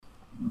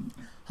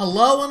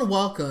Hello and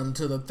welcome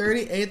to the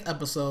 38th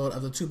episode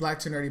of the Two Black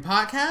Two Nerdy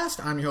podcast.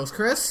 I'm your host,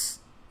 Chris.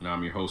 And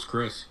I'm your host,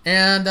 Chris.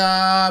 And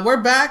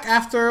we're back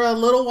after a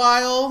little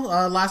while.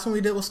 Last one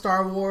we did was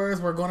Star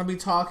Wars. We're going to be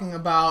talking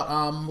about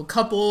a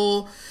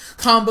couple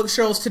comic book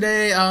shows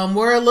today.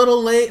 We're a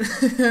little late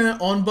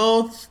on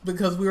both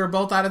because we were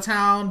both out of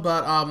town.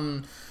 But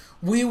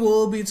we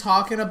will be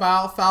talking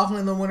about Falcon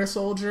and the Winter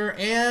Soldier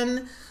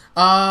and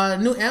a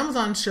new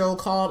Amazon show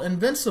called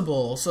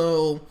Invincible.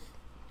 So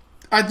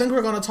I think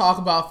we're going to talk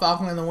about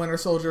Falcon and the Winter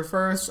Soldier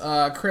first.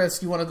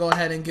 Chris, you want to go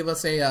ahead and give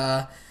us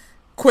a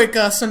quick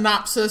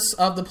synopsis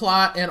of the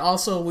plot? And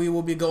also, we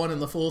will be going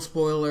into full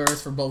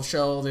spoilers for both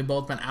shows. They've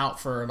both been out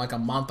for like a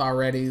month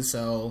already.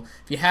 So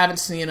if you haven't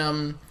seen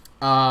them,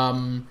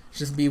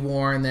 just be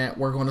warned that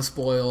we're going to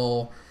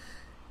spoil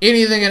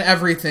anything and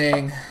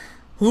everything.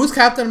 Who's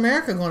Captain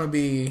America going to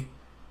be?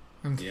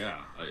 Yeah,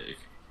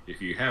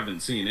 if you haven't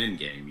seen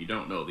Endgame, you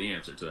don't know the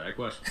answer to that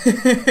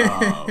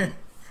question.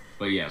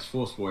 But yes,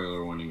 full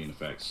spoiler warning in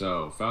effect.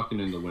 So, Falcon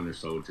and the Winter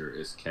Soldier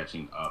is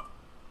catching up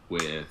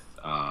with,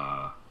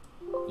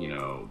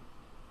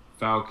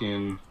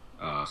 Falcon,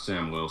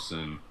 Sam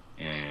Wilson,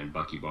 and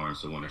Bucky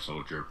Barnes, the Winter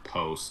Soldier,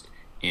 post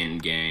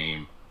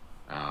Endgame,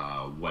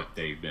 what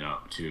they've been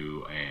up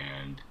to,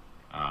 and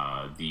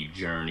the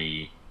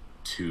journey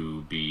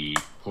to be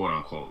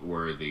quote-unquote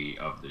worthy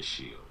of the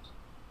shield.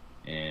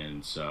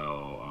 And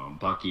so,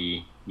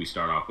 we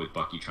start off with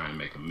Bucky trying to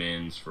make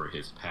amends for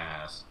his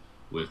past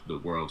with the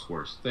world's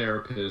worst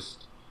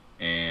therapist,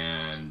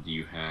 and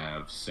you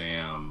have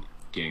Sam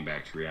getting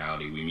back to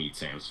reality. We meet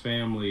Sam's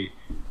family.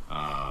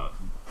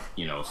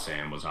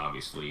 Sam was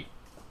obviously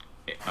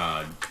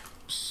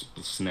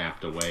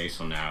snapped away,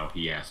 so now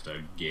he has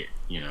to get,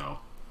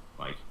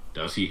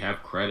 does he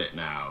have credit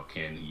now?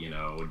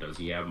 Does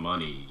he have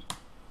money?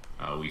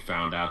 We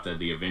found out that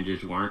the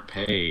Avengers weren't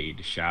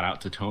paid. Shout out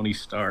to Tony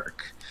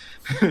Stark.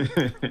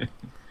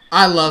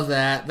 I love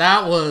that.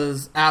 That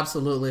was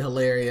absolutely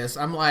hilarious.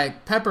 I'm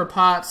like, Pepper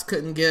Potts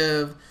couldn't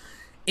give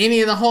any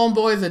of the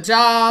homeboys a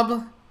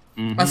job,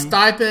 a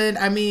stipend.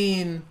 I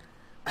mean,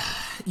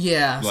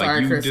 yeah. Like,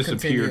 sorry, you Chris,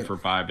 disappeared continue. for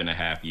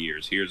 5.5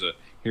 years.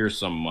 Here's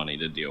some money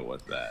to deal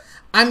with that.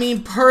 I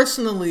mean,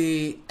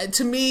 personally,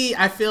 to me,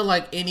 I feel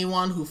like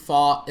anyone who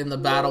fought in the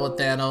battle with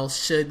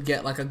Thanos should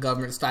get like a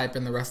government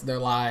stipend the rest of their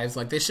lives.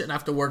 Like, they shouldn't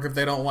have to work if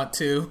they don't want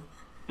to.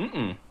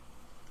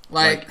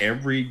 Like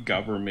every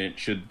government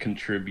should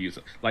contribute,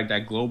 like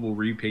that global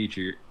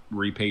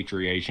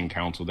repatriation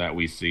council that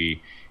we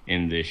see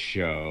in this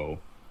show.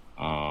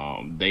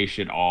 They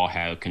should all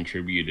have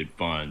contributed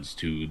funds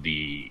to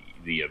the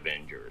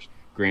Avengers.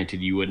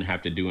 Granted, you wouldn't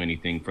have to do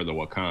anything for the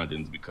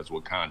Wakandans because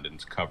Wakanda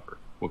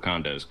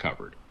is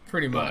covered.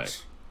 Pretty much.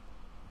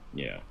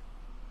 Yeah.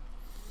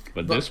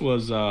 But this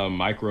was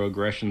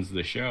Microaggressions,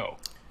 the show.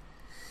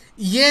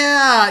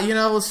 Yeah,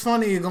 it was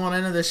funny going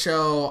into the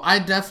show.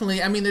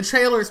 The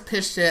trailers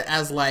pitched it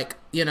as like,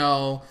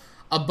 a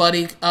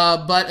buddy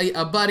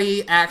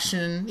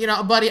action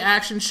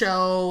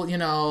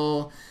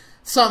show,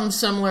 something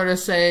similar to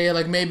say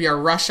like maybe a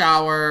Rush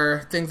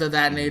Hour, things of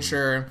that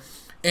nature.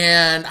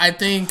 And I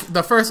think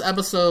the first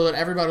episode,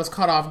 everybody was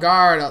caught off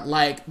guard.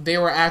 Like, they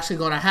were actually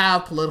going to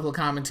have political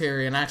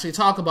commentary and actually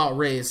talk about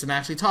race and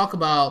actually talk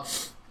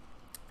about,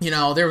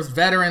 there was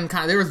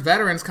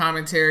veterans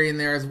commentary in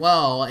there as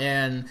well.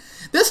 And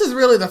this is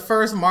really the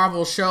first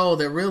Marvel show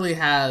that really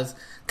has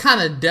kind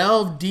of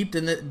delved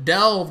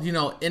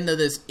into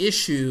this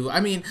issue. I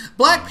mean,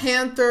 Black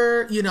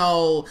Panther,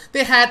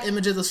 they had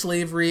images of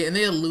slavery and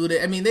they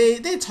alluded. I mean, they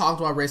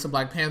talked about race of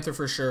Black Panther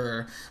for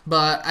sure.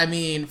 But I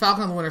mean,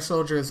 Falcon and the Winter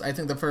Soldier is, I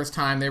think, the first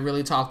time they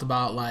really talked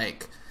about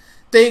like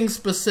things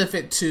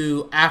specific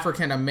to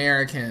African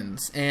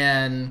Americans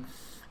and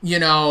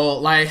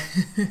like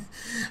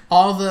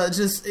all the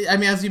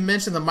as you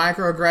mentioned, the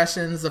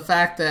microaggressions, the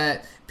fact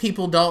that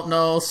people don't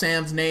know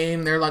Sam's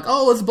name, they're like,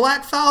 oh, it's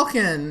Black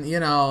Falcon,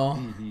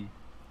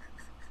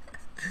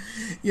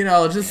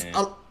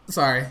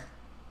 sorry.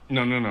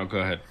 No, go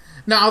ahead.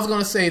 No, I was going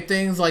to say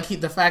things like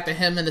the fact that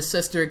him and his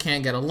sister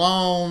can't get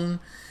along,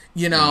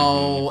 and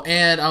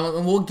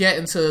we'll get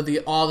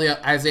into all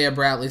the Isaiah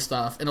Bradley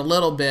stuff in a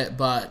little bit,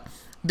 but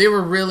they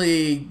were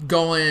really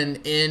going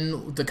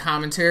in the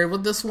commentary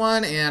with this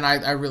one, and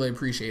I really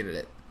appreciated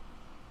it.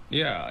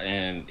 Yeah,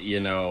 and,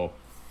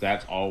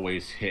 that's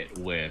always hit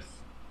with,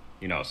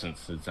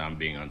 since I'm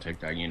being on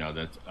TikTok,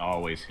 that's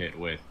always hit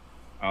with,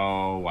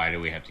 oh, why do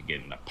we have to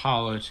get into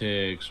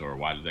politics, or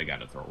why do they got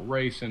to throw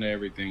race into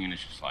everything? And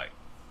it's just like,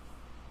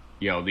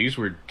 these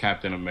were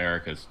Captain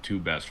America's two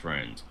best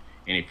friends.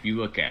 And if you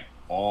look at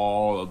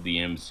all of the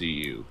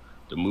MCU,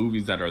 the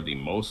movies that are the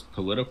most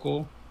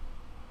political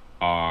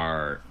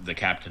are the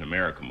Captain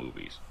America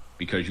movies,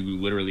 because you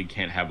literally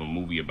can't have a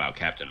movie about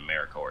Captain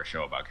America or a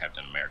show about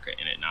Captain America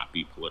and it not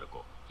be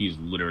political. He's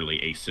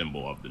literally a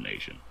symbol of the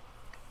nation.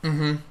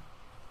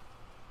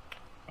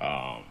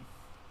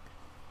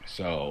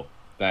 So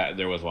that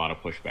there was a lot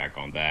of pushback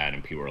on that,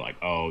 and people were like,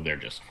 oh, they're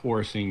just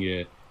forcing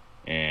it.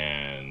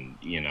 And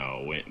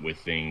with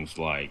things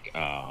like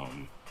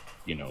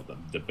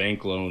the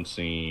bank loan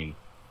scene,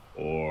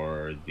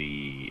 or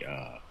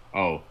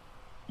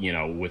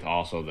with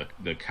also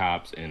the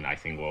cops in, I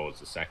think, what was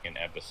the second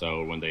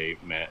episode when they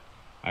met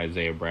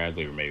Isaiah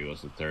Bradley, or maybe it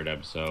was the third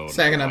episode.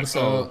 Second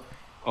episode. Like,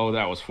 oh,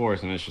 that was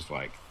Forrest, and it's just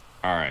like,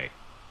 all right,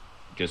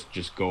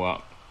 just go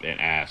up and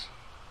ask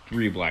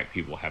 3 black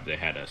people have they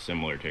had a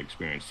similar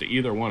experience to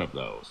either one of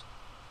those,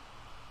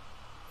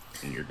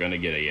 and you're gonna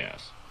get a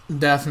yes.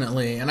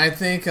 Definitely. And I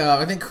think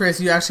Chris,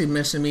 you actually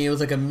mentioned me. It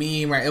was like a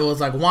meme, right? It was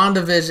like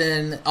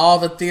WandaVision. All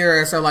the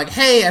theorists are like,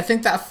 "Hey, I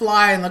think that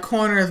fly in the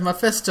corner is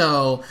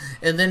Mephisto."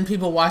 And then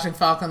people watching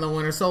Falcon the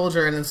Winter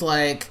Soldier, and it's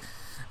like,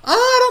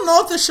 I don't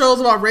know if this show's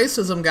about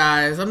racism,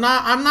 guys. I'm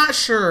not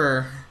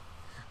sure.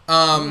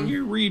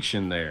 You're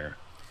reaching there.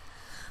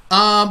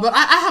 But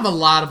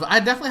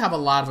I definitely have a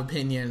lot of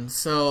opinions.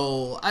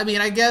 So, I mean,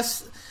 I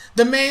guess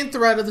the main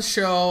thread of the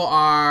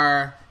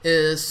show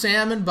is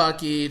Sam and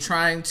Bucky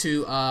trying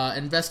to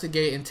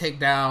investigate and take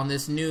down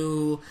this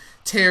new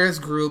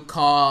terrorist group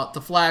called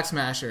the Flag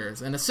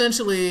Smashers. And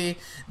essentially,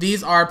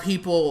 these are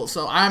people,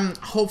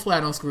 hopefully I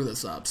don't screw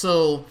this up.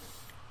 So,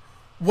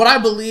 what I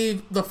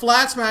believe, the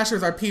Flag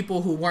Smashers are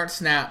people who weren't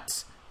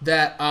snapped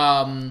that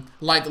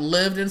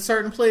lived in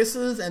certain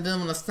places, and then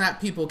when the snap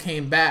people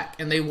came back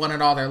and they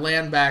wanted all their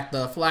land back,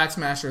 the Flag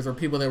Smashers are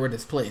people that were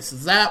displaced.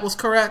 Is that was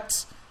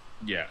correct?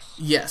 Yes.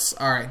 Yes.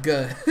 All right,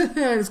 good.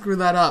 I screwed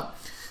that up.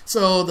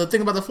 So the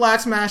thing about the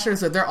Flag Smashers is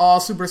that they're all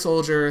super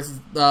soldiers.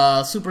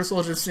 The super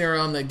soldier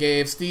serum that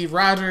gave Steve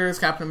Rogers,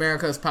 Captain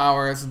America's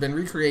powers, has been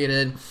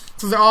recreated.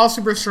 So they're all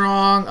super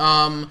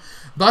strong.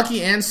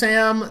 Bucky and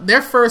Sam,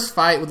 their first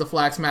fight with the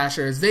Flag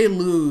Smashers, they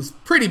lose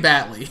pretty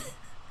badly.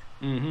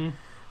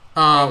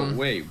 Mm-hmm.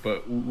 Wait,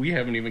 but we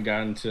haven't even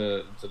gotten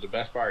to the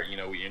best part.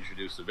 We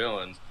introduce the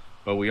villains,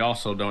 but we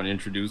also don't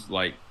introduce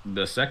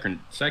the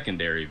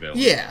secondary villains.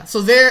 Yeah,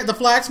 so the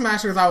Flag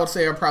Smashers, I would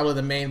say, are probably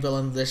the main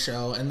villain of this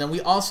show, and then we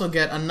also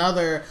get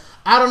another.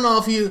 I don't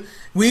know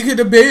we could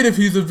debate if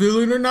he's a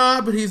villain or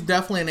not, but he's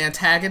definitely an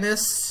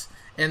antagonist,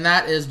 and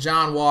that is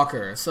John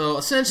Walker. So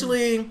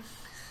essentially,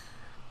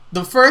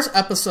 the first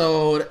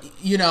episode,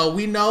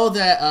 we know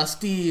that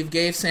Steve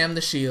gave Sam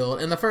the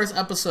shield. In the first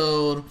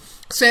episode,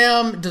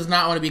 Sam does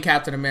not want to be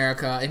Captain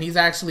America, and he's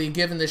actually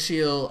given the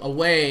shield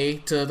away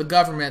to the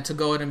government to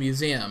go in a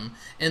museum.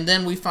 And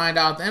then we find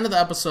out at the end of the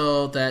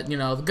episode that,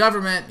 the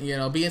government,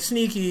 being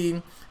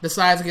sneaky,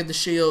 decides to give the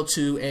shield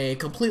to a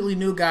completely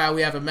new guy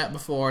we haven't met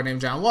before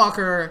named John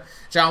Walker.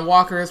 John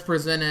Walker is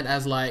presented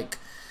as,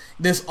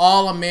 this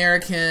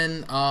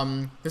all-American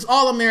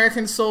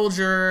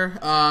soldier,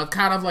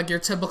 kind of like your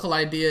typical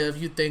idea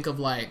if you think of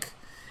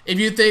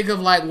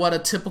what a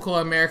typical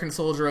American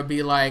soldier would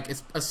be like.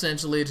 It's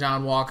essentially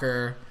John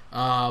Walker,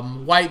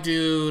 white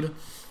dude.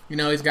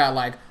 He's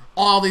got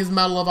all these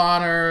Medal of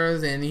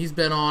Honors, and he's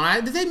been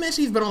on. Did they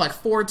mention he's been on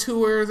 4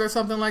 tours or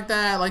something like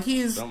that?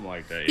 He's something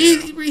like that.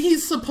 Yeah.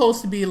 He's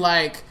supposed to be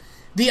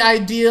the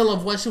ideal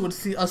of what you would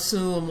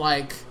assume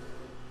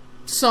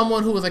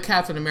someone who was a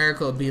Captain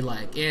America would be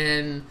like,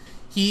 and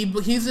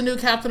he's the new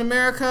Captain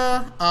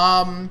America.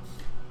 And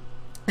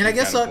I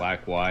guess got a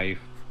black wife.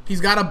 He's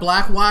got a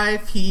black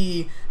wife.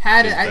 His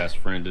best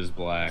friend is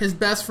black. His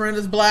best friend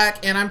is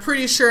black, and I'm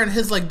pretty sure in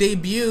his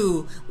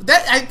debut,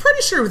 I'm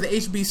pretty sure it was an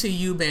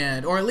HBCU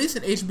band, or at least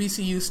an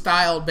HBCU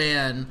style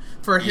band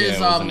for his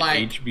it was an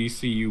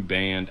HBCU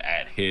band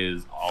at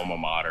his alma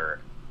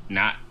mater,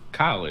 not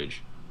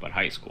college, but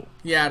high school.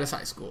 Yeah, it is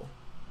high school.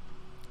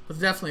 But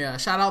definitely a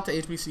shout out to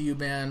HBCU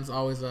bands,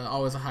 always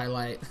a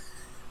highlight.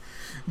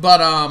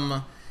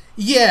 But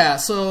yeah.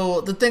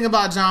 So the thing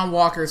about John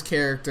Walker's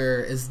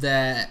character is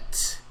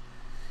that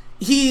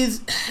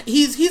he's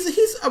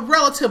a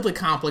relatively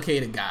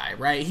complicated guy,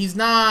 right? He's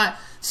not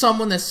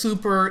someone that's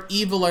super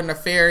evil or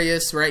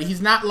nefarious, right?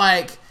 He's not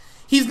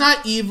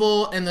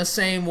evil in the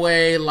same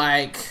way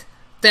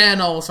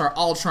Thanos or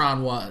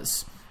Ultron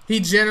was. He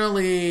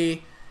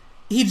generally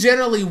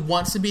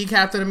wants to be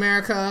Captain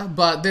America,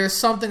 but there's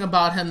something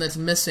about him that's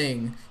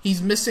missing.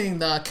 He's missing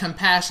the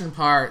compassion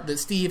part that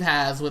Steve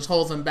has, which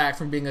holds him back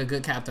from being a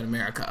good Captain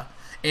America.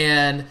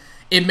 And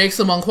it makes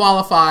him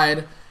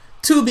unqualified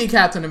to be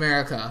Captain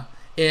America.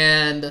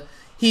 And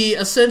he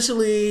and his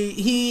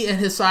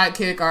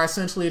sidekick are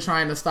essentially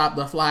trying to stop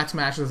the Flag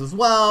Smashers as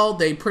well.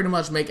 They pretty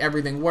much make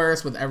everything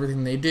worse with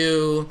everything they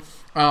do.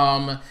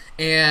 And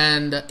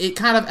it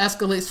kind of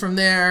escalates from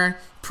there.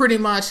 Pretty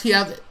much,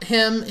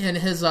 him and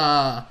his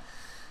John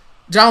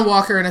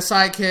Walker and his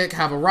sidekick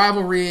have a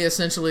rivalry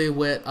essentially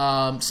with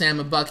Sam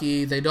and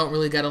Bucky. They don't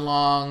really get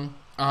along,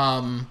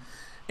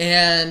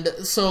 and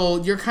so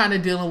you're kind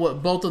of dealing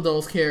with both of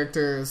those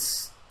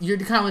characters. You're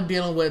kind of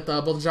dealing with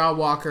both John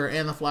Walker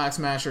and the Flag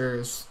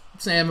Smashers.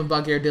 Sam and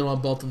Bucky are dealing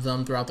with both of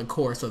them throughout the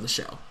course of the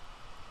show.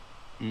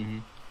 Mm-hmm.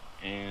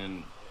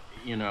 And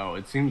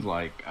it seems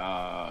like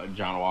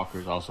John Walker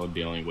is also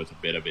dealing with a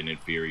bit of an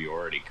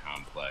inferiority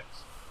complex.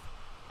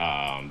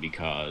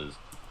 Because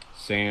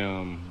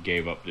Sam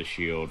gave up the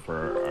shield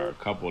for a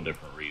couple of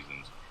different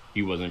reasons.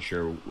 He wasn't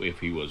sure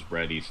if he was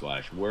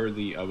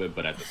ready/worthy of it,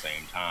 but at the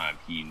same time,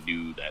 he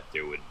knew that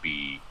there would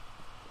be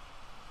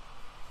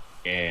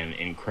an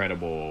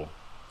incredible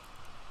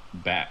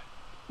bat.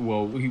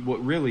 Well,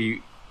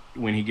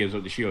 when he gives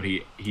up the shield,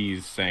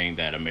 he's saying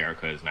that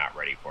America is not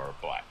ready for a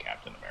black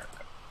Captain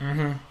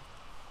America.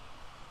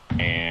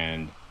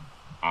 And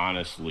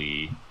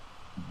honestly,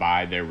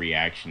 by their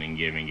reaction and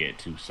giving it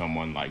to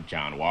someone like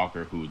John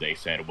Walker, who they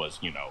said was,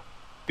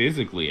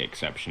 physically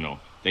exceptional,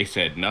 they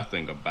said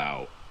nothing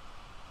about,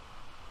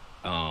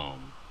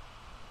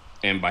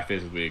 and by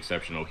physically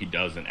exceptional, he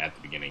doesn't at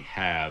the beginning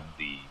have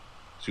the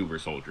super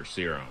soldier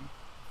serum,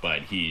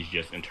 but he's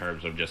just, in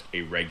terms of just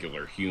a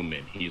regular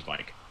human, he's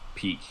like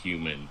peak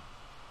human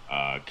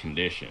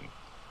condition.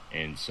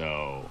 And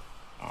so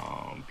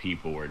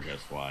people were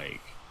just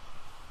like,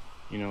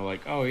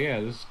 oh yeah,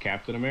 this is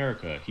Captain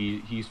America.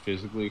 He's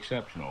physically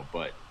exceptional.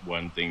 But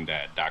one thing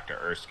that Dr.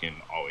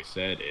 Erskine always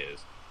said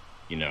is,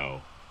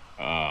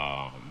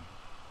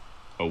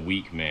 a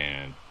weak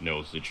man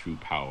knows the true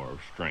power of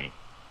strength.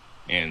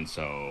 And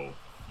so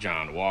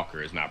John Walker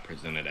is not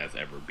presented as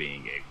ever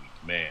being a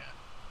weak man.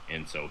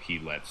 And so he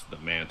lets the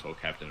mantle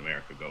of Captain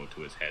America go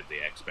to his head,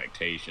 the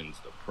expectations,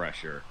 the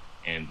pressure,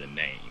 and the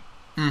name.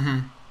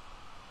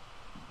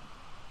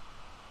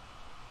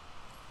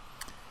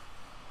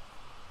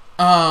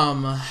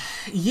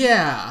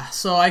 Yeah,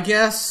 so I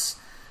guess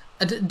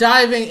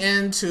diving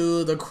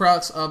into the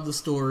crux of the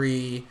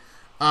story,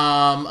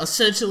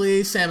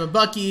 essentially Sam and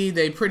Bucky,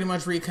 they pretty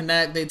much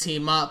reconnect, they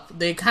team up,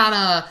 they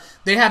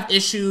have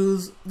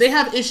issues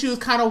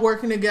kind of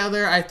working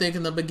together, I think,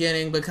 in the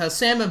beginning, because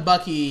Sam and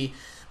Bucky,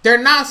 they're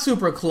not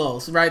super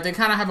close, right? They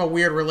kind of have a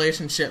weird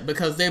relationship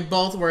because they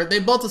both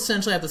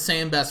essentially have the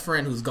same best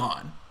friend who's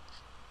gone.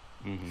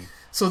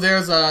 So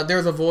there's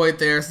a void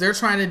there. So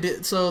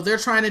they're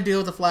trying to deal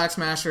with the Flag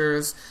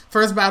Smashers.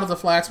 First battle of the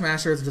Flag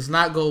Smashers does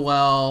not go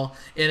well.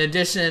 In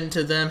addition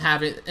to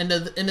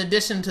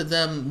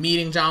them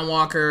meeting John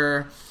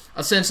Walker,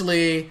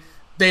 essentially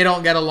they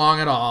don't get along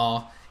at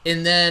all.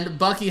 And then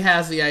Bucky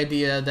has the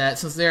idea that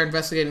since they're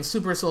investigating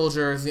super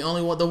soldiers,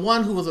 the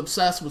one who was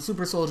obsessed with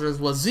super soldiers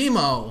was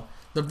Zemo,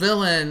 the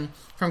villain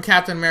from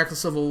Captain America: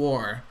 Civil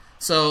War.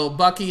 So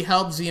Bucky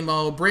helped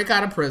Zemo break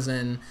out of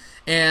prison.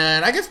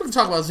 And I guess we can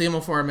talk about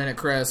Zemo for a minute,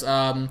 Chris.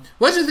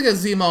 What did you think of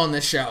Zemo in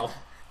this show?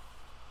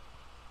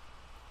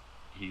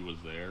 He was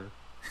there.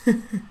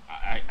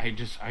 I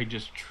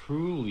just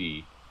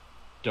truly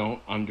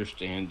don't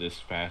understand this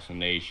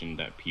fascination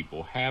that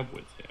people have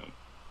with him.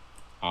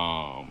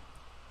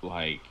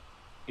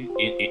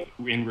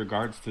 In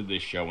regards to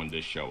this show and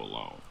this show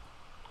alone.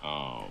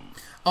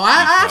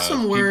 I have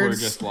some words. People are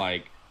just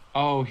like,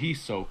 oh, he's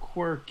so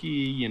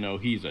quirky,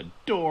 he's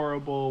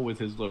adorable with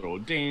his little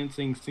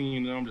dancing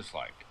scene. And I'm just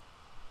like,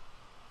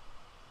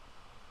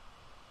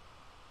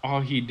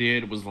 all he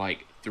did was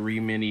like 3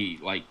 mini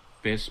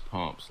fist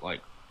pumps.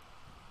 Like,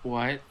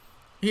 what?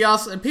 He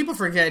also, people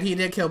forget he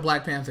did kill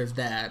Black Panther's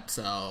dad,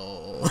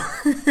 so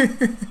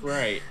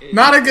right.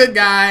 Not a good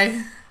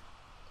guy.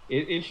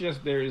 It's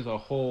just, there is a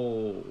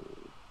whole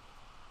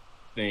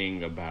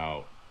thing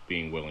about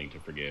being willing to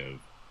forgive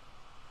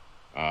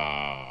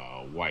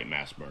white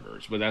mass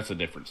murderers, but that's a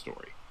different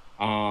story.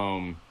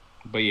 But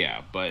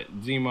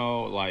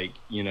Zemo,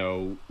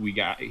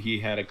 he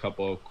had a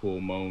couple of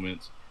cool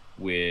moments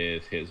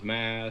with his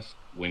mask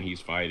when he's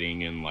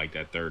fighting in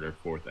that 3rd or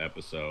 4th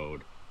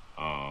episode,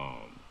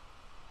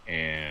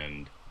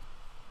 and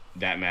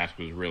that mask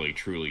was really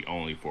truly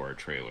only for a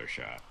trailer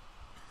shot.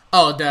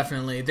 Oh,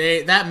 definitely.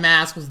 That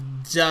mask was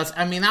just,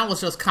 that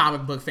was just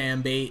comic book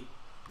fan bait.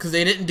 Because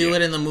they didn't do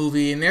it in the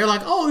movie. And they're like,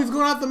 oh, he's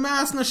going to have the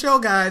mask in the show,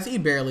 guys. He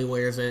barely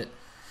wears it.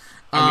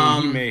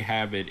 He may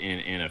have it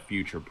in a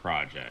future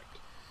project.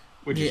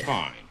 Which is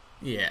fine.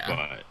 Yeah.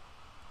 But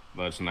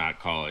let's not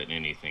call it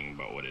anything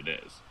but what it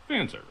is.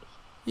 Fan service.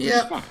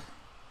 Yeah. Fine.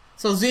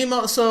 So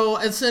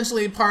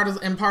essentially part of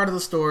the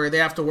story, they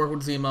have to work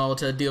with Zemo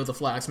to deal with the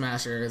Flag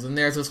Smashers. And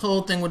there's this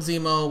whole thing with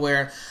Zemo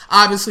where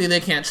obviously they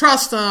can't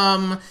trust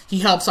him. He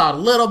helps out a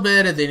little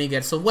bit and then he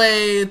gets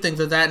away, things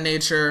of that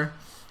nature.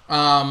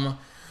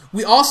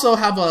 We also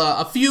have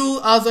a few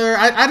other...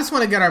 I just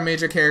want to get our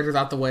major characters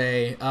out the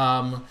way.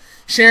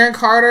 Sharon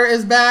Carter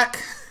is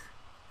back.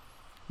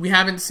 We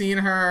haven't seen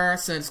her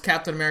since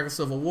Captain America: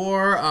 Civil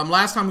War.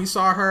 Last time we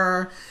saw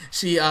her,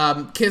 she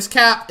kissed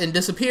Cap and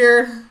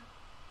disappeared.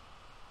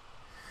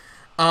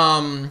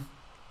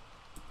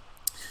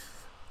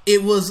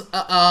 It was...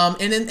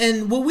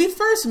 and when we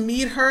first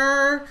meet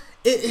her,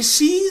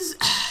 she's...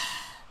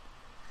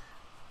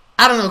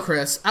 I don't know,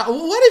 Chris.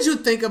 What did you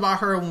think about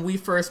her when we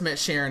first met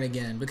Sharon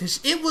again? Because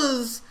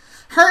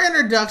her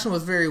introduction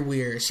was very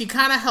weird. She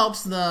kind of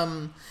helps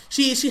them.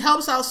 She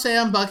helps out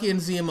Sam, Bucky, and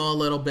Zemo a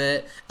little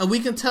bit, and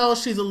we can tell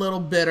she's a little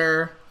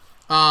bitter.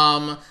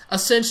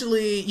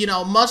 Essentially,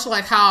 much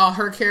like how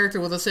her character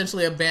was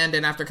essentially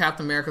abandoned after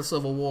Captain America: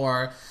 Civil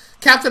War,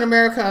 Captain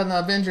America and the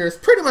Avengers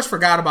pretty much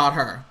forgot about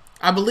her.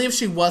 I believe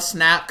she was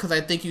snapped because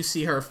I think you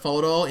see her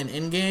photo in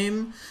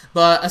Endgame.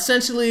 But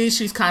essentially,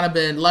 she's kind of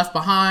been left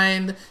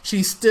behind.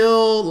 She's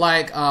still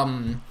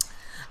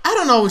I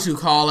don't know what you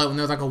call it when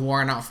there's like a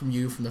warrant out from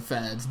the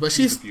feds, but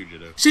she's a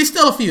fugitive. She's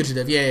still a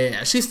fugitive.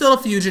 Yeah. She's still a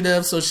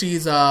fugitive. So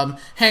she's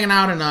hanging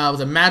out in was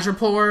it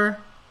Madripoor?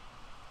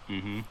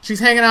 Mm-hmm. She's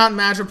hanging out in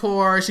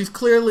Madripoor. She's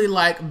clearly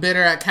like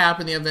bitter at Cap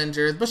and the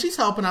Avengers, but she's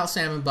helping out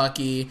Sam and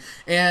Bucky.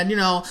 And you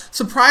know,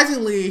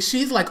 surprisingly,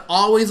 she's like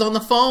always on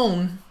the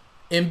phone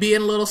and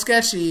being a little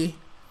sketchy.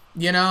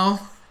 You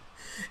know.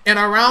 And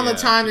around the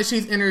time that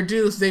she's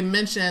introduced, they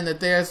mention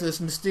that there's this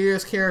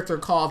mysterious character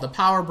called the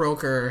Power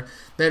Broker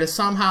that is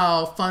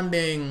somehow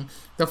funding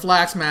the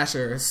Flag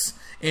Smashers.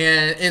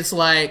 And it's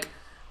like,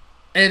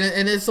 and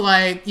it's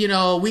like, you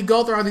know, we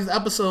go through all these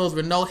episodes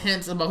with no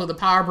hints about who the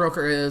Power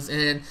Broker is.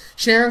 And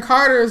Sharon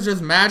Carter is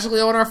just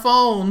magically on her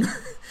phone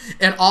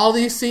and all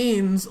these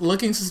scenes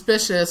looking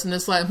suspicious. And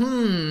it's like,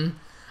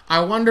 I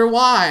wonder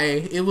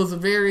why. It was a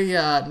very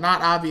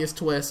not obvious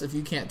twist, if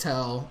you can't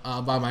tell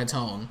by my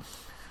tone.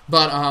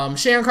 But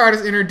Sharon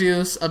Carter's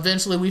introduced.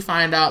 Eventually, we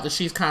find out that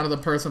she's kind of the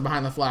person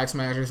behind the Flag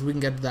Smashers. We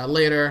can get to that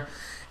later.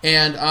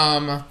 And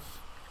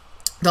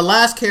the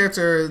last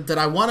character that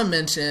I want to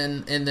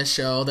mention in this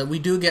show that we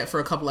do get for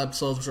a couple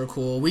episodes, which are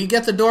cool, we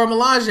get the Dora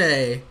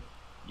Milaje.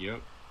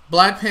 Yep.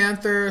 Black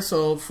Panther,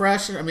 so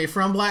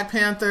from Black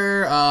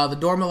Panther, the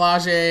Dora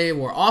Milaje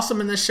were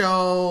awesome in the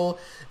show.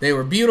 They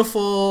were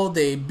beautiful.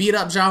 They beat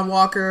up John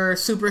Walker.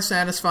 Super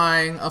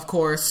satisfying, of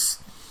course.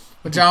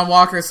 But John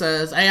Walker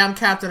says, "Hey, I'm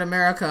Captain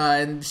America,"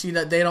 and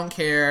they don't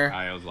care.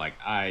 I was like,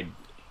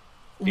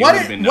 what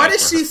did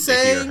she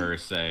say?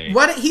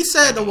 What he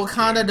said, the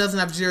Wakanda care. doesn't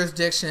have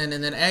jurisdiction,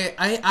 and then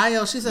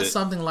she said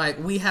something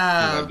like, "We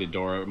have the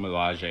Dora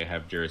Milaje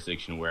have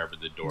jurisdiction wherever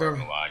the Dora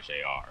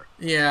Milaje are."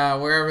 Yeah,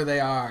 wherever they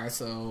are.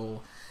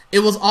 So it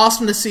was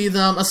awesome to see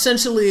them.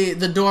 Essentially,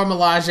 the Dora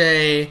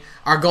Milaje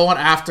are going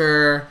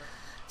after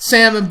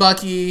Sam and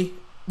Bucky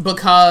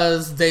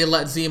because they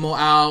let Zemo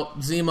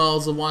out.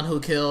 Zemo's the one who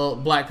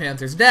killed Black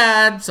Panther's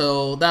dad,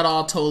 so that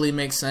all totally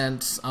makes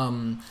sense.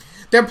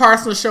 Their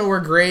parts in the show were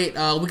great.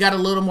 We got a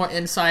little more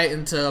insight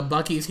into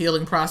Bucky's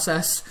healing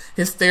process,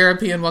 his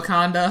therapy in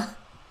Wakanda.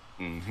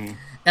 Mm-hmm.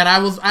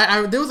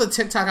 And there was a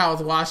TikTok I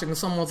was watching, and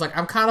someone was like,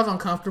 "I'm kind of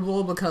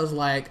uncomfortable because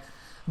like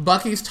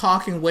Bucky's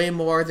talking way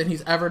more than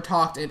he's ever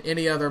talked in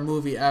any other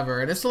movie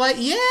ever," and it's like,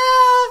 yeah.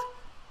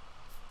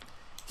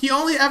 He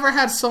only ever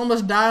had so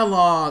much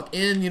dialogue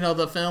in,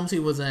 the films he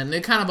was in. They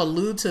kind of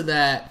allude to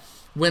that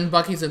when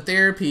Bucky's in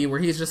therapy,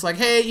 where he's just like,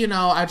 "Hey,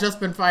 I've just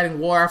been fighting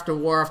war after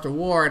war after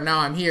war, and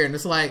now I'm here." And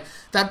it's like,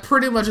 that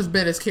pretty much has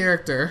been his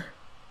character.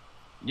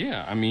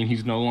 Yeah, I mean,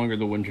 he's no longer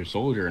the Winter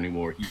Soldier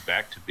anymore. He's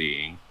back to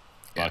being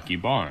Bucky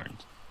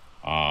Barnes.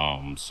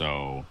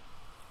 So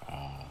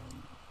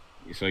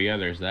yeah,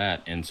 there's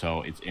that. And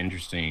so it's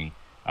interesting,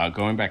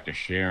 going back to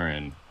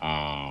Sharon,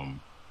 and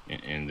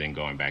then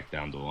going back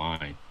down the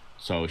line.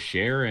 So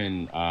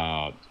Sharon,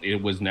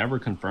 it was never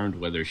confirmed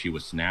whether she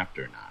was snapped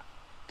or not.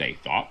 They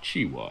thought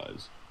she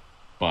was,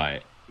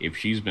 but if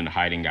she's been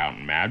hiding out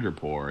in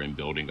Madripoor and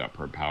building up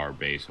her power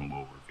base, and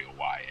we'll reveal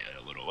why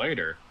a little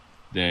later,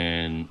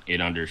 then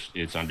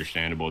it's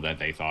understandable that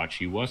they thought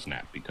she was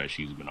snapped because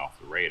she's been off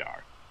the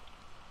radar.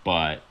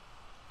 But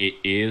it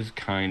is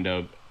kind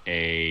of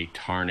a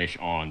tarnish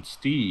on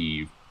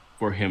Steve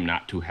for him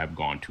not to have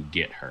gone to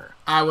get her.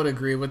 I would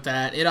agree with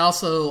that. It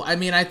also, I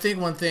think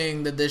one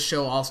thing that this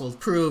show also has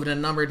proved in a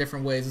number of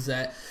different ways is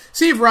that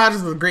Steve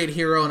Rogers was a great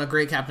hero and a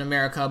great Captain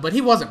America, but he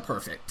wasn't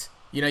perfect.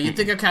 You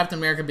think of Captain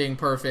America being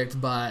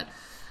perfect, but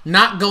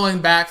not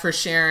going back for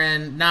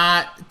Sharon,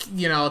 not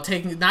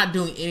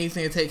doing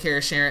anything to take care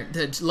of Sharon,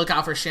 to look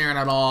out for Sharon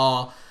at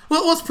all,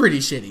 well, it was pretty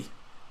shitty.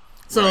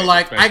 So,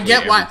 right, I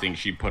get why everything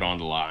she put on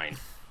the line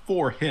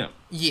for him.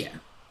 Yeah,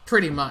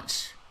 pretty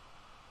much.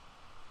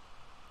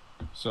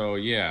 So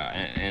yeah,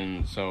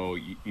 and so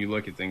you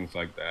look at things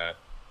like that,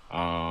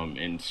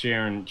 and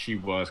Sharon, she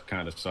was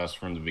kind of sus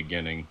from the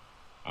beginning.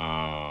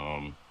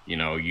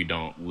 You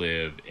don't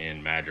live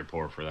in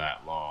Madripoor for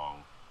that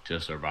long to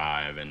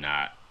survive and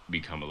not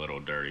become a little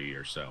dirty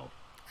yourself.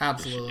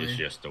 Absolutely, it's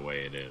just the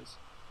way it is.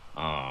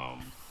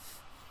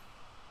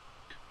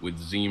 With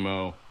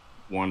Zemo,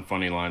 one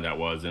funny line that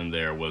was in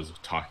there was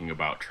talking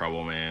about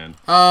Trouble Man.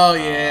 Oh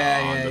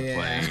yeah, on the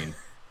plane,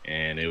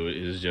 and it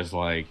was just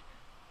like.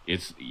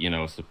 It's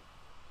the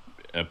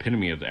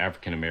epitome of the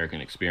African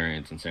American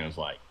experience, and sounds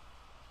like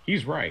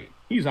he's right.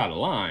 He's out of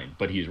line,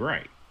 but he's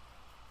right.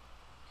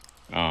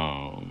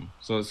 So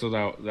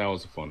that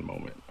was a fun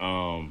moment.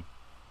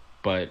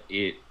 But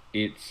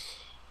it's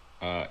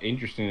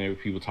interesting that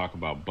people talk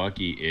about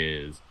Bucky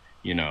is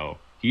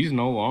he's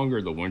no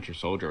longer the Winter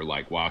Soldier.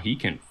 Like, while he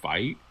can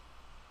fight,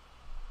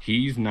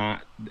 he's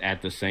not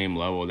at the same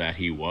level that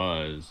he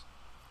was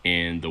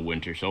in the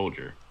Winter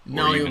Soldier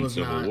or even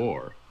Civil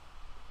War.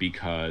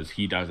 Because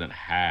he doesn't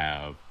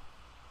have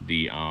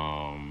the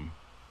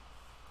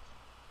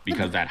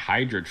because that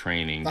Hydra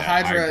training, the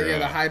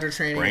Hydra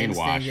training,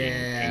 brainwashing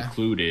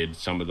included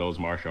some of those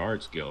martial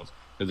arts skills.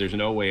 Because there's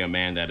no way a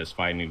man that is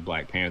fighting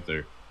Black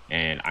Panther,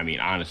 and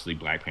honestly,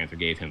 Black Panther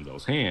gave him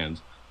those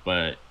hands,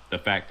 but the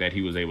fact that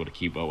he was able to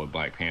keep up with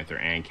Black Panther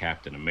and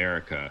Captain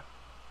America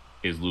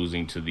is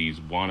losing to these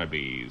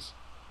wannabes,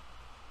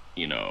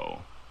 you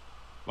know,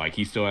 like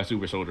he still has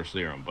super soldier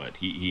serum, but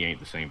he ain't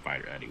the same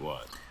fighter that he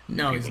was.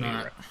 No, he's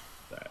not.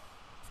 That.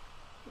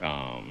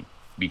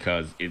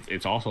 Because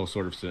it's also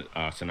sort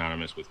of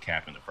synonymous with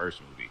Cap in the first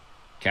movie.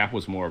 Cap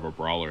was more of a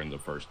brawler in the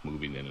first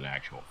movie than an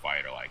actual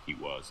fighter, like he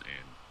was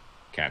in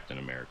Captain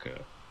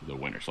America: The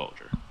Winter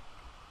Soldier.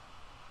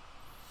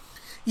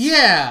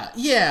 Yeah,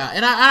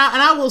 and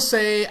I will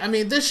say, I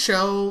mean, this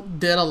show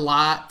did a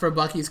lot for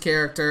Bucky's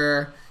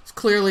character. He's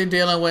clearly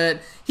dealing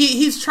with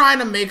he's trying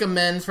to make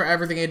amends for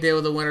everything he did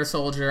with the Winter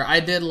Soldier. I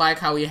did like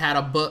how he had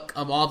a book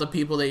of all the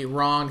people that he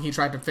wronged. He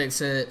tried to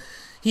fix it.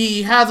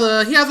 He has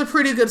a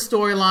pretty good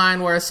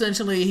storyline where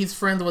essentially he's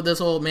friends with this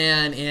old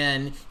man,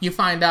 and you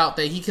find out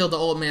that he killed the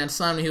old man's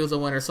son when he was a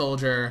Winter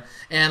Soldier.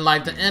 And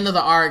like the end of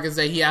the arc is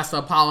that he has to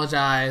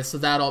apologize to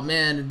that old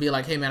man and be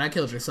like, "Hey man, I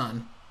killed your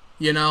son,"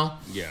 you know?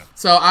 Yeah.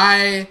 So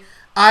I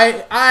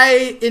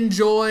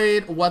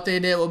enjoyed what they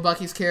did with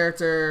Bucky's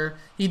character.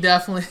 He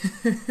definitely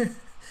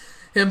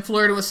him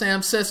flirting with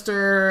Sam's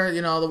sister.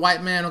 You know, the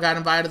white man who got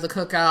invited to the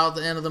cookout at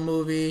the end of the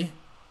movie.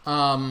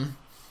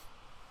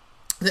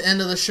 The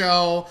end of the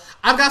show.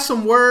 I've got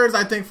some words,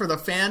 I think, for the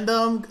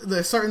fandom.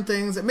 There's certain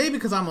things that maybe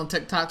because I'm on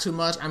TikTok too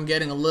much, I'm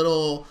getting a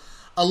little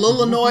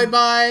annoyed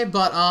by.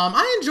 But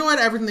I enjoyed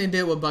everything they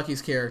did with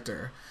Bucky's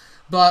character.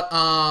 But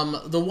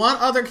the one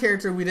other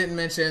character we didn't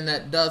mention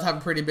that does have a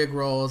pretty big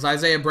role is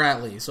Isaiah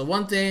Bradley. So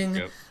one thing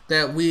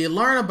that we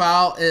learn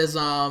about is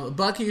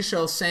Bucky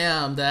shows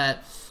Sam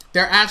that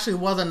there actually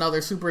was another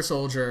super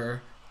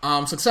soldier,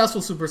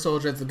 successful super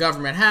soldier that the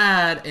government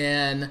had,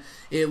 and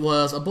it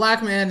was a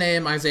black man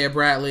named Isaiah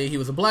Bradley. He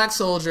was a black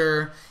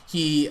soldier.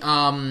 He,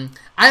 I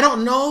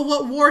don't know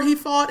what war he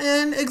fought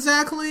in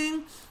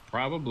exactly.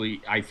 Probably,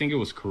 I think it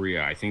was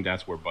Korea. I think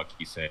that's where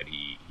Bucky said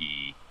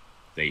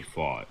they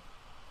fought.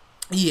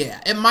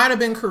 Yeah, it might have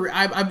been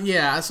Korea.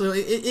 Yeah, so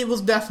it was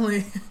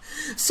definitely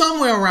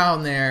somewhere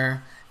around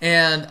there.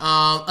 And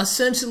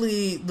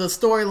essentially, the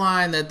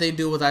storyline that they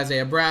do with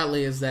Isaiah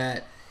Bradley is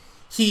that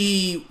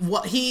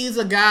he's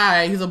a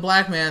guy, he's a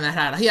black man that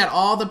had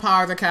all the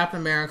powers of Captain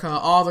America,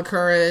 all the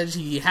courage.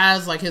 He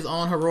has like his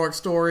own heroic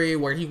story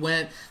where he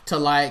went to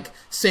like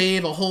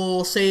save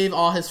all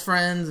his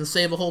friends and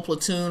save a whole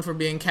platoon from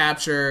being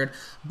captured.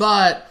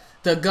 But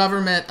the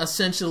government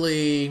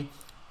essentially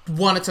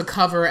wanted to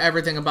cover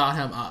everything about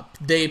him up.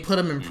 They put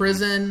him in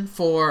prison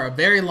for a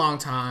very long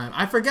time.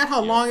 I forget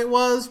how long it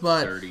was,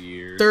 but 30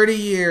 years. 30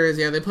 years,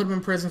 yeah. They put him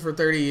in prison for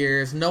 30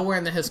 years. Nowhere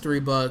in the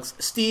history books.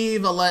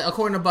 Steve,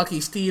 according to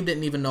Bucky, Steve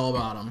didn't even know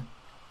about him.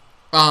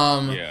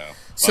 Yeah.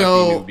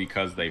 So Bucky knew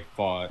because they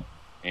fought,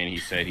 and he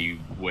said he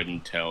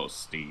wouldn't tell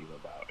Steve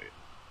about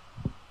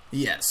it.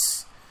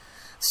 Yes.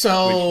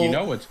 So, which, you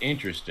know what's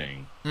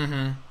interesting?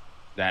 Mm-hmm.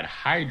 That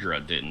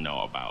Hydra didn't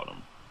know about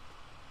him.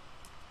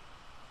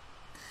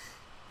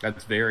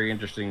 That's very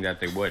interesting that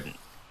they wouldn't.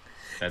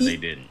 That they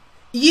didn't.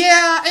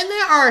 Yeah, and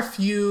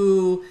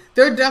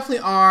there definitely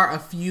are a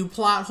few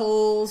plot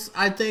holes,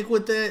 I think,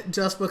 with it,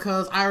 just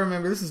because I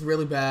remember, this is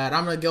really bad.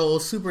 I'm going to go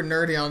super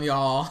nerdy on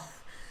y'all.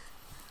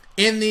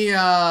 In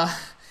the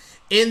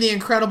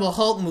Incredible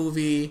Hulk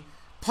movie,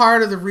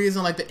 part of the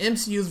reason, like, the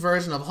MCU's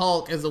version of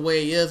Hulk is the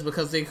way he is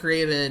because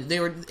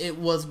it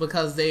was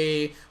because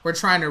they were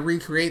trying to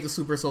recreate the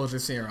super soldier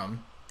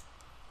serum.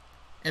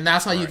 And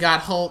that's how you got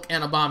Hulk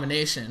and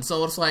Abomination.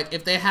 So it's like,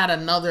 if they had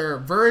another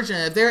version,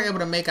 if they were able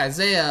to make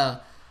Isaiah,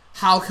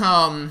 how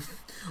come,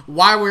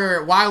 why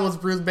was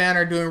Bruce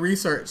Banner doing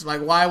research?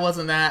 Like, why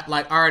wasn't that,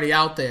 like, already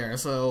out there?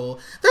 So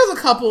there's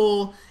a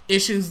couple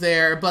issues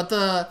there, but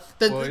well,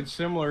 it's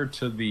similar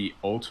to the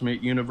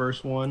Ultimate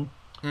Universe one,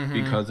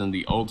 because in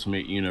the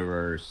Ultimate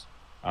Universe,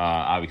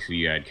 obviously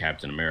you had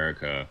Captain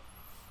America,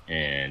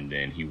 and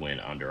then he went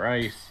under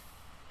ice,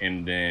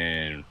 and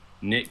then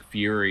Nick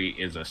Fury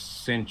is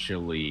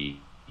essentially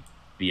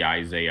the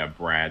Isaiah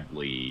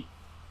Bradley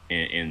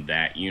in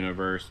that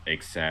universe,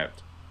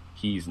 except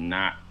he's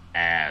not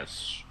as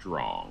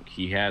strong.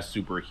 He has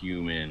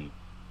superhuman,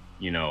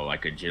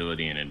 like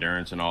agility and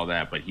endurance and all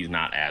that, but he's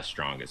not as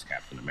strong as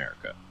Captain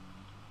America.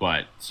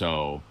 But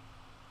so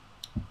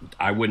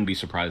I wouldn't be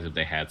surprised if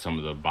they had some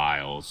of the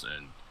vials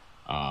and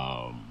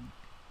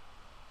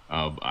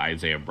of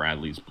Isaiah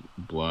Bradley's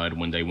blood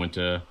when they went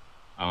to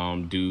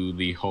do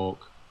the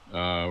Hulk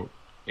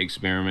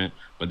experiment,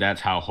 but that's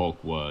how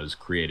Hulk was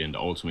created in the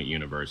Ultimate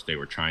Universe. They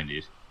were trying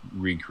to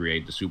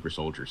recreate the super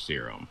soldier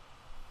serum,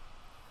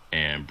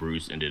 and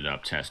Bruce ended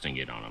up testing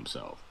it on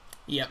himself.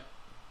 Yep.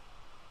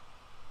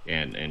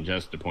 And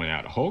just to point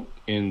out, Hulk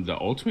in the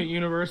Ultimate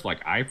Universe, like,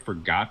 I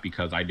forgot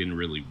because I didn't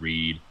really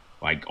read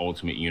like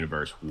Ultimate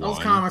Universe 1. Those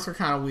comics are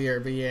kind of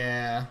weird, but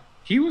yeah,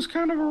 he was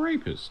kind of a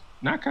rapist,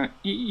 not a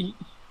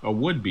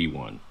would-be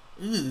one.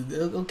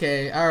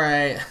 Okay, all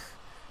right.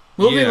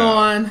 Moving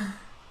on.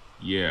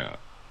 Yeah.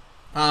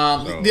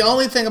 The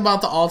only thing about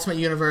the Ultimate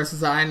Universe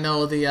is that I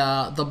know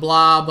the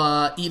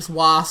Blob eats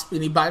Wasp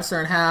and he bites her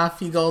in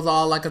half. He goes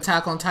all like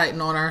Attack on Titan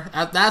on her.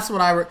 That's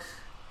what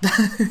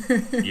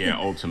Yeah,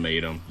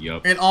 Ultimatum.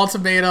 Yep. An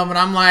Ultimatum, and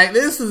I'm like,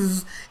 it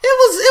was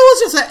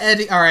just an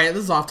edgy. All right,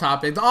 this is off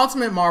topic. The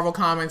Ultimate Marvel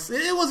comics.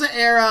 It was an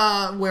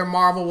era where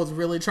Marvel was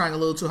really trying a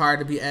little too hard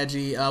to be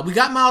edgy. We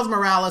got Miles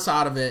Morales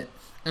out of it,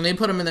 and they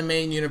put him in the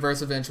main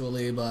universe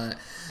eventually. But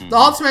the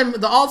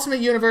Ultimate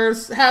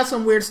Universe has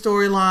some weird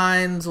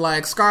storylines,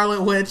 like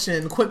Scarlet Witch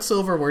and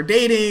Quicksilver were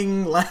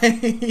dating.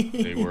 Like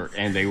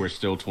they were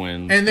still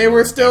twins. And they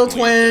were still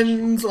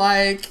twins.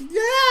 Like,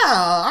 yeah,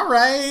 all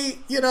right,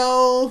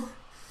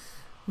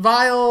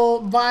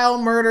 vile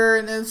murder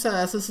and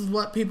incest. This is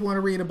what people want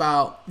to read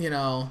about.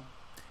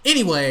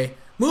 Anyway,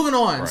 moving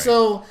on. Right.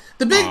 So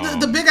the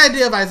big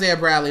idea of Isaiah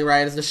Bradley,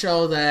 right, is to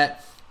show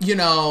that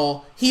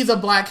he's a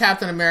black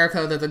Captain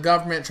America that the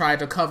government tried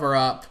to cover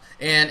up.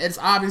 And it's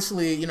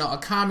obviously, a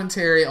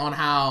commentary on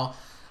how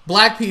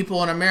black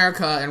people in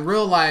America in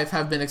real life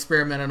have been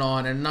experimented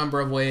on in a number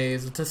of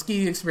ways. The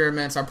Tuskegee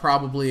experiments are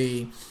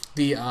probably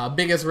the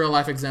biggest real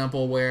life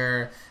example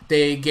where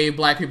they gave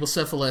black people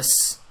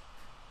syphilis,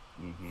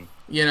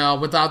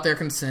 without their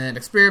consent,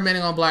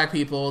 experimenting on black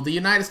people. The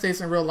United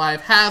States in real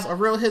life has a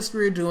real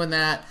history of doing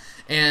that.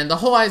 And the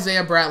whole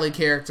Isaiah Bradley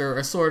character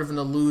is sort of an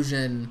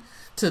allusion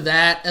to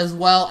that, as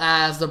well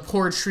as the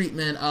poor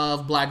treatment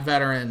of black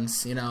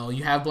veterans. You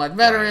have black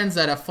veterans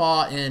that have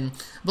fought in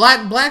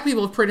black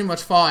people have pretty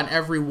much fought in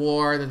every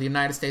war that the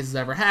United States has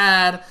ever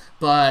had,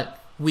 but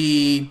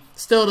we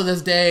still to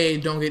this day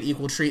don't get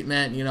equal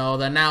treatment. The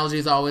analogy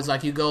is always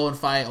like you go and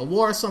fight a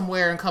war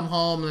somewhere and come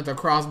home and there's a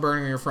cross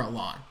burning on your front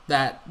lawn.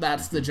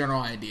 That's the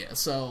general idea.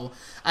 So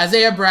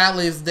Isaiah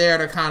Bradley is there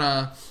to kind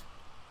of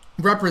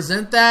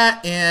represent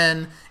that,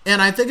 and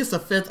I think it's the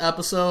 5th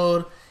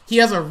episode. He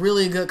has a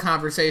really good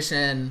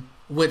conversation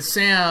with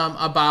Sam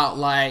about,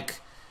 like,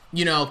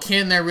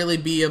 can there really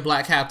be a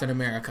black Captain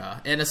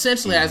America? And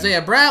essentially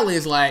Isaiah Bradley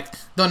is like,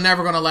 they're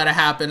never going to let it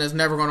happen. It's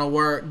never going to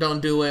work.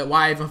 Don't do it.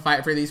 Why even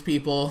fight for these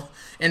people?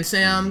 And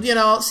Sam,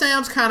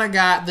 Sam's kind of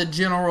got the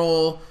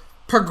general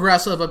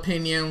progressive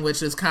opinion,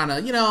 which is kind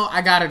of,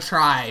 I got to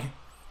try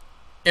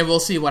and we'll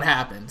see what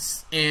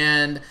happens.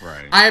 And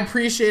I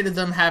appreciated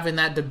them having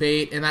that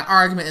debate and that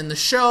argument in the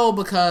show,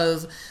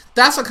 because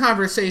that's a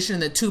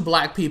conversation that 2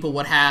 black people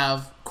would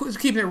have.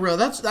 Keeping it real,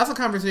 that's a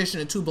conversation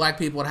that 2 black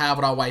people would have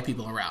with all white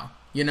people around.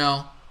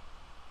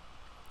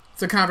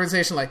 It's a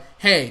conversation like,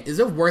 hey, is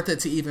it worth it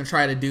to even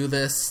try to do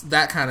this?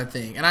 That kind of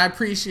thing. And I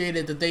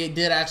appreciated that they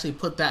did actually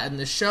put that in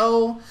the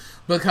show,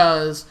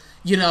 because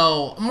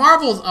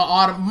Marvel's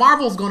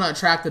going to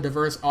attract a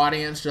diverse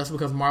audience just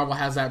because Marvel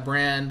has that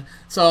brand.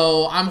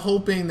 So I'm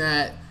hoping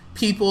that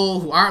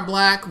people who aren't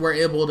black were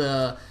able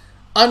to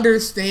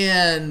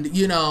understand,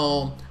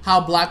 how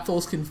black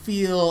folks can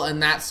feel in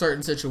that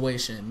certain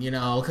situation,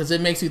 because it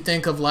makes you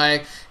think of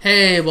like,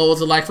 hey, what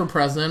was it like for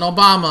President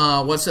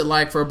Obama? What's it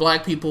like for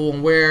black people,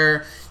 and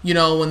where,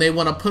 when they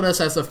want to put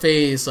us as a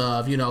face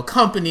of,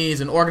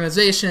 companies and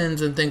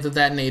organizations and things of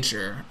that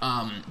nature.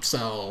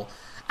 So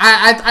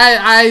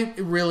I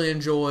really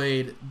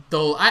enjoyed,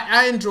 though,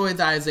 I enjoyed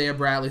the Isaiah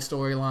Bradley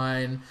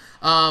storyline.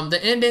 The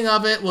ending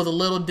of it was a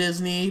little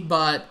Disney,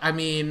 but I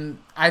mean,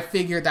 I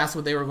figured that's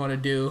what they were going to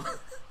do.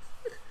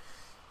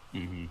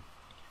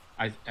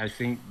 I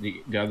think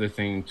the other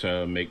thing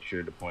to make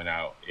sure to point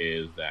out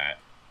is that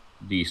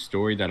the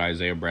story that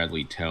Isaiah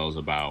Bradley tells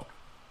about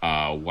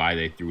why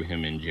they threw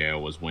him in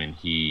jail was when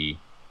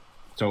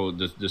so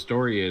the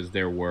story is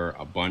there were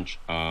a bunch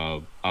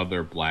of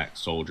other black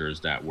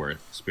soldiers that were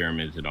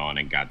experimented on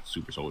and got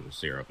super soldier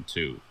serum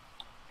too,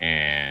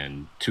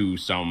 and to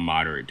some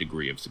moderate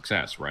degree of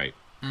success, right?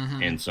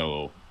 And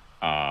so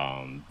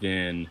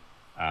then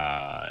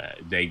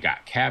they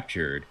got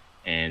captured,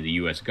 and the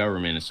U.S.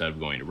 government, instead of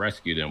going to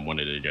rescue them,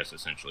 wanted to just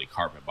essentially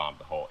carpet bomb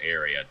the whole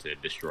area to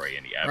destroy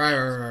any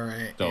evidence.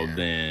 Right. So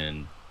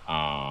then,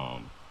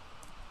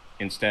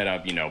 instead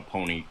of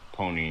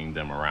ponying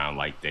them around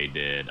like they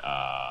did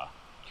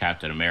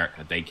Captain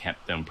America, they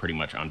kept them pretty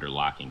much under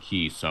lock and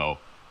key. So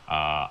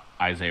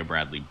Isaiah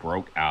Bradley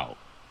broke out,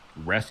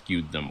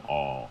 rescued them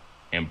all,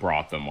 and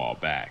brought them all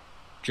back,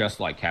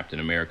 just like Captain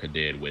America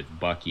did with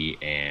Bucky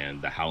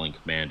and the Howling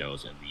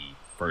Commandos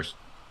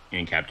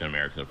in Captain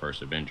America: The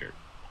First Avenger.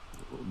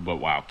 But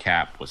while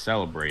Cap was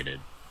celebrated,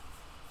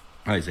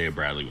 Isaiah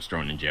Bradley was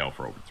thrown in jail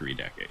for over 3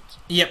 decades.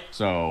 Yep.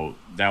 So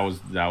that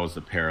was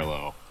the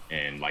parallel.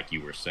 And like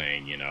you were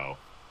saying,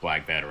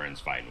 black veterans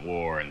fight in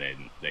war, and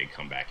then they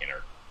come back and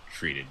are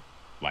treated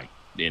like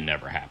it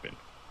never happened,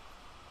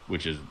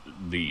 which is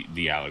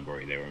the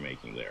allegory they were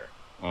making there.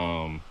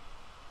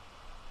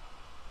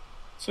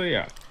 So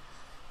yeah,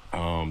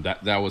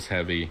 that was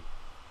heavy.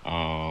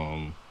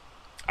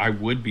 I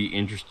would be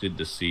interested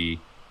to see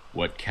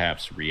what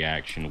Cap's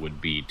reaction would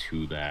be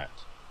to that.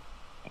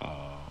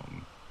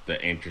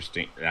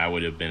 That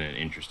would have been an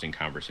interesting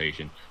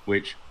conversation,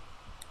 which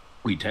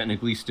we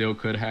technically still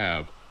could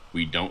have.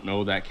 We don't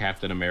know that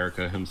Captain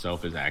America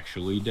himself is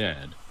actually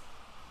dead.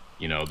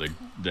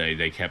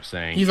 They kept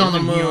saying he's on the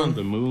moon. On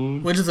the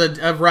moon, which is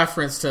a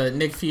reference to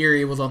Nick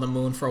Fury was on the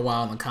moon for a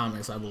while in the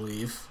comics, I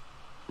believe.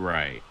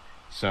 Right.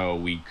 So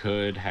we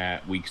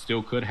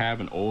still could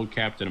have an old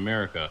Captain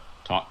America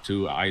talk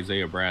to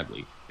Isaiah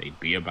Bradley. They'd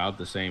be about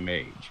the same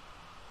age.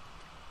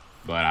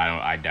 But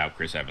I doubt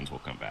Chris Evans will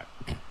come back.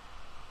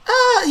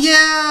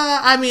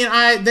 Yeah. I mean,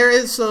 I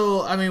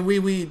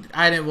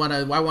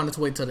wanted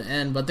to wait till the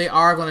end, but they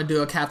are going to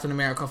do a Captain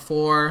America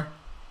 4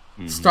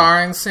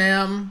 starring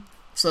Sam.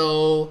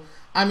 So,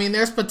 I mean,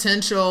 there's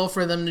potential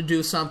for them to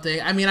do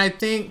something. I mean, I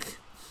think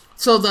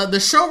so. The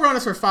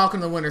showrunners for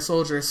Falcon and the Winter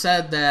Soldier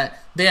said that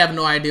they have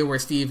no idea where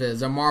Steve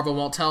is, and Marvel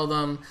won't tell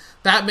them.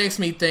 That makes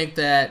me think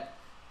that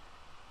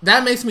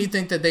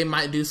they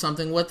might do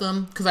something with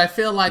him, because I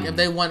feel like if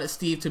they wanted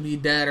Steve to be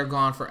dead or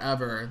gone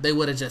forever, they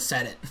would have just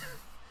said it.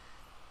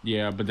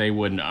 Yeah, but they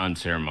wouldn't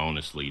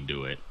unceremoniously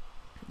do it.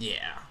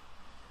 Yeah.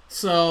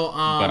 So,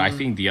 but I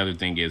think the other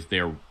thing is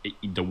the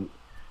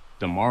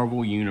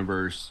Marvel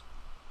universe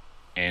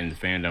and the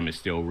fandom is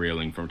still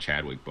reeling from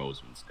Chadwick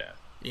Boseman's death.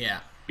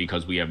 Yeah.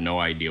 Because we have no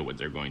idea what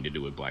they're going to do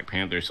with Black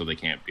Panther, so they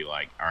can't be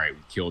like, all right,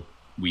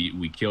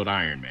 we killed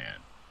Iron Man,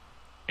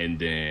 and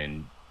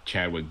then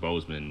Chadwick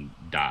Boseman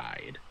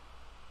died.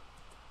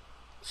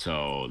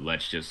 So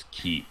let's just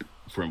keep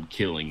from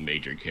killing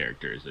major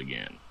characters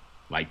again.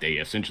 Like they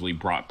essentially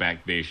brought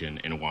back Vision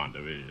in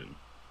WandaVision.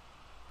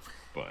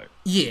 But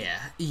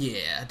yeah,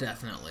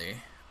 definitely.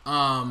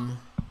 And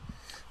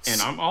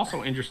I'm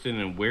also interested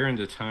in where in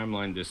the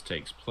timeline this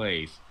takes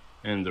place.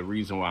 And the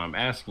reason why I'm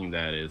asking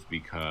that is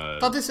because... I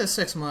thought this says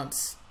 6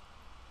 months.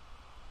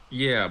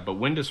 Yeah, but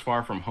when does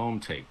Far From Home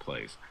take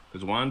place?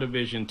 Because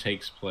WandaVision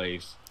takes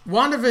place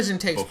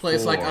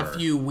like a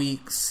few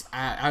weeks,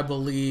 I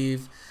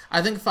believe.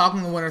 I think Falcon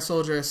and the Winter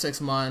Soldier is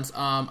 6 months.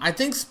 I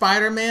think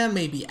Spider-Man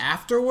may be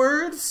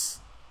afterwards.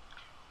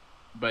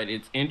 But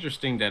it's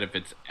interesting that if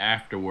it's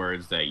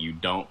afterwards that you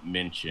don't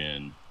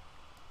mention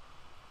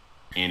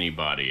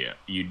anybody.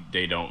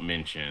 They don't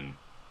mention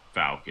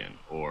Falcon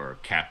or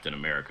Captain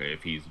America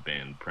if he's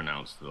been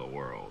pronounced to the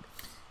world.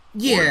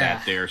 Yeah. Or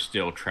that they're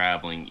still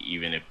traveling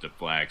even if the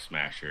Flag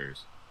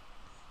Smashers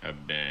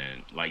have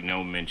been... Like,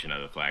 no mention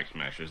of the Flag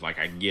Smashers. Like,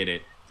 I get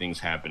it. Things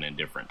happen in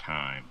different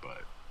time,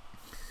 but...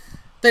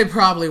 They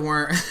probably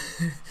weren't.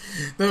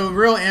 The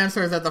real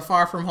answer is that the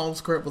Far From Home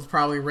script was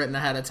probably written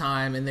ahead of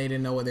time and they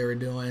didn't know what they were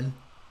doing.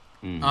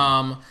 Mm-hmm.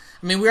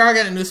 I mean, we are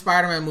getting a new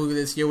Spider-Man movie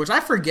this year, which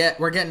I forget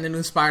we're getting a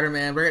new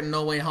Spider-Man. We're getting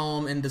No Way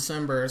Home in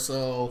December,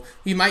 so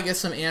we might get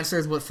some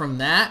answers from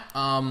that.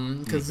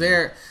 Because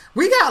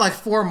we got like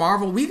 4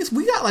 Marvel. We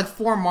got like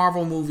 4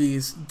 Marvel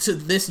movies to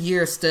this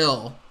year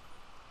still,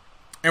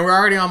 and we're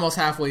already almost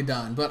halfway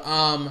done. But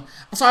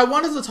so I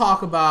wanted to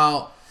talk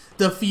about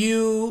the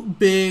few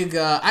big,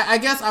 I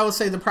guess I would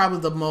say probably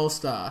the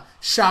most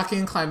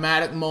shocking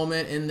climatic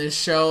moment in this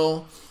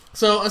show.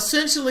 So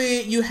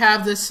essentially, you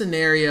have this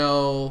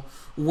scenario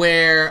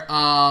where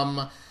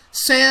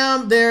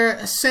Sam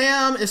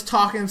is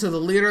talking to the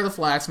leader of the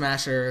Flag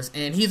Smashers,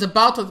 and he's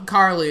about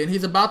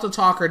to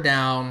talk her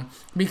down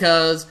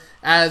because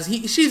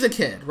she's a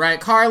kid, right?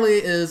 Carly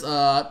is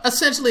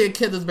essentially a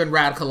kid that's been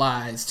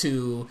radicalized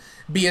to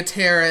be a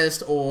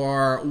terrorist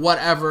or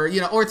whatever,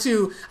 or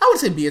to, I wouldn't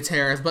say be a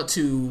terrorist, but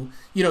to,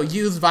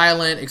 use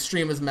violent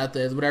extremist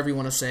methods, whatever you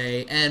want to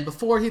say. And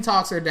before he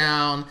talks her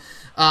down,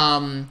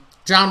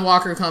 John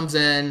Walker comes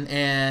in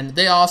and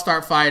they all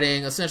start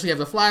fighting. Essentially, you have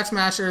the Flag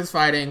Smashers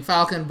fighting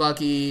Falcon,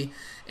 Bucky,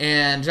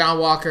 and John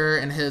Walker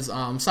and his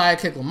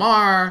sidekick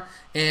Lamar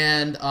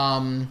and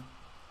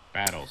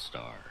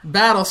Battlestar.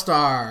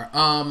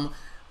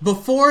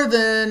 Before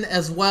then,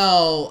 as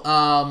well,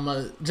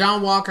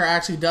 John Walker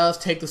actually does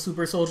take the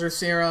super soldier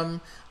serum.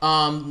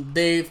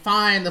 They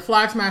find the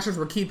Flag Smashers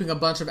were keeping a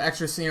bunch of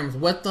extra serums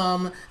with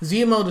them.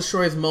 Zemo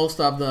destroys most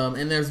of them,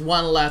 and there's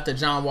one left that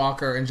John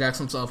Walker injects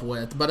himself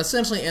with. But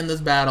essentially, in this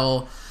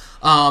battle,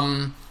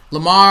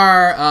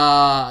 Lamar,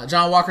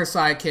 John Walker's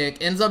sidekick,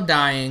 ends up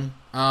dying.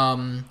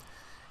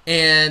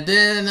 And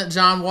then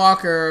John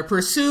Walker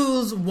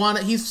pursues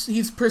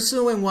he's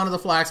pursuing one of the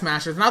Flag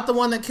Smashers, not the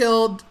one that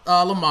killed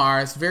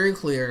Lamar, it's very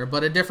clear,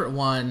 but a different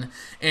one.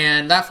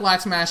 And that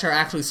Flag Smasher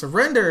actually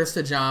surrenders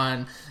to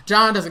John.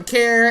 John doesn't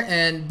care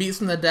and beats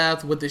him to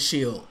death with his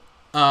shield.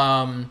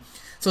 So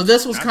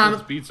this was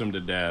beats him to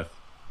death,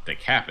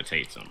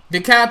 decapitates him.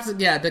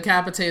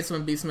 Decapitates him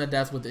and beats him to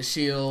death with his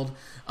shield.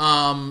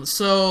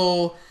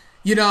 So,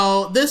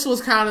 this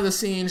was kind of the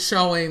scene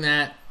showing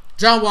that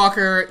John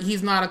Walker,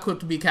 he's not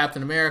equipped to be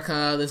Captain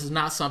America. This is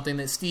not something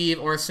that Steve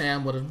or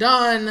Sam would have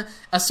done.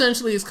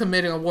 Essentially, he's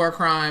committing a war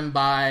crime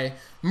by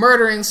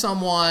murdering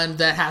someone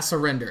that has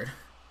surrendered.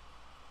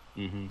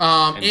 Mm-hmm.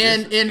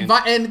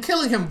 And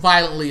killing him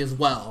violently as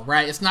well,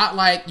 right? It's not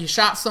like you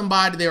shot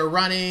somebody, they were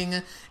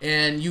running,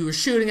 and you were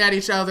shooting at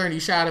each other, and you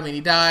shot him and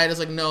he died.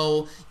 It's like,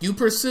 no, you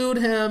pursued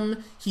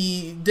him,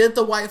 he did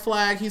the white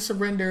flag, he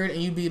surrendered,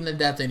 and you beat him to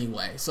death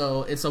anyway.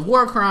 So it's a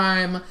war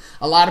crime.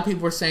 A lot of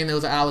people were saying there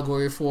was an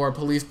allegory for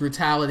police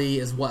brutality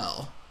as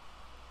well.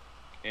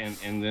 And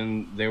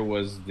then there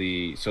was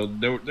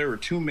there were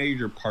 2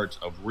 major parts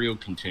of real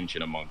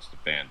contention amongst the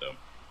fandom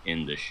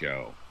in the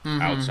show,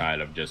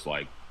 outside of just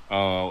like,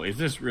 oh, is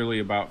this really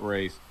about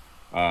race?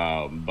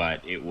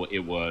 But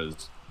it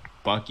was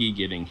Bucky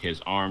getting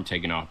his arm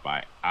taken off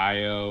by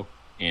Io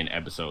in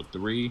episode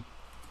 3,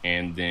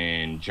 and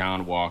then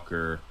John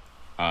Walker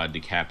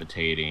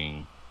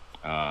decapitating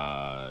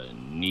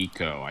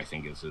Nico, I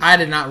think is his I name.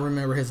 did not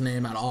remember his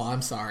name at all.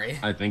 I'm sorry.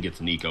 I think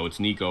it's Nico. It's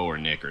Nico or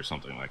Nick or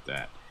something like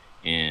that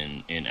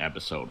in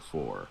episode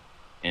 4.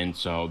 And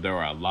so there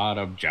were a lot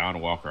of John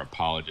Walker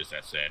apologists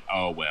that said,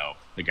 oh, well,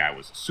 the guy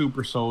was a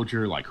super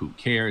soldier. Like, who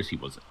cares? He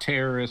was a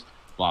terrorist,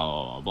 blah,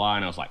 blah, blah, blah.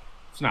 And I was like,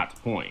 it's not the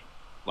point.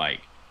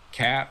 Like,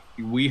 Cap,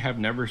 we have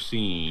never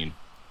seen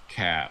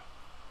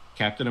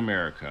Captain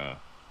America,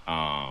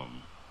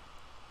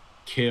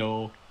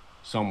 kill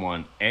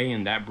someone, A,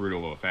 in that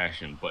brutal of a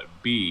fashion, but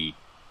B,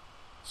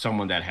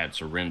 someone that had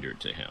surrendered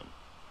to him.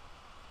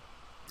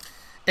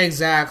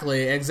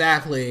 Exactly.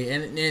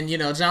 And you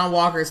know, John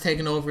Walker's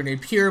taken over in a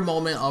pure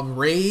moment of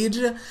rage.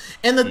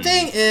 And the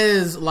thing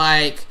is,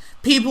 like,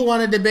 people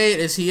want to debate,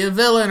 is he a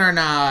villain or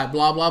not,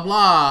 blah, blah,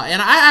 blah.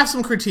 And I have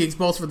some critiques,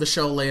 both for the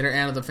show later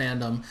and of the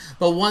fandom.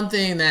 But one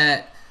thing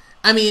that,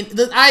 I mean,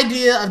 the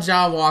idea of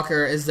John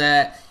Walker is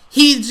that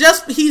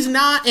he's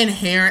not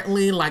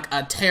inherently, like,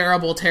 a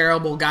terrible,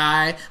 terrible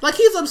guy. Like,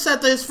 he's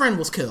upset that his friend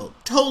was killed.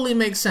 Totally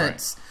makes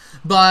sense.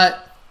 Right.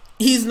 But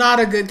he's not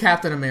a good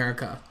Captain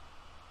America.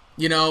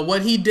 You know,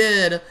 what he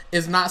did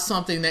is not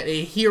something that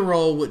a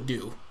hero would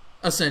do,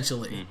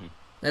 essentially. Mm-hmm.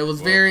 It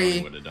was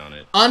very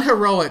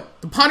unheroic.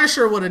 The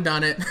Punisher would have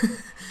done it.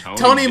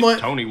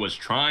 Tony was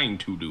trying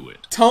to do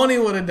it. Tony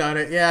would have done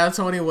it. Yeah,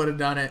 Tony would have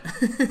done it.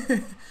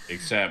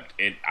 Except,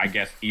 I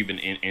guess, even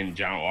in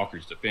John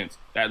Walker's defense,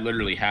 that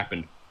literally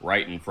happened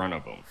right in front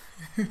of him.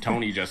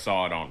 Tony just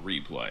saw it on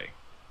replay.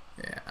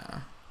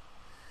 Yeah,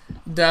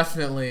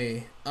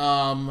 definitely.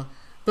 Some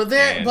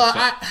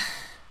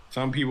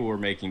people were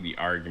making the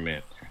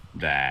argument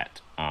that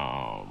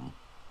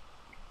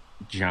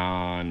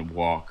John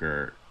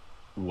Walker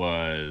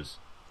was,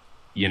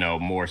 you know,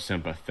 more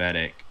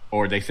sympathetic,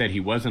 or they said he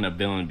wasn't a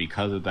villain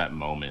because of that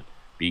moment,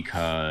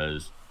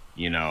 because,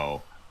 you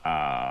know,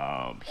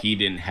 he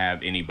didn't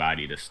have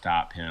anybody to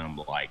stop him,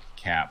 like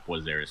Cap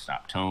was there to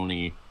stop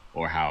Tony,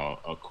 or how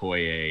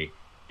Okoye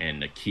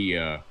and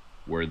Nakia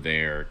were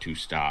there to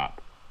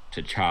stop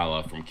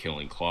T'Challa from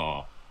killing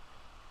Claw.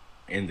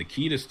 And the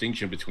key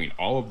distinction between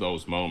all of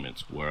those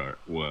moments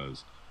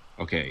was,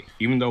 okay,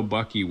 even though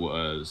Bucky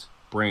was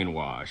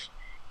brainwashed,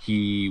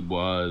 he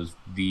was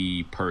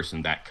the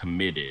person that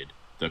committed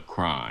the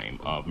crime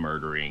of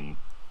murdering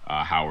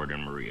Howard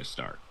and Maria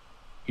Stark.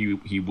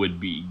 He would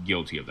be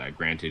guilty of that.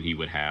 Granted, he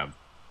would have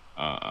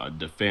a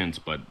defense,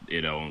 but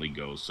it only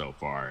goes so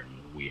far,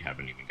 and we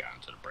haven't even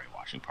gotten to the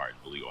brainwashing part,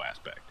 the legal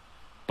aspect.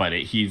 But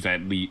he's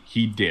at least,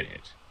 he did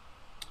it.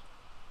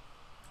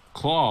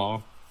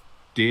 Claw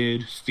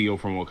did steal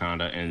from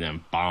Wakanda and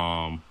then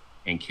bomb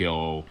and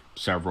kill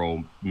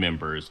several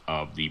members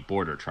of the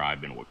border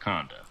tribe in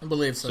Wakanda. I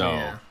believe so,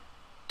 yeah.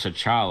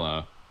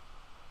 T'Challa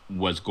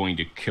was going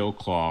to kill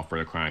Claw for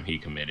the crime he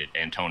committed,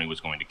 and Tony was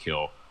going to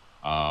kill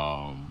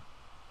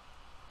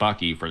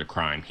Bucky for the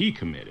crime he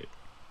committed.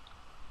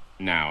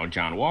 Now,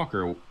 John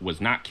Walker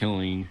was not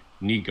killing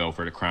Nico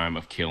for the crime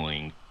of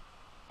killing,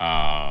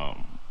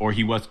 or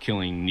he was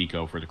killing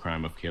Nico for the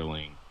crime of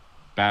killing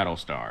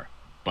Battlestar.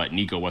 But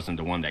Nico wasn't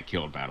the one that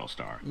killed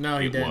Battlestar. No,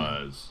 he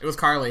didn't. It was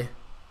Karli.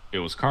 It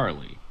was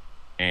Karli.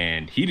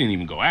 And he didn't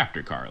even go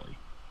after Karli.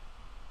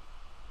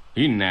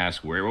 He didn't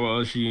ask where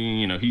was she.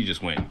 You know, he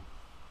just went,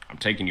 I'm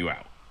taking you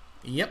out.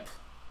 Yep.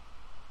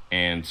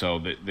 And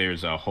so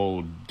there's a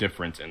whole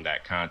difference in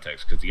that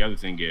context. Because the other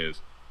thing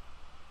is,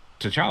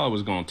 T'Challa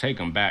was going to take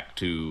him back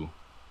to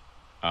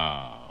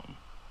Wakanda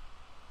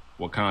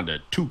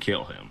to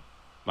kill him.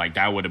 Like,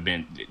 that would have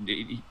been...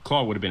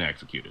 Claw would have been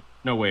executed.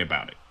 No way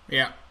about it.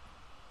 Yeah.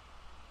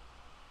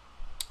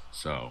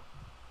 So,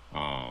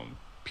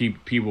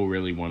 people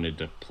really wanted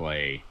to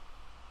play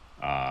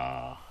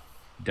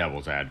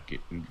devil's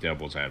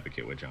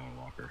advocate with John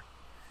Walker.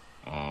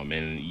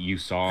 And you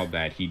saw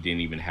that he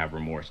didn't even have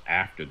remorse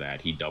after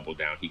that. He doubled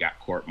down. He got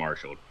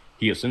court-martialed.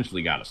 He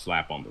essentially got a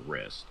slap on the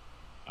wrist.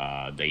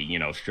 They, you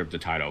know, stripped the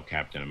title of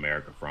Captain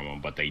America from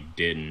him, but they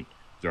didn't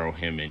throw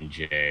him in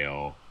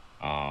jail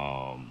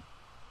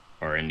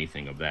or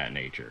anything of that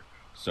nature.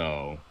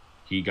 So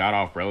he got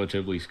off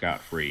relatively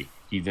scot-free.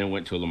 He then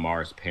went to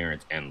Lamar's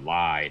parents and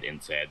lied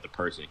and said the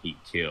person he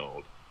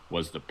killed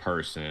was the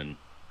person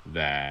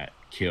that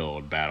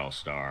killed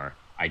Battlestar.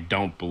 I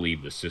don't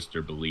believe the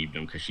sister believed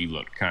him because she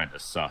looked kind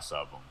of sus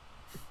of him.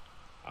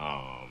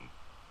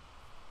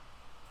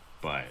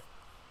 But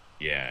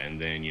yeah,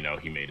 and then, you know,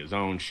 he made his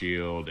own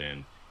shield,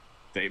 and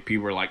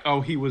people were like,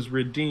 oh, he was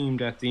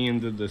redeemed at the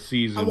end of the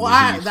season.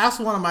 Well, that's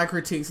one of my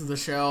critiques of the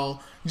show.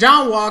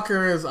 John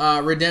Walker's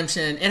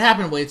redemption, it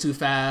happened way too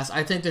fast.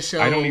 I think the show...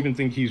 I don't even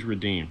think he's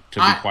redeemed. To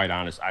be quite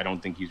honest, I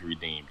don't think he's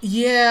redeemed.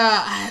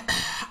 Yeah,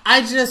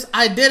 I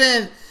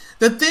didn't...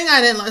 The thing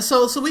I didn't like...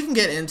 So we can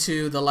get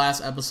into the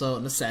last episode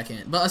in a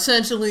second. But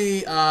essentially,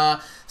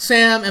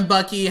 Sam and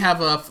Bucky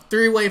have a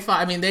three-way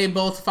fight. I mean, they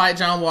both fight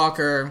John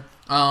Walker.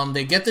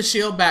 They get the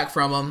shield back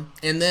from him,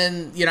 and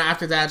then,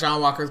 after that,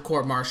 John Walker's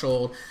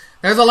court-martialed.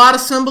 There's a lot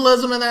of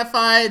symbolism in that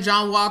fight.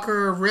 John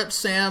Walker rips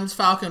Sam's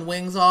falcon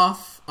wings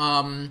off.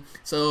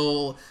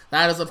 So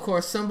that is, of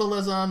course,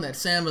 symbolism that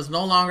Sam is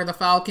no longer the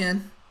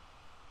Falcon.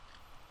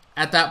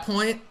 At that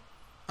point,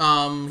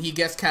 he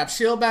gets Cap's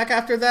shield back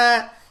after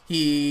that.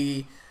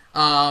 He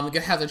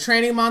has a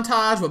training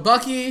montage with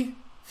Bucky.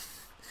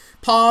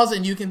 Pause,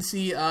 and you can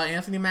see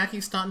Anthony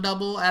Mackie's stunt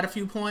double at a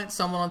few points.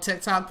 Someone on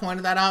TikTok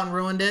pointed that out and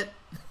ruined it.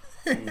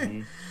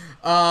 Mm-hmm.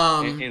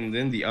 And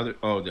then the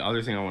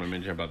other thing I want to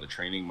mention about the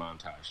training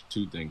montage,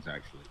 two things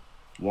actually.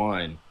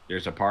 One,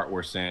 there's a part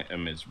where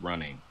Sam is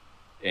running,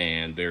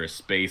 and there is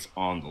space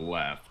on the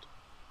left,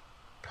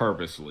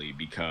 purposely,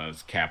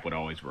 because Cap would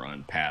always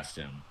run past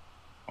him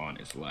on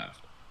his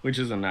left, which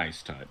is a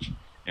nice touch.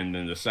 And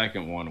then the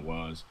second one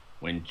was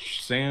when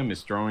Sam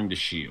is throwing the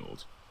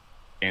shield,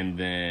 and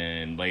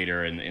then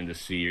later in the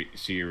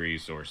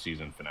series or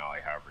season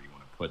finale, however you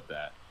want to put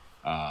that,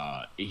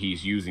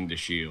 he's using the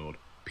shield.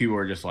 People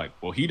are just like,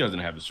 well, he doesn't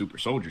have the super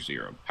soldier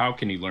serum. How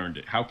can he learn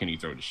it? How can he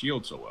throw the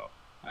shield so well?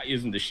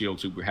 Isn't the shield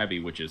super heavy?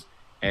 Which is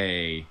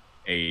a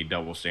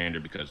double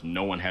standard, because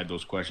no one had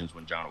those questions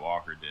when John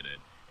Walker did it.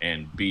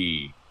 And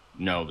B,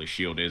 no, the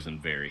shield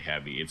isn't very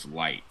heavy. It's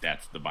light.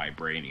 That's the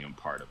vibranium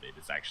part of it.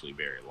 It's actually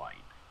very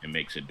light. It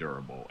makes it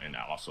durable, and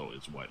also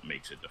is what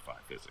makes it defy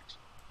physics.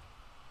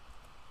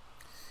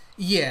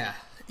 Yeah.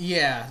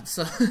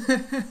 So,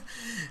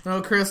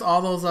 no, Chris,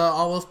 all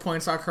those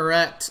points are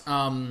correct.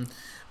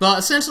 But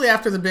essentially,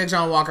 after the big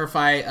John Walker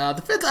fight,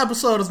 the 5th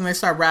episode is when they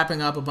start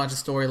wrapping up a bunch of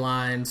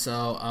storylines.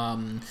 So,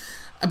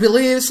 I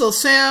believe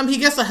Sam, he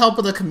gets the help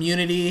of the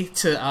community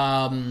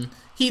to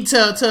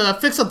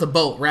fix up the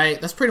boat. Right,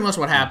 that's pretty much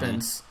what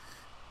happens. Mm-hmm.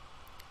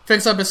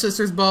 Fix up his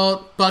sister's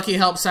boat. Bucky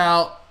helps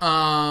out.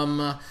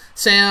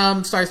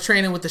 Sam starts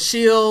training with the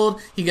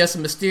shield. He gets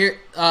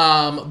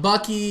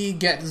Bucky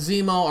gets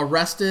Zemo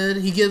arrested.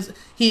 He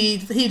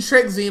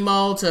tricks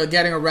Zemo to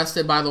getting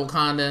arrested by the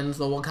Wakandans.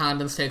 The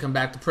Wakandans take him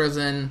back to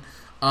prison.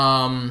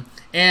 And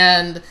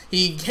I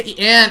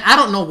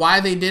don't know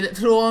why they did it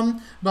to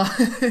him, but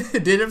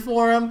did it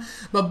for him.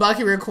 But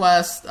Bucky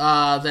requests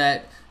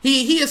that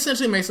he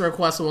essentially makes a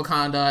request to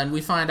Wakanda, and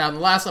we find out in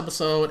the last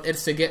episode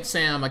it's to get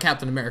Sam a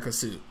Captain America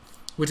suit,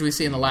 which we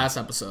see in the last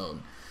episode.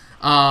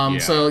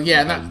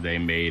 Because they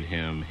made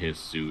him his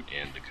suit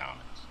in the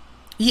comics.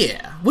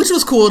 Yeah, which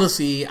was cool to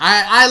see.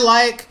 I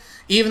like,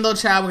 even though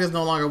Chadwick is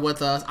no longer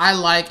with us, I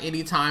like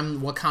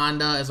anytime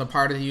Wakanda is a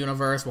part of the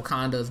universe.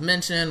 Wakanda is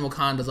mentioned.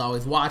 Wakanda's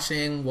always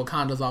watching.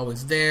 Wakanda's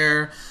always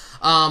there.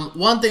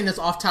 One thing that's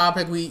off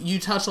topic, you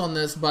touched on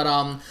this, but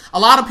a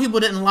lot of people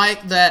didn't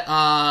like that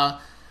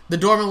the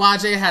Dora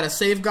Milaje had a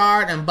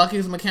safeguard and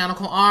Bucky's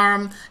mechanical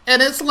arm.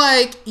 And it's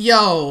like,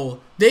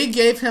 yo, they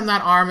gave him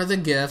that arm as a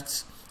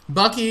gift.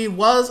 Bucky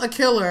was a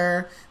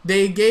killer.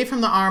 They gave him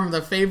the arm of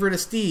the favorite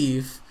of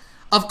Steve.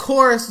 Of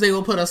course, they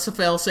will put a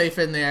fail-safe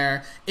in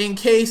there in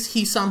case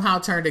he somehow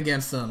turned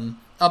against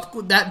them.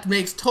 That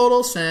makes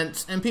total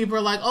sense. And people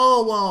are like,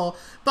 oh, well,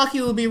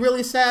 Bucky would be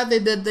really sad they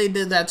did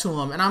that to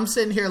him. And I'm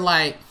sitting here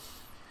like,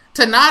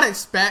 to not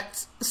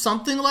expect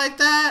something like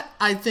that,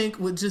 I think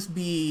would just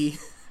be...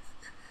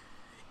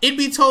 It'd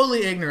be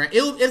totally ignorant.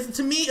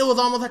 To me, it was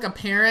almost like a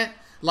parent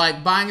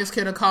like buying his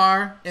kid a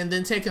car and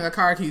then taking the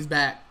car keys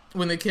back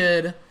when the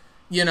kid,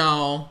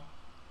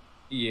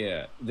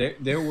 Yeah, that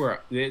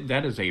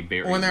is a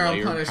very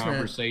layered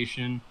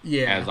conversation.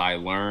 Yeah. As I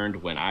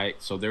learned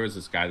so there was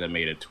this guy that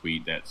made a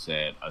tweet that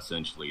said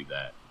essentially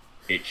that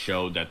it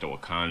showed that the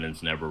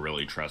Wakandans never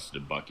really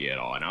trusted Bucky at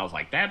all. And I was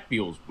like, that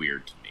feels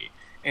weird to me.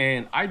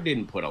 And I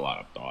didn't put a lot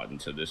of thought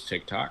into this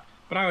TikTok,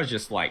 but I was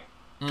just like,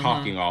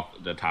 talking off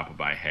the top of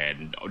my head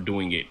and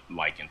doing it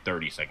like in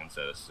 30 seconds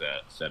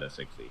instead of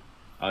 60.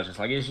 I was just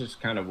like, it's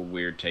just kind of a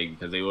weird take,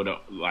 because they would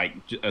like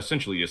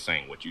essentially just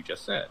saying what you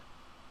just said,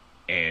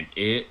 and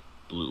it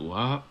blew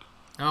up.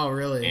 Oh,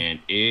 really?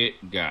 And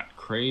it got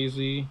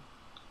crazy,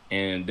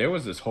 and there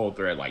was this whole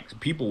thread. Like,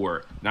 people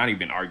were not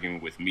even arguing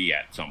with me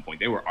at some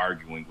point; they were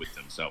arguing with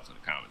themselves in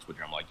the comments, which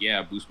I'm like,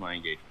 yeah, boost my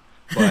engagement.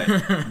 But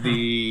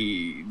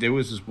there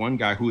was this one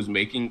guy who was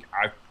making,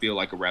 I feel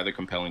like, a rather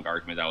compelling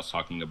argument that was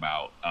talking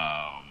about,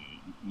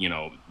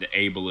 the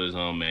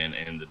ableism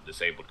and the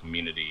disabled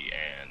community,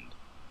 and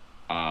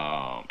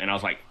I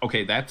was like,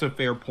 okay, that's a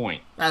fair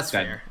point. That's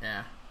fair,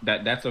 yeah.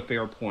 That's a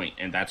fair point,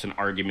 and that's an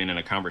argument and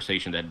a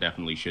conversation that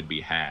definitely should be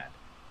had.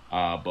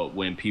 But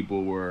when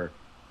people would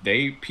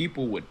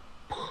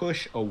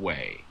push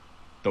away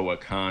the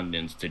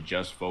Wakandans to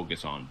just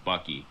focus on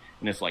Bucky.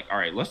 And it's like, all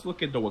right, let's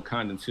look at the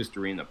Wakandans'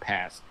 history in the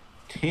past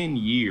 10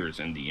 years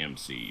in the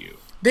MCU.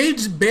 They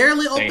just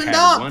barely opened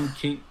up.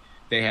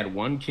 They had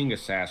one king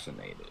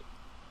assassinated.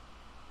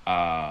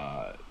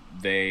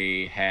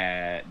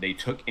 They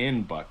took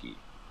in Bucky.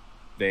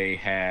 They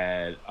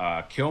had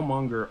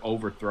Killmonger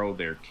overthrow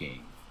their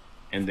king.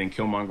 And then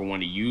Killmonger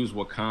wanted to use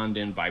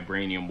Wakandan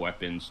vibranium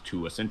weapons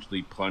to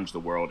essentially plunge the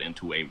world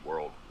into a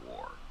world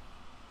war.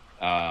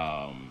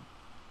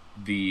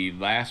 The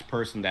last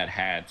person that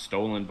had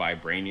stolen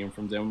vibranium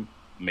from them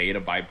made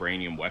a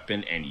vibranium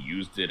weapon and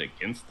used it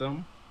against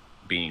them,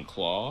 being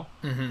Claw,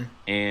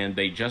 and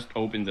they just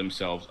opened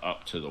themselves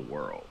up to the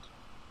world.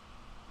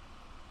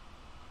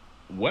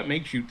 What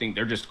makes you think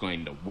they're just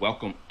going to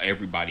welcome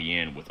everybody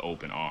in with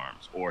open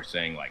arms, or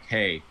saying like,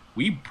 hey,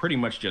 we pretty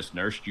much just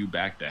nursed you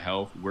back to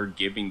health, we're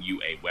giving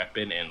you a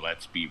weapon, and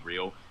let's be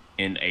real,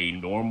 in a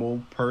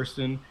normal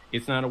person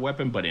it's not a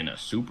weapon, but in a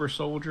super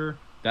soldier,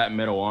 that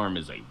metal arm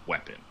is a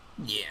weapon.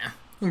 Yeah.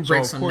 So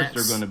of course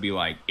they're going to be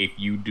like, if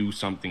you do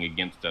something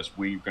against us,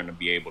 we're going to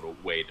be able to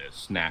way to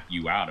snap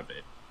you out of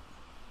it.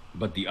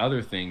 But the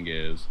other thing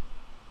is,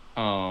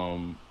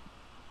 you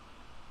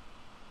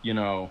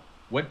know,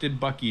 what did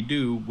Bucky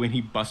do when he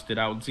busted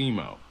out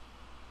Zemo?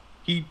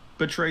 He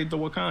betrayed the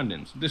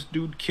Wakandans. This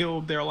dude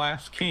killed their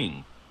last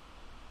king.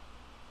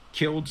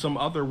 Killed some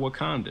other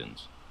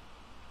Wakandans.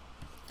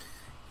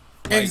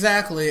 Like,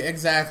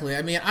 exactly.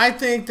 I mean, I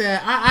think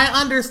that I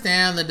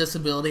understand the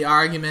disability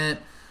argument,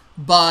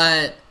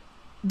 but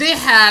they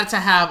had to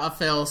have a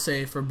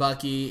failsafe for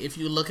Bucky if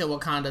you look at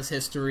Wakanda's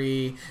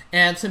history.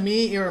 And to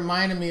me, it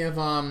reminded me of,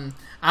 I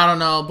don't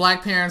know,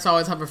 black parents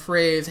always have a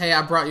phrase, hey,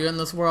 I brought you in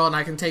this world and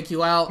I can take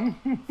you out.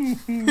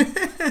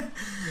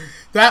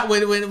 That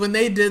when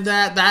they did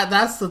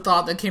that's the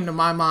thought that came to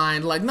my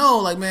mind. Like, no,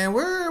 like, man,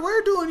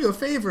 we're doing you a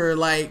favor.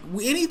 Like,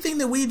 anything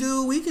that we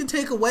do, we can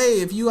take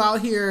away if you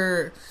out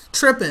here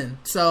tripping.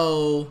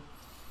 So,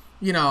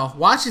 you know,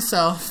 watch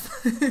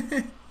yourself.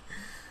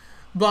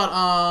 But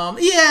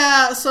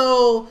yeah,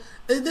 so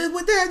there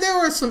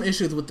were some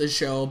issues with this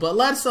show, but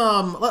let's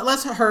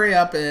hurry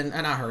up and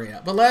not hurry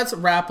up, but let's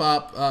wrap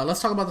up. Let's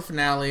talk about the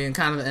finale and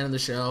kind of the end of the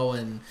show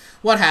and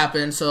what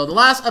happened. So the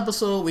last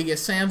episode, we get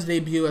Sam's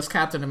debut as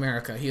Captain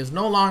America. He is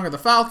no longer the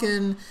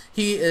Falcon.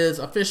 He is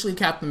officially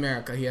Captain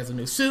America. He has a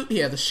new suit. He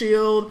has a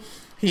shield.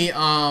 He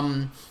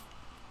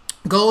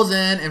goes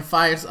in and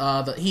fights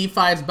he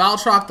fights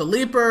Baltrock the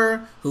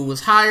Leaper, who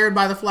was hired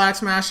by the Flag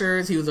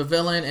Smashers. He was a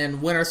villain in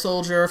Winter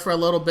Soldier for a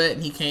little bit,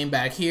 and he came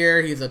back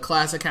here. He's a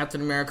classic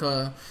Captain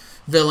America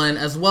villain,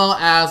 as well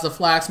as the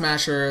Flag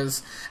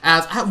Smashers.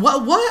 As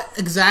what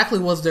exactly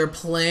was their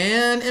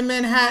plan in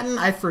Manhattan?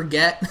 I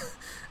forget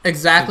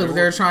exactly what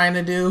they were trying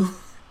to do.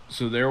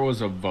 So there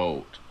was a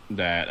vote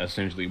that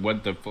essentially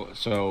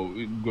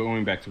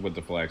going back to what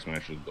the Flag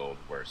Smashers' goals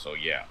were. So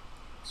yeah.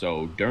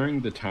 So during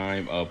the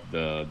time of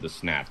the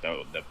snap,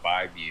 the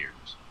 5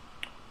 years,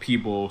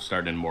 people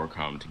started to more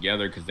come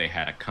together because they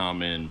had a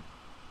common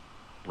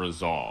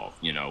resolve.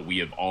 You know, we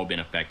have all been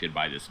affected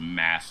by this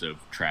massive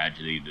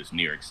tragedy, this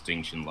near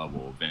extinction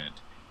level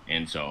event.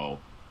 And so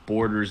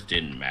borders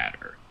didn't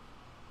matter.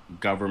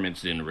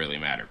 Governments didn't really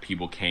matter.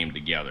 People came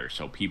together.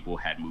 So people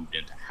had moved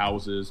into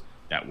houses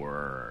that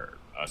were,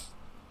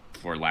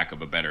 for lack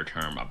of a better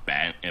term,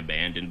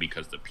 abandoned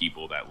because the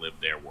people that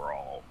lived there were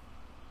all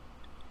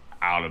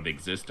out of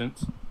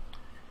existence.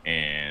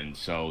 And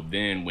so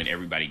then when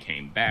everybody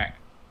came back,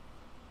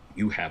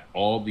 you have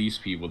all these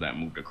people that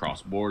moved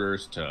across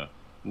borders to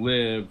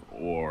live,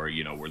 or,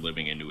 you know, were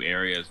living in new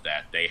areas,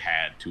 that they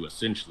had to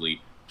essentially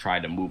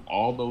try to move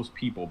all those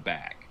people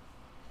back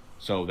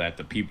so that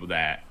the people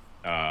that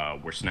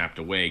were snapped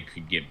away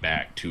could get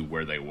back to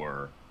where they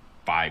were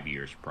 5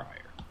 years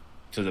prior,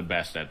 to the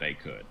best that they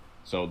could.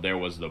 So there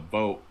was the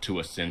vote to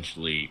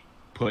essentially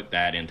put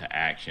that into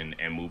action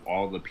and move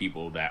all the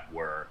people that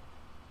were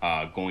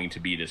going to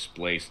be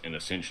displaced in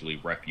essentially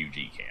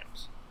refugee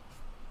camps.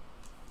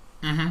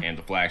 And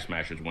the Flag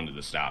Smashers wanted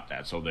to stop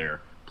that. So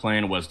their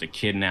plan was to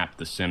kidnap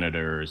the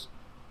senators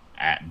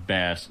at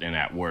best, and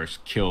at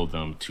worst kill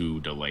them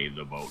to delay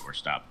the vote or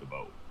stop the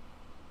vote.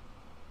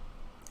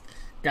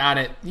 Got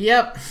it.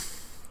 Yep.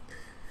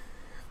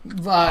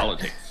 But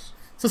politics.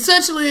 So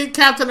essentially,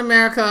 Captain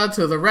America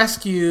to the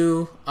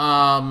rescue.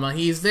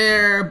 He's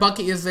there.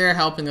 Bucky is there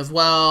helping as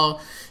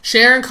well.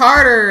 Sharon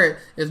Carter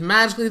is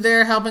magically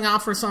there helping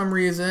out for some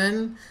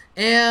reason.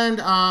 And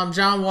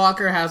John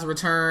Walker has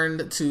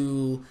returned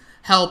to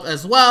help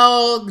as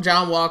well.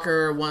 John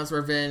Walker wants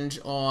revenge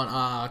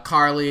on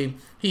Carly.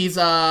 He's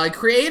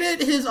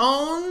created his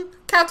own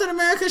Captain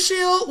America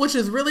shield, which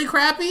is really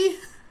crappy.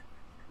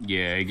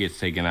 Yeah, it gets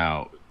taken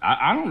out.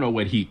 I don't know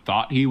what he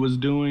thought he was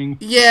doing.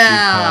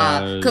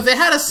 Yeah, because they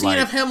had a scene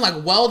of him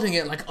like welding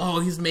it, like, oh,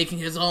 he's making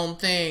his own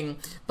thing,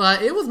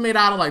 but it was made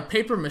out of like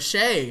paper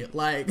mache.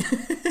 Like,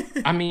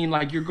 I mean,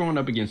 like, you're going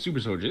up against super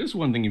soldiers. This is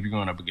one thing. If you're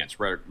going up against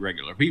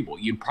regular people,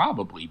 you'd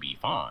probably be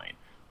fine.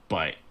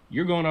 But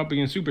you're going up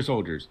against super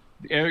soldiers.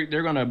 They're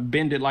gonna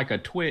bend it like a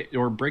twig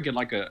or break it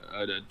like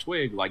a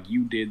twig, like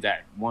you did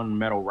that one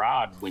metal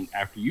rod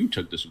after you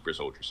took the super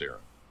soldier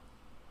serum.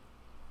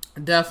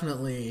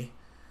 Definitely.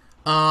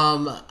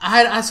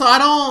 I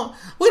don't.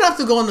 We don't have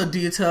to go into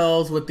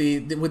details with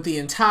the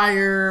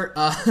entire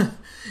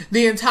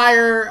the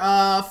entire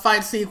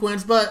fight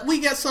sequence, but we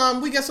get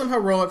some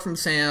heroic from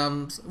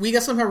Sam's. We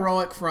get some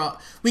heroics,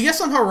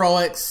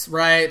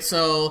 right?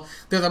 So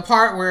there's a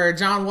part where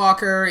John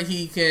Walker,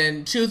 he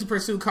can choose to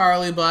pursue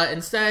Carly, but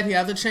instead he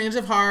has a change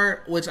of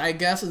heart, which I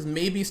guess is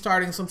maybe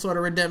starting some sort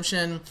of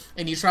redemption,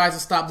 and he tries to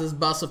stop this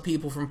bus of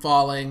people from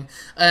falling,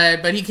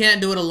 but he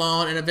can't do it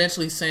alone, and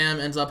eventually Sam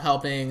ends up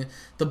helping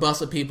the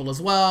bus of people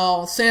as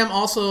well. Sam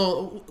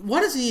also,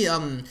 what is he?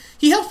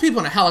 He helps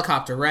people in a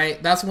helicopter,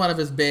 right? That's one of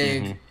his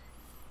big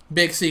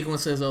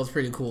sequences. That was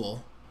pretty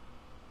cool.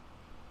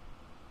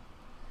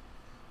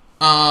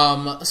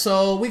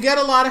 So we get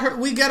a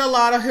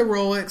lot of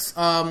heroics.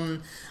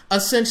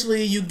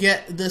 Essentially, you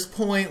get this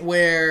point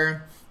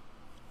where,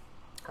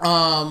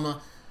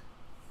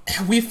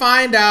 we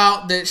find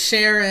out that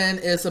Sharon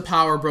is a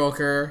power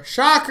broker.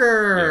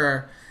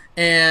 Shocker!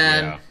 Yeah.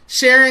 And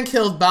Sharon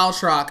kills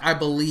Baltrock, I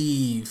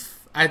believe.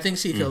 I think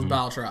she kills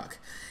Baltrock.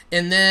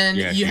 And then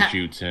she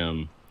shoots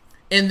him.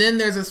 And then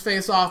there's this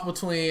face-off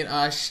between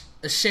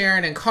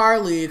Sharon and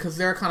Carly, because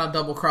they're kind of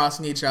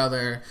double-crossing each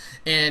other.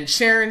 And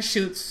Sharon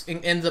shoots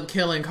and ends up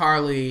killing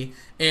Carly,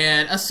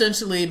 and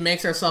essentially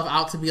makes herself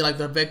out to be like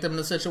the victim in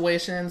the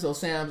situation. So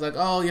Sam's like,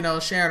 oh,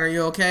 Sharon, are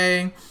you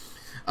okay?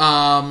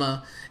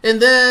 And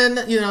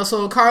then,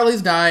 so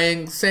Carly's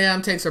dying.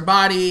 Sam takes her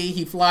body.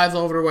 He flies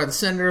over to where the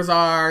senators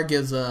are.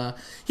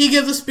 He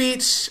gives a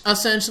speech,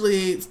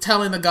 essentially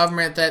telling the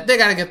government that they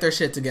got to get their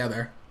shit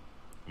together.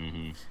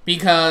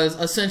 Because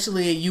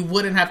essentially, you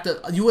wouldn't have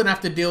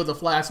to deal with the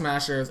Flag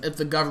Smashers if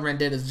the government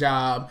did its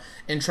job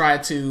and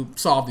tried to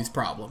solve these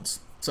problems.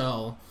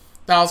 So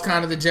that was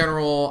kind of the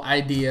general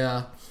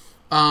idea.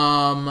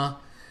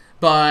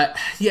 But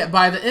yeah,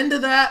 by the end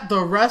of that,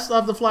 the rest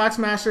of the Flag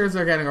Smashers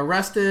are getting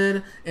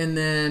arrested, and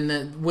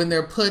then when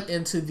they're put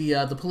into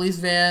the police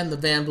van, the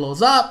van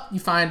blows up. You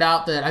find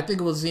out that I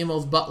think it was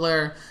Zemo's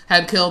butler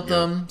had killed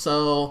them.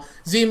 So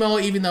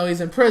Zemo, even though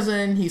he's in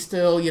prison, he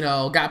still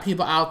got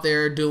people out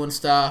there doing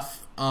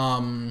stuff.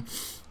 Sam's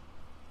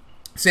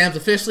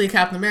officially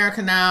Captain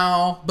America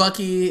now.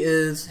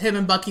 Him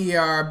and Bucky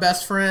are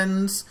best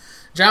friends.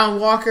 John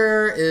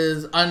Walker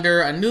is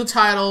under a new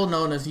title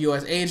known as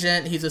U.S.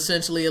 Agent. He's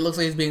essentially, it looks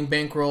like he's being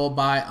bankrolled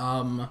by,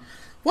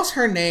 what's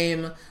her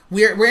name?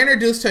 We're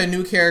introduced to a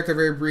new character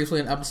very briefly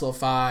in episode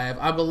 5.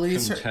 I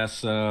believe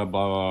Contessa,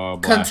 blah, blah,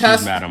 blah.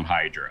 She's Madam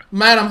Hydra.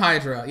 Madam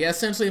Hydra. Yeah,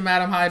 essentially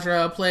Madam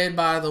Hydra, played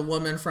by the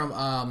woman from,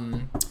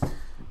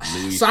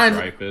 Louise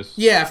Dreyfus.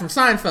 Yeah, from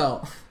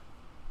Seinfeld.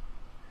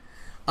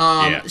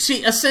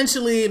 She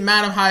essentially,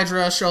 Madam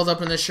Hydra shows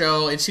up in the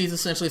show, and she's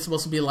essentially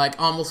supposed to be like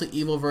almost an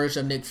evil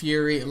version of Nick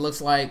Fury. It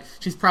looks like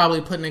she's probably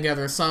putting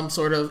together some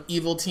sort of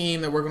evil team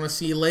that we're going to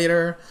see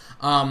later.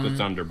 The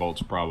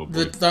Thunderbolts,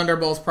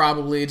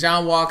 probably.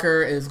 John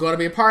Walker is going to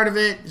be a part of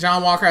it.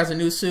 John Walker has a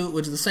new suit,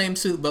 which is the same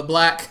suit but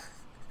black.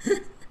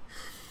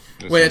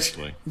 Which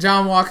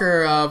John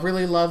Walker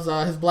really loves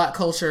his black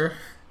culture.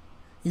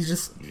 He's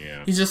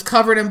just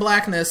covered in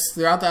blackness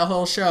throughout that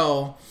whole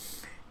show.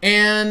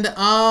 And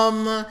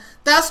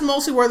that's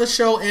mostly where the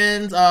show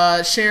ends.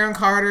 Sharon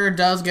Carter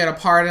does get a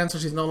pardon, so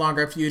she's no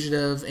longer a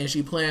fugitive, and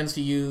she plans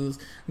to use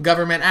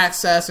government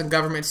access and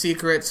government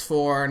secrets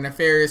for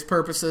nefarious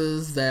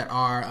purposes that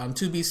are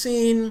to be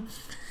seen.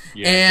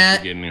 Yeah, and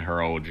she's getting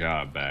her old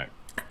job back.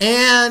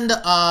 And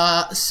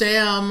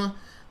Sam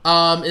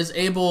is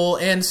able,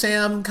 and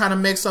Sam kind of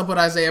mixed up with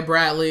Isaiah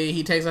Bradley.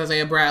 He takes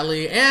Isaiah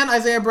Bradley, and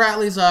Isaiah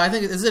Bradley's, I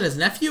think, is it his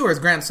nephew or his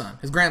grandson?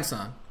 His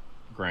grandson.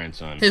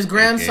 His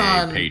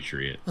grandson,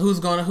 Patriot, who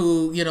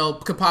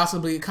could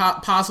possibly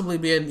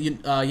be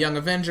a young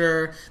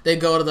Avenger. They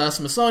go to the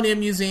Smithsonian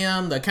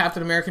Museum, the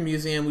Captain America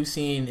Museum we've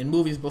seen in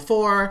movies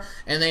before,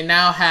 and they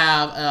now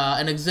have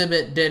an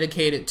exhibit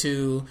dedicated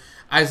to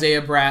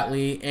Isaiah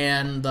Bradley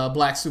and the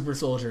Black Super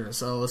Soldier.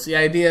 So it's the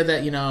idea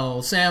that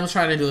Sam's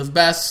trying to do his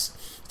best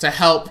to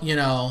help,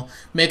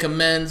 make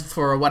amends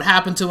for what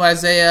happened to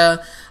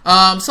Isaiah.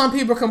 Some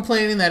people are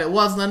complaining that it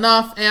wasn't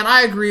enough, and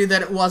I agree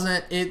that it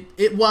wasn't.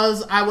 It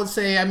was, I would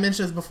say, I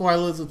mentioned this before,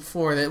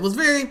 that it was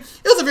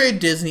a very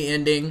Disney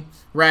ending,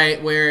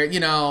 right? Where, they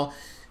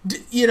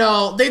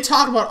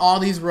talk about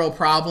all these real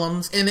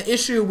problems, and the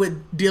issue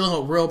with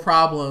dealing with real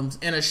problems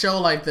in a show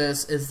like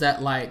this is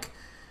that,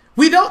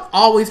 we don't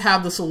always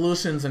have the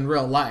solutions in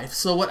real life.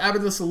 So whatever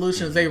the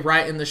solutions they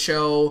write in the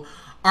show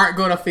aren't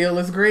going to feel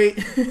as great.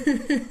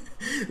 The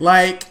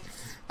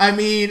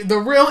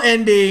real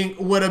ending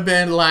would have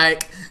been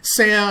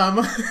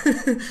Sam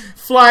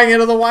flying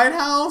into the White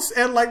House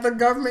and the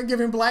government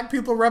giving black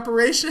people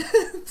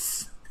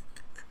reparations.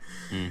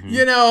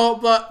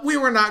 But we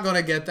were not going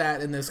to get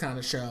that in this kind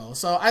of show.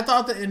 So I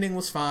thought the ending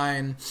was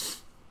fine.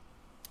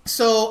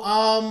 So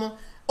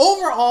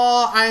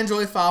overall, I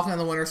enjoyed Falcon and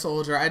the Winter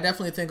Soldier. I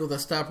definitely think it was a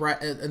step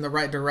right in the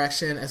right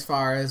direction as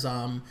far as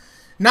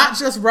not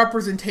just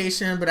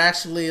representation, but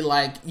actually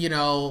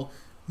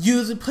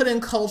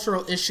putting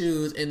cultural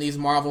issues in these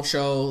Marvel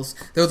shows.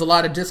 There was a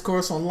lot of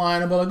discourse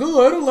online about like,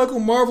 oh, I don't like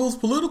when Marvel's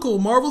political.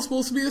 Marvel's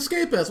supposed to be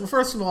escapist. Well,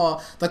 first of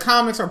all, the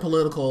comics are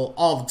political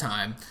all the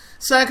time.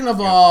 Second of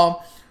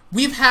all,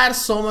 we've had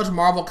so much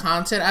Marvel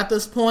content at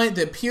this point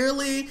that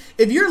purely,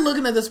 if you're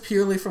looking at this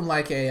purely from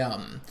like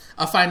a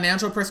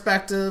financial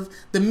perspective,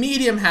 the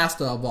medium has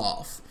to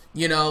evolve.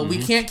 You know, we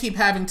can't keep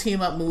having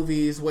team up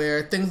movies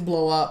where things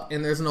blow up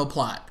and there's no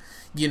plot.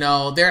 You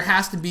know, there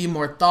has to be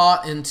more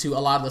thought into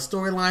a lot of the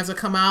storylines that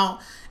come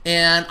out.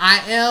 And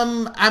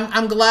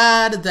I'm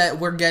glad that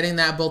we're getting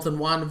that both in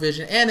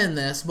WandaVision and in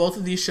this. Both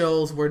of these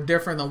shows were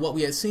different than what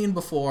we had seen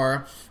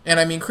before. And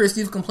I mean, Chris,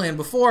 you've complained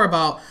before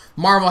about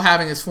Marvel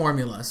having its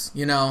formulas,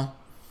 you know?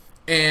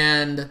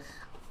 And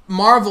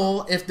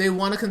Marvel, if they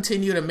want to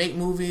continue to make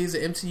movies, the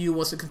MCU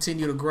wants to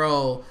continue to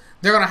grow,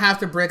 they're going to have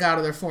to break out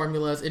of their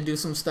formulas and do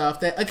some stuff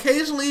that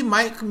occasionally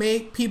might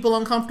make people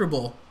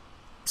uncomfortable.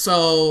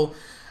 So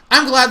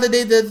I'm glad that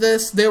they did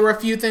this. There were a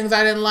few things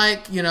I didn't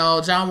like. You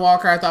know, John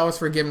Walker I thought was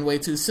forgiven way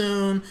too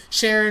soon.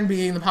 Sharon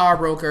being the power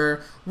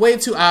broker, way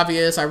too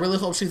obvious. I really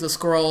hope she's a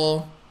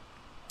Skrull,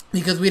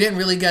 because we didn't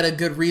really get a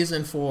good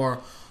reason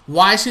for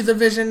why she's a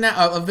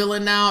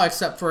villain now,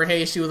 except for,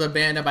 hey, she was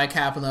abandoned by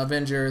Cap and the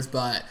Avengers.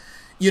 But,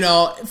 you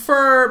know,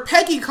 for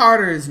Peggy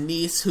Carter's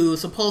niece, who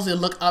supposedly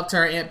looked up to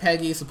her Aunt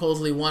Peggy,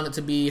 supposedly wanted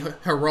to be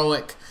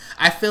heroic,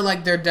 I feel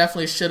like there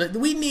definitely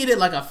we needed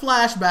like a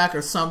flashback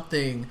or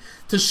something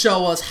to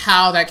show us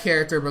how that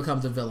character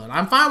becomes a villain.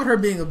 I'm fine with her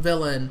being a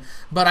villain,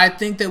 but I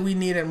think that we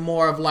needed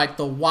more of like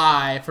the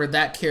why for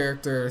that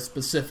character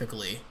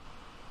specifically.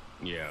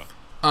 Yeah.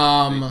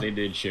 They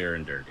did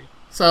Sharon dirty.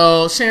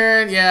 So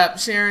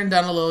Sharon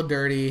done a little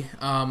dirty.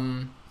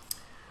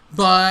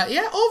 But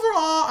yeah,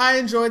 overall, I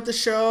enjoyed the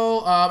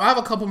show. I have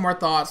a couple more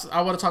thoughts. I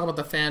want to talk about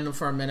the fandom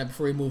for a minute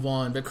before we move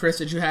on. But Chris,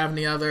 did you have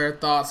any other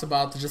thoughts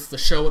about just the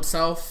show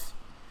itself?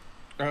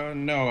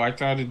 No, I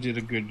thought it did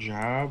a good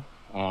job.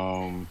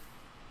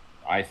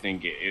 I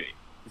think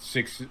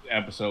 6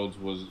 episodes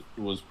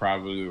was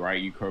probably right.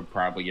 You could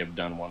probably have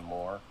done one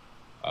more.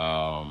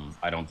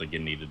 I don't think it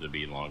needed to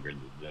be longer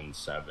than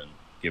 7,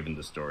 given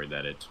the story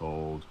that it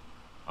told.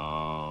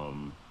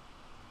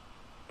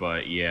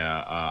 But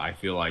yeah, I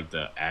feel like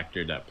the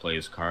actor that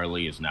plays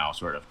Carly is now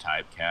sort of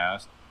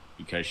typecast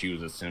because she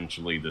was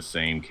essentially the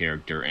same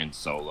character in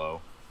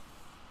Solo.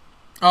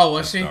 Oh,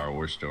 was she? Star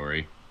Wars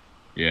story.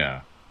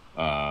 Yeah.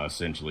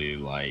 Essentially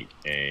like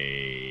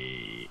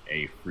a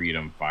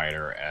freedom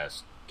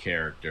fighter-esque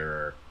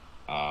character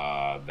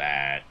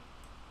that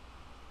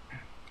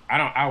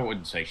I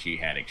wouldn't say she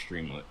had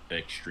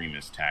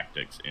extremist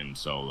tactics in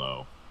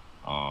Solo.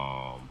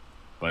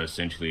 But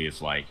essentially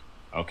it's like,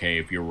 okay,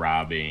 if you're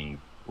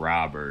robbing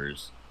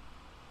robbers,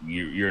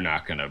 you're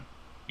not gonna,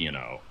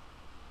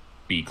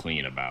 be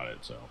clean about it.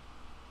 So,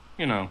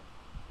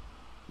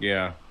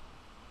 yeah.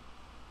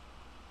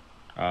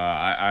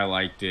 I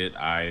liked it.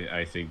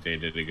 I think they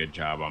did a good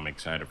job. I'm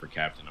excited for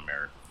Captain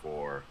America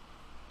 4.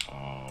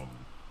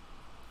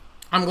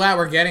 I'm glad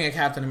we're getting a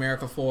Captain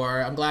America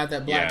 4. I'm glad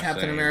that Black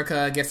Captain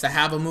America gets to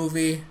have a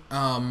movie.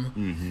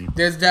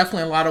 There's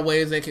definitely a lot of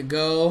ways they could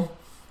go.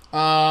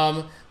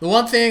 The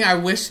one thing I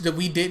wish that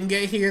we didn't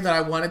get here that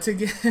I wanted to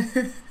get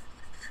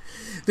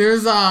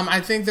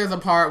I think there's a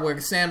part where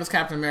Sam is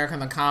Captain America in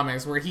the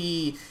comics where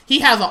he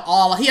has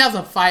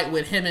a fight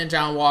with him and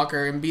John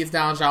Walker and beats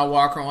down John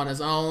Walker on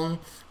his own.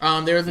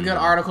 There was a good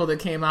article that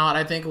came out,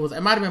 I think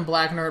it might have been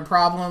Black Nerd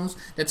Problems,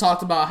 that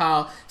talked about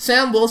how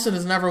Sam Wilson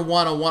has never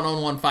won a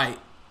one-on-one fight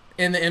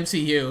in the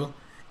MCU.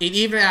 And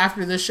even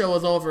after this show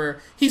is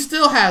over, he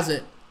still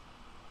hasn't.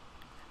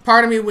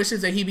 Part of me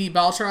wishes that he beat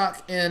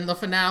Baltrock in the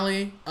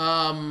finale.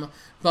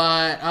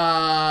 But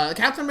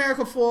Captain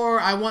America 4,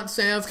 I want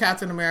Sam's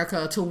Captain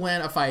America to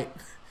win a fight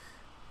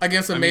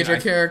against a major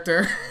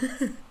character.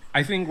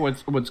 I think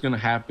what's going to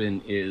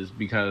happen is,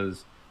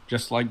 because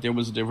just like there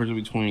was a difference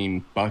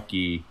between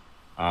Bucky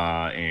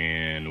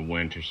and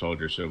Winter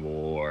Soldier Civil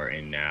War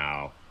and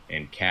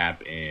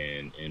Cap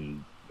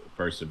and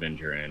First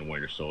Avenger and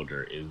Winter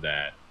Soldier, is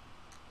that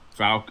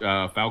Sam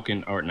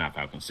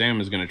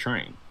is going to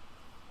train.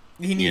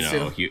 He needs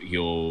to.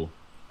 He'll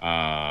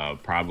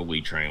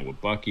probably train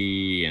with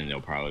Bucky, and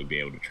they'll probably be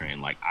able to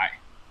train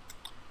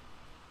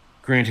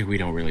granted, we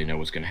don't really know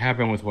what's going to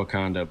happen with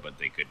Wakanda, but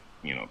they could,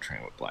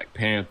 train with Black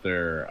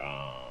Panther.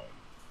 I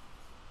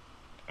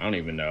don't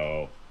even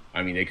know.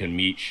 I mean, they could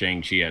meet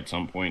Shang-Chi at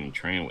some point and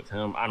train with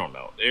him. I don't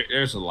know.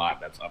 There's a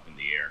lot that's up in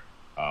the air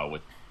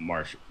with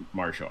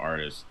martial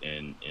artists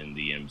in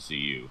the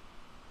MCU.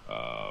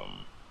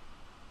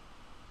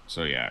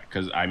 So yeah,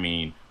 because I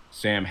mean,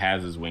 Sam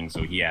has his wings,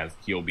 so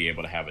he'll be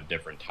able to have a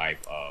different type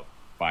of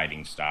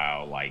fighting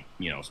style. Like,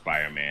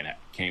 Spider-Man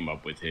came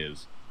up with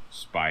his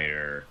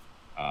spider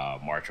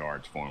martial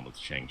arts form with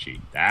Shang-Chi.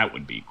 That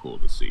would be cool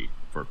to see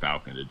for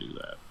Falcon to do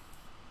that.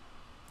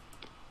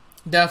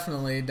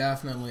 Definitely,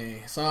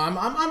 definitely. So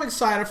I'm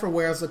excited for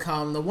where's to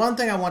come. The one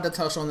thing I want to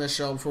touch on this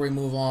show before we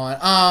move on.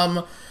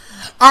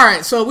 All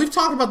right. So we've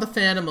talked about the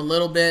fandom a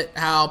little bit.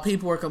 How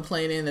people were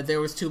complaining that there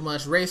was too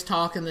much race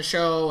talk in the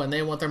show, and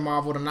they want their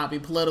Marvel to not be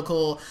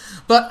political.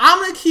 But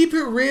I'm gonna keep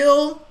it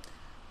real.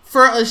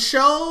 For a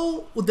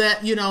show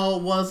that,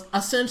 was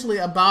essentially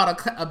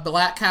about a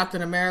black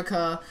Captain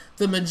America,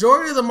 the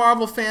majority of the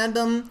Marvel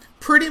fandom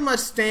pretty much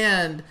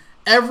stand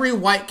every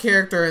white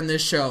character in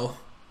this show.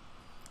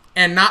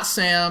 And not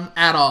Sam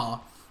at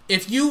all.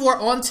 If you were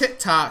on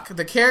TikTok,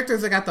 the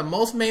characters that got the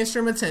most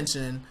mainstream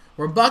attention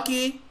were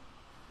Bucky,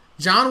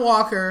 John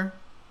Walker,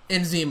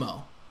 and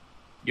Zemo.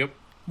 Yep.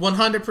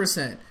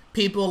 100%.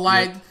 People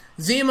like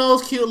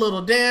Zemo's cute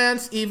little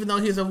dance, even though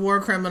he's a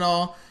war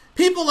criminal.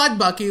 People like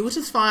Bucky, which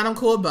is fine. I'm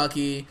cool with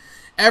Bucky.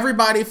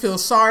 Everybody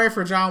feels sorry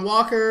for John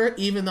Walker,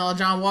 even though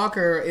John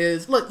Walker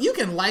is... Look, you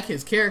can like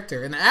his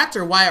character. And the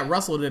actor Wyatt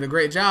Russell did a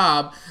great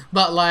job.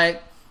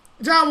 But,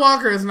 John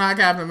Walker is not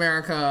Captain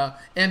America.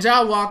 And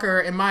John Walker,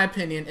 in my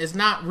opinion, is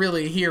not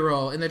really a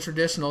hero in the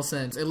traditional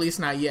sense. At least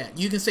not yet.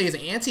 You can say he's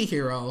an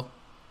anti-hero.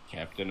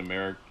 Captain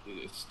America...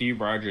 Steve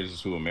Rogers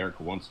is who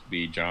America wants to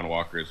be. John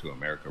Walker is who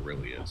America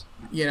really is.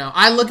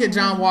 I look at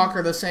John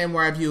Walker the same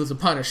way I view as a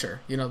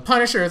Punisher. The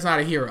Punisher is not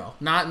a hero.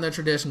 Not in the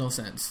traditional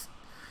sense.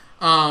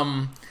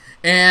 And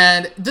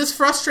this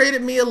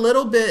frustrated me a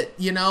little bit,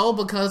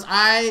 because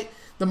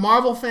the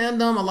Marvel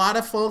fandom, a lot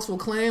of folks will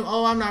claim,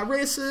 oh, I'm not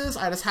racist,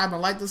 I just happen to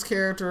like this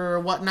character or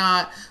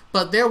whatnot.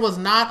 But there was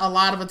not a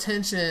lot of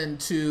attention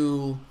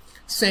to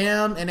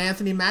Sam and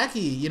Anthony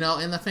Mackie, in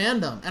the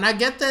fandom. And I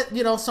get that,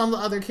 some of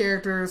the other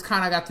characters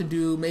kind of got to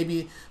do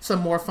maybe some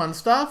more fun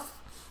stuff.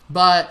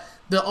 But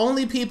the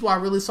only people I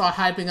really saw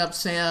hyping up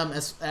Sam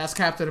as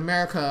Captain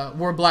America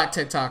were black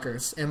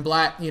TikTokers and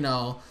black,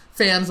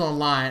 fans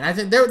online. I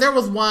think there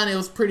was one, it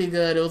was pretty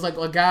good. It was like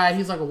a guy,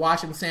 he's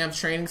watching Sam's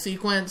training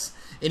sequence,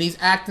 and he's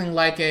acting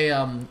like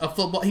a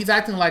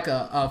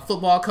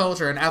football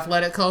coach or an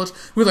athletic coach.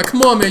 We're like,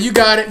 come on, man, you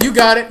got it. Yep.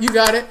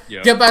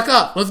 Get back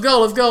up. Let's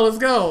go.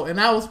 And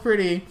that was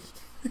pretty,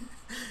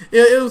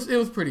 it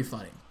was pretty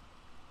funny.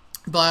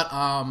 But,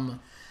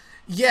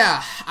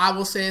 yeah, I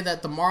will say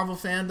that the Marvel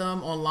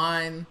fandom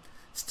online,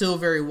 still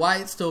very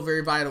white, still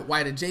very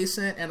white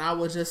adjacent. And I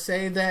would just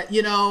say that,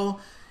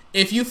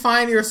 if you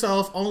find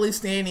yourself only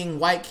standing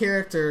white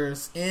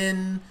characters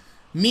in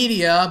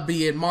media,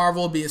 be it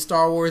Marvel, be it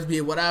Star Wars, be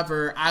it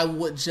whatever, I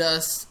would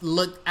just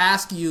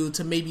ask you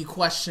to maybe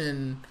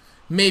question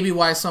maybe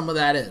why some of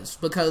that is.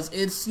 Because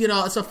it's,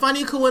 it's a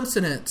funny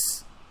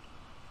coincidence,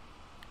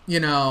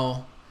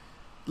 that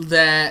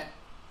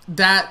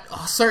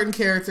certain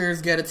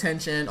characters get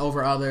attention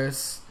over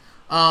others.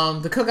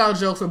 The cookout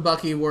jokes with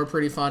Bucky were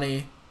pretty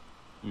funny.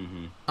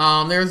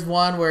 Mm-hmm. There's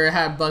one where it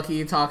had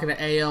Bucky talking to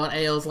Ayo, and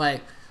Ayo's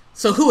like,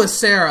 so who is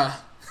Sarah?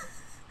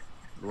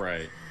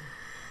 Right.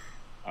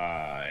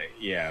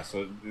 Yeah,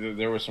 so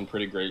there were some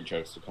pretty great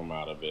jokes to come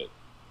out of it.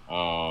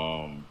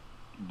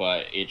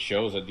 But it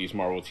shows that these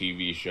Marvel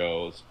TV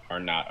shows are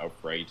not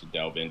afraid to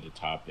delve into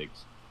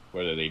topics,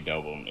 whether they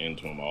delve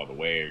into them all the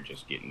way or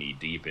just get knee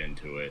deep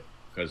into it.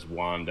 Because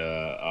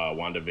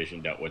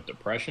WandaVision dealt with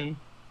depression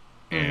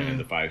and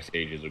the 5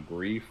 stages of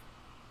grief,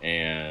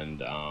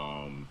 and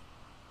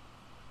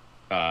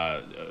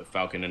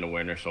Falcon and the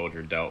Winter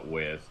Soldier dealt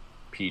with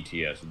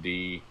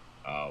PTSD,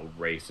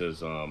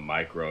 racism,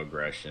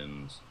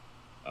 microaggressions,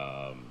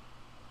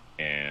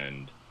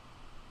 and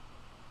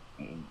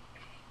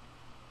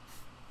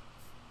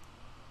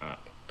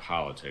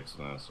politics,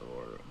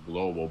 or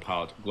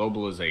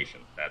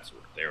globalization.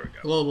 There we go.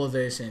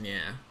 Globalization,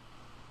 yeah.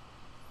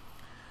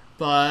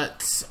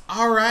 But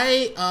all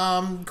right,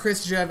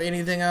 Chris, do you have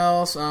anything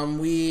else?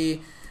 We've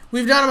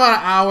done about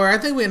an hour. I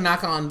think we can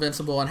knock on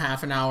Invincible in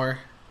half an hour.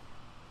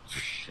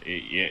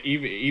 Yeah,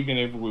 even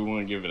if we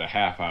want to give it a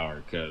half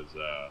hour, because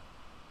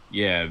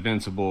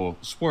Invincible.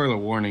 Spoiler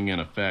warning in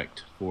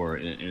effect for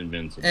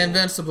Invincible.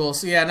 Invincible.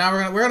 So yeah, now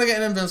we're gonna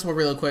get Invincible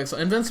really quick. So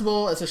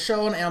Invincible, it's a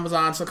show on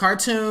Amazon. It's a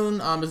cartoon.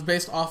 It's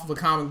based off of a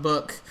comic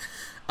book.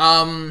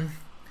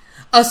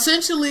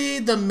 Essentially,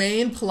 the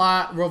main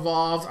plot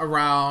revolves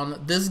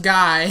around this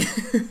guy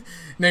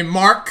named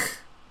Mark.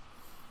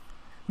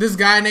 He's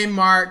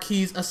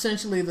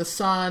essentially the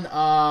son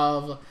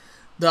of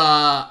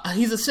the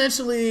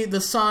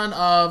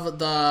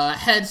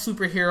head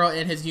superhero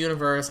in his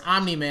universe,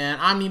 Omni-Man.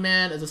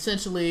 Omni-Man is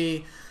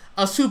essentially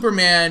a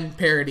Superman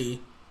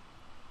parody.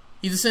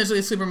 He's essentially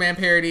a Superman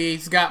parody.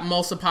 He's got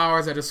most of the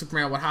powers that a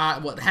Superman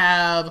would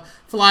have.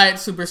 Flight,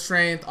 super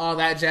strength, all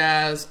that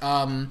jazz.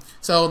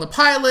 So in the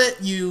pilot,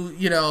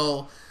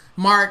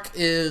 Mark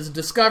is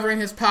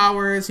discovering his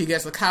powers. He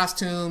gets a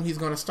costume. He's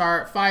going to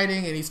start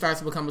fighting, and he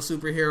starts to become a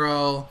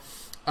superhero.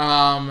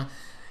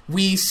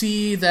 We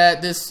see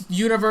that this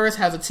universe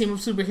has a team of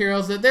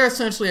superheroes that they're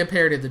essentially a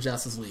parody of the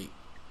Justice League.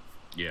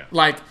 Yeah.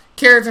 Like,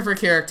 character for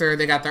character.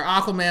 They got their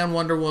Aquaman,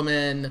 Wonder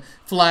Woman,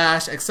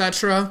 Flash,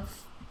 etc.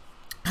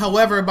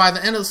 However, by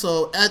the end of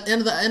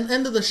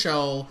the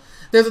show,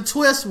 there's a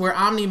twist where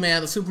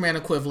Omni-Man, the Superman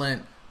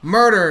equivalent,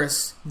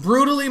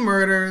 brutally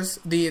murders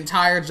the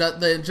entire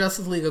the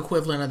Justice League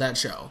equivalent of that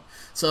show.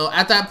 So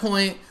at that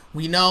point,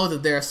 we know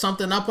that there's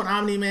something up with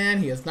Omni-Man.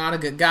 He is not a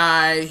good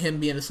guy. Him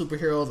being a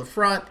superhero is a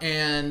front,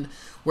 and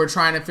we're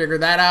trying to figure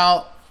that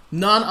out.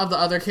 None of the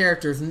other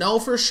characters know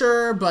for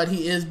sure, but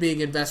he is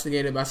being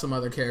investigated by some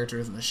other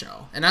characters in the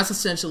show. And that's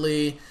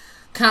essentially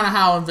kind of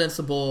how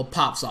Invincible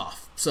pops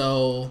off.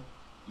 So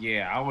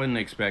yeah, I wasn't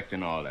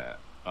expecting all that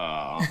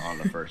on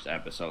the first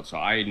episode. So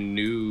I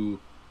knew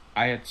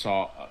I had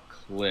saw a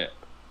clip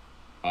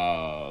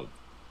of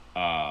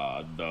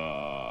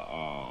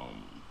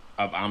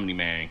of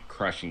Omni-Man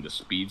crushing the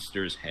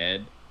Speedster's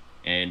head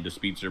and the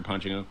Speedster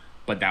punching him,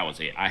 but that was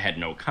it. I had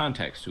no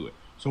context to it.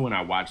 So when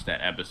I watched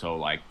that episode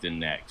like the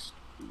next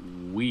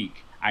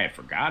week, I had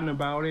forgotten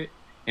about it,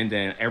 and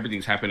then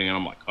everything's happening, and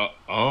I'm like,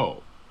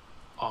 oh.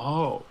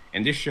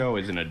 And this show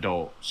is an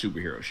adult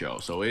superhero show,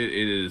 so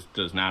it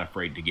does not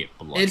afraid to get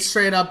bloody. It's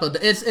straight up,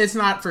 it's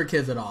not for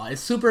kids at all.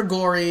 It's super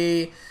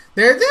gory.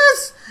 I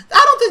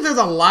don't think there's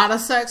a lot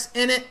of sex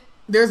in it.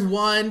 There's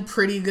one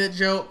pretty good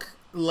joke.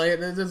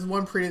 There's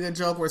one pretty good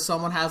joke where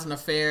someone has an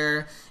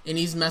affair, and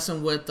he's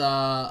messing with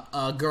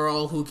a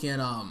girl who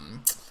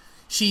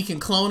she can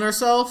clone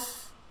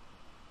herself,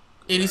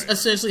 and he's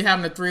essentially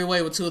having a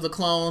 3-way with 2 of the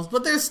clones.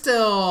 But there's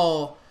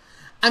still,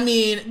 I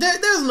mean,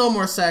 there's no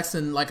more sex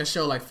than like a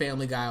show like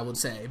Family Guy, I would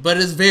say. But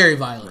it's very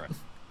violent, right.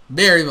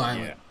 Very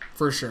violent,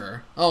 for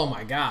sure. Oh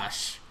my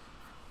gosh,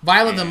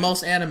 violent than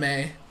most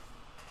anime.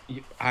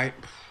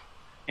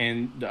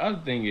 And the other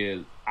thing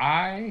is,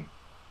 I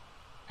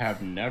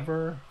have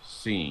never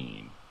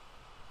seen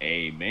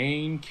a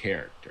main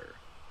character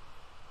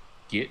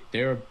get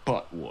their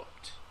butt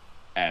whooped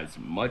as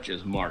much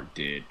as Mark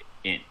did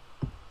in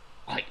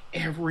like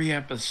every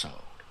episode.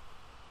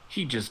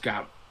 He just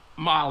got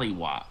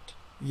mollywopped.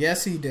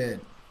 Yes, he did.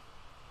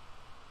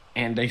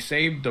 And they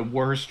saved the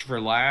worst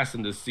for last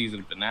in the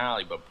season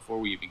finale, but before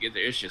we even get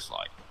there, it's just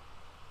like,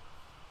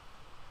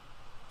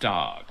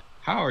 dog,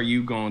 how are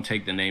you going to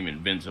take the name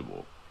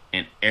Invincible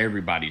and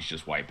everybody's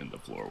just wiping the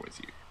floor with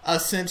you?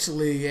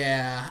 Essentially,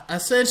 yeah.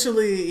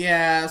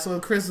 So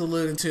Chris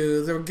alluded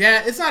to,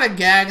 it's not a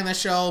gag in the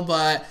show,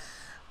 but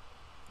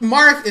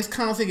Mark is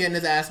constantly getting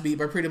his ass beat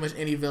by pretty much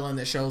any villain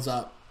that shows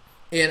up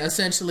in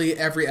essentially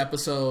every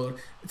episode,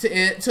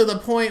 to the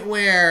point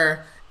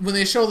where when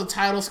they show the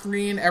title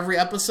screen every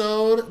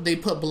episode, they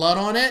put blood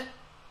on it,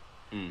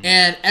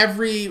 and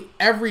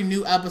every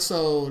new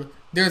episode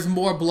there's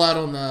more blood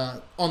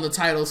on the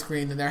title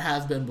screen than there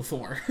has been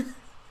before.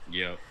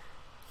 Yep.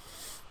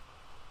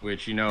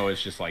 Which,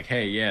 it's just like,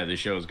 hey, yeah, this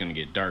show is going to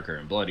get darker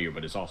and bloodier,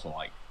 but it's also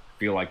like,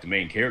 feel like the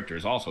main character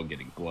is also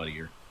getting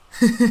bloodier.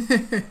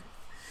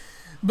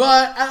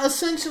 But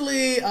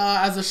essentially,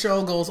 as the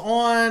show goes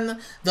on,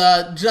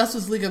 the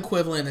Justice League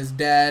equivalent is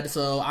dead,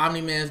 so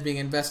Omni-Man is being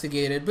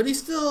investigated, but he's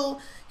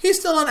still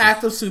an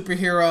active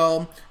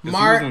superhero.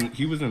 Mark,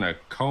 he was in a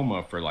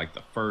coma for like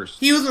the first.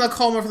 He was in a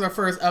coma for the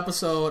first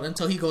episode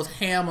until he goes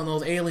ham on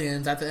those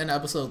aliens at the end of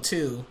episode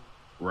 2.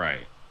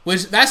 Right.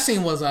 Which, that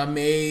scene was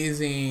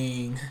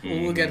amazing.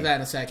 We'll get to that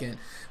in a second.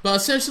 But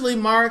essentially,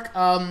 Mark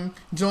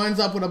joins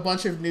up with a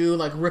bunch of new,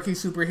 like, rookie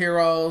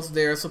superheroes.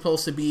 They're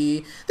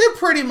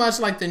pretty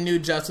much like the new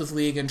Justice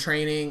League in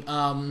training.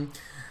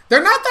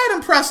 They're not that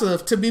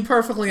impressive, to be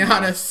perfectly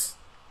honest.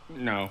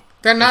 No.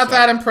 They're not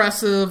that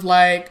impressive.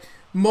 Like,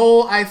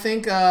 I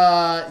think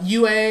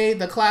UA,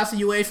 the class of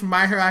UA from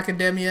My Hero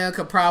Academia,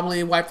 could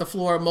probably wipe the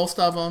floor of most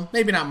of them.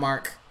 Maybe not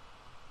Mark.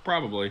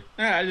 Probably.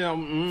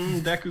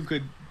 Deku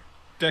could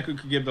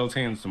give those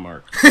hands to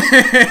Mark.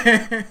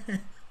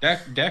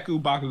 Deku,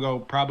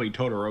 Bakugo, probably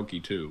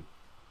Todoroki too.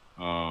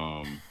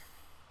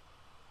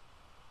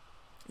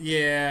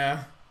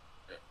 Yeah.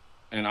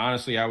 And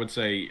honestly, I would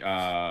say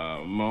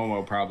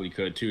Momo probably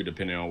could too,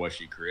 depending on what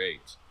she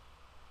creates.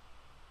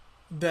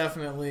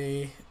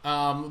 Definitely.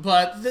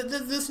 But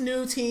this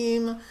new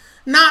team,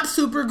 not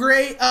super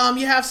great.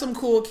 You have some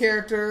cool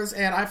characters,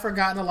 and I've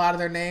forgotten a lot of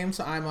their names,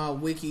 so I'm on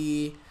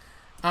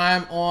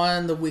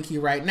the wiki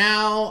right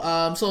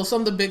now. So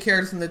some of the big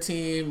characters in the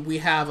team, we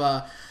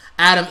have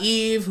Adam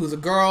Eve, who's a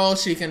girl.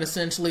 She can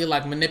essentially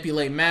like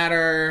manipulate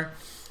matter.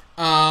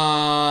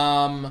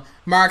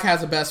 Mark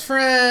has a best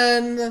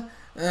friend.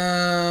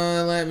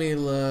 Let me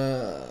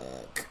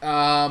look.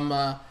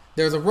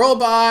 There's a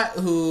robot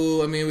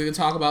who, we can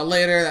talk about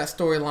later. That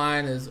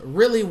storyline is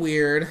really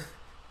weird.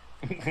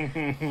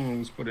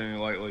 Let's put it in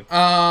lightly.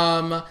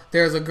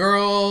 There's a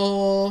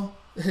girl,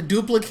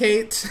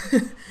 Duplicate.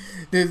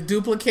 There's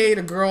Duplicate,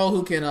 a girl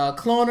who can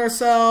clone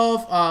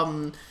herself.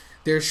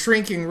 There's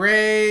Shrinking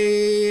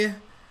Ray,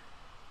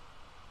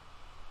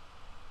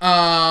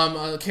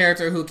 a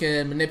character who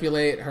can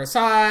manipulate her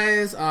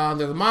size.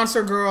 There's a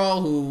Monster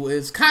Girl who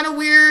is kind of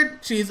weird.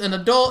 She's an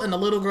adult in a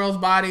little girl's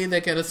body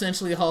that can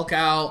essentially Hulk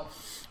out.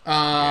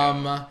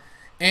 And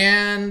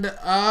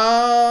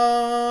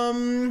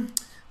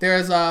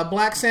there's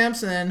Black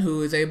Samson,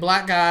 who is a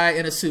black guy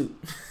in a suit.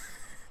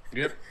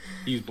 Yep,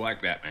 he's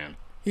Black Batman.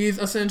 He's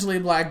essentially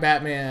Black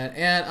Batman.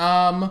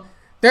 And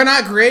They're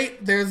not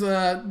great. There's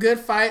a good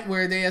fight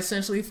where they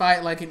essentially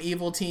fight like an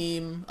evil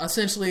team.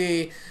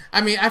 Essentially,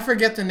 I mean, I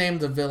forget the name of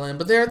the villain,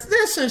 but they're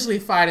essentially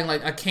fighting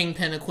like a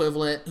Kingpin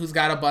equivalent who's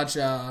got a bunch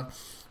of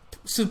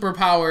super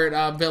powered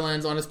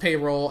villains on his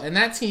payroll, and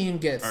that team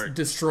gets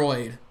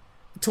destroyed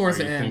towards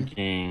the end.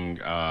 Thinking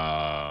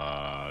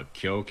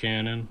Kill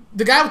Cannon?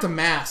 The guy with the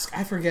mask.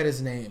 I forget his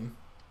name.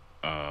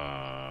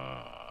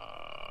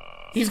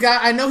 He's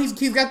got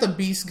the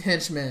Beast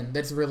henchman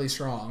that's really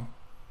strong.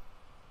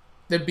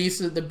 The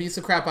beast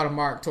the crap out of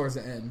Mark towards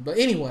the end. But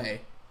anyway.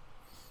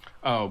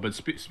 Oh, but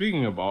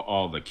speaking of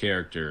all the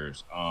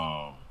characters,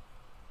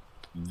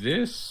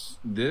 this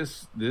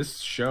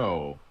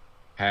show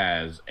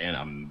has an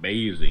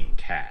amazing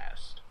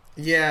cast.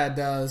 Yeah, it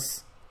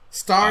does.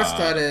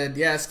 Star-studded.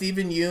 Yeah,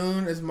 Stephen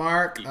Yeun is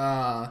Mark.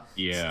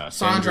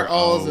 Sandra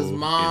Oh is his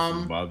mom. Is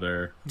his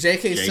mother.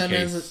 J.K.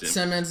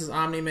 Simmons is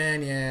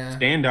Omni-Man, yeah.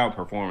 Standout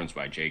performance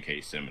by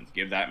J.K. Simmons.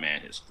 Give that man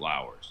his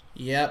flowers.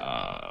 Yep.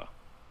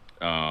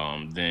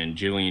 Then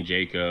Jillian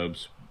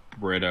Jacobs,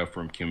 Britta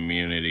from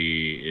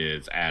Community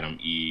is Adam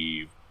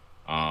Eve.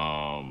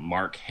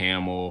 Mark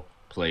Hamill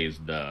plays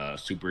the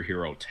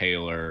superhero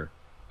Taylor.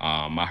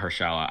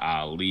 Mahershala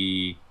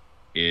Ali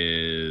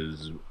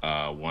is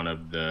one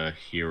of the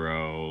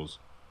heroes.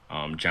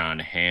 John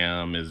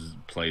Hamm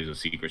plays a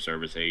Secret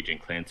Service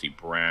agent. Clancy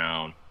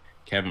Brown,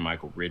 Kevin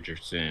Michael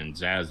Richardson,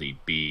 Zazie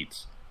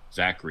Beetz,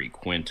 Zachary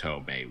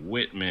Quinto, Mae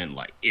Whitman.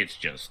 Like, it's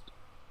just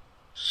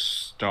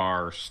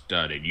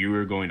star-studded. You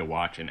were going to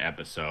watch an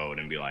episode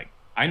and be like,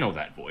 I know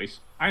that voice.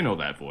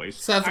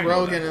 Seth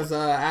Rogen is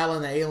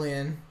Alan the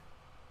Alien.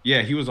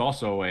 Yeah, he was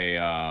also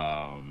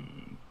a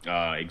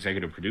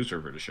executive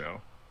producer for the show.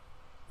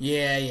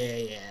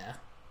 Yeah.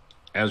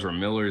 Ezra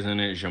Miller's in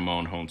it.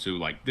 Jamon Honsu.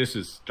 Like, this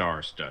is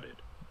star-studded.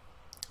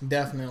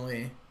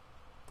 Definitely.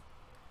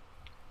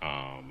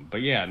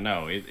 But yeah,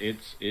 no,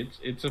 it's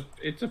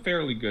a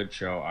fairly good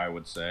show, I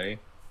would say.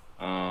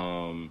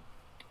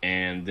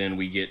 And then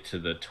we get to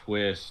the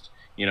twist.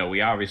 You know, we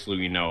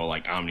know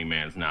like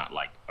Omni-Man's not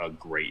like a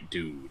great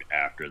dude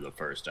after the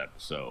first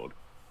episode.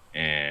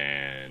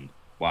 And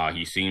while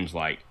he seems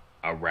like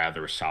a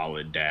rather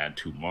solid dad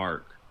to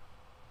Mark,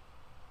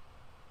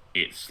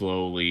 it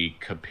slowly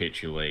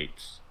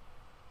capitulates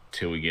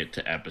till we get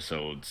to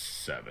episode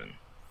 7.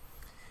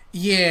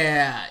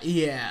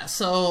 Yeah.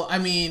 So, I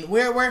mean,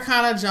 we're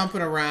kind of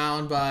jumping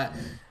around, but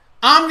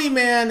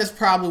Omni-Man is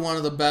probably one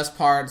of the best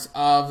parts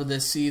of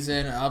this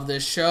season, of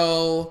this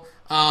show.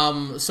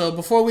 So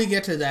before we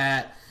get to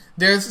that,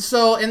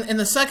 in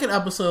the second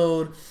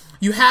episode,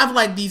 you have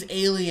like these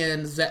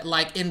aliens that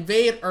like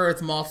invade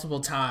Earth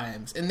multiple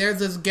times, and there's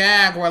this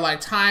gag where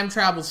like time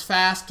travels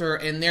faster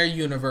in their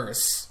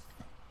universe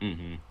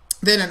than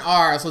in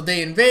ours. So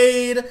they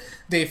invade,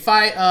 they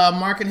fight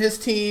Mark and his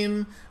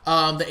team.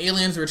 The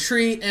aliens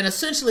retreat, and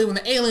essentially when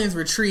the aliens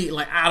retreat,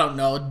 like, I don't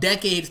know,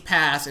 decades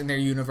pass in their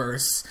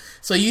universe.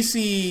 So you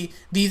see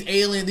these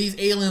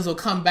aliens will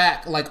come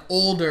back like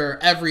older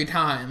every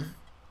time.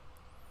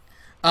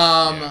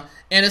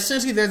 And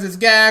essentially there's this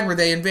gag where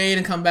they invade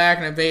and come back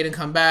and invade and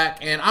come back,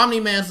 and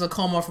Omni-Man's in a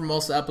coma for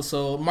most of the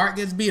episode. Mark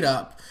gets beat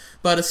up,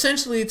 but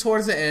essentially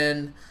towards the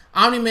end,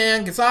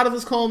 Omni-Man gets out of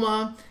his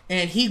coma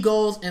and he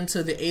goes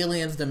into the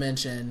aliens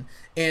dimension.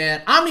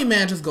 And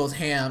Omni-Man just goes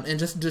ham and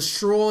just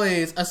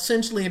destroys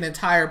essentially an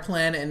entire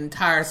planet, an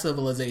entire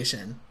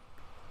civilization.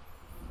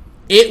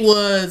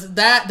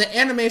 The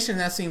animation in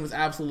that scene was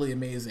absolutely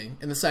amazing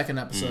in the second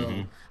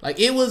episode. Like,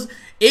 it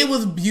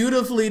was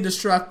beautifully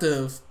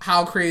destructive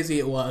how crazy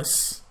it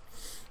was.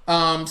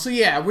 So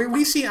yeah,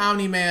 we see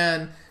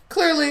Omni-Man,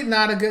 clearly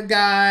not a good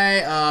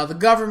guy. The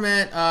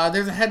government,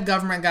 there's a head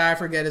government guy, I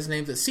forget his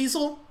name. Is it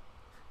Cecil?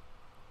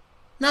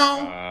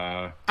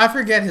 No, I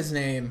forget his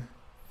name.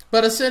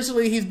 But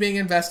essentially, he's being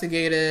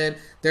investigated.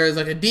 There's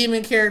like a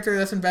demon character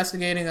that's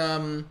investigating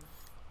him.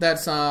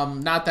 That's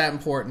not that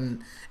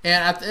important.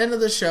 And at the end of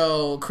the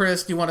show,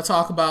 Chris, do you want to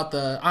talk about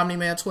the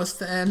Omni-Man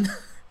twist at the end?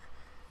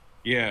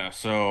 Yeah.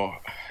 So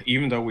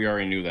even though we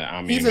already knew that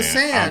Omni-Man, he's a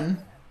Saiyan.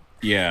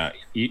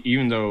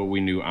 Even though we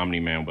knew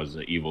Omni-Man was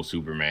the evil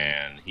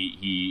Superman,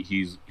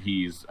 he's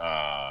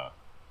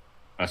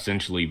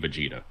essentially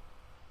Vegeta.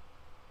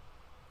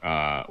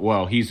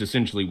 Well, he's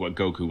essentially what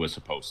Goku was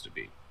supposed to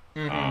be.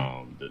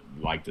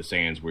 Like the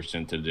Saiyans were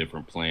sent to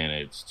different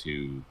planets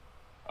to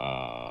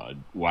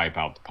wipe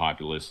out the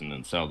populace and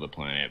then sell the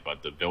planet,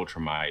 but the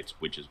Viltrumites,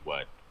 which is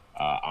what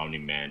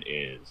Omni-Man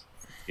is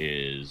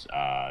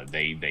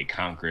they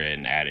conquer it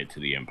and add it to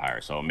the Empire.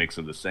 So a mix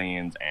of the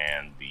Saiyans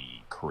and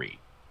the Kree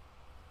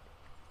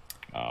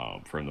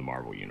from the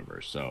Marvel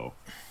Universe. So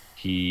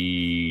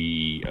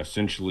he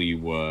essentially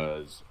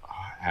was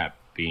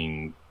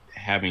having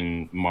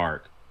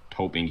Mark,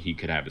 hoping he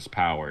could have his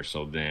power,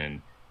 so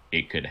then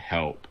it could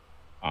help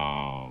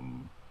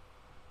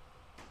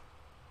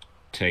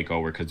take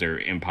over, because their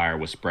empire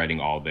was spreading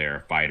all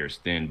their fighters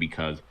thin,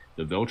 because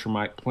the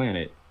Viltrumite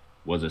planet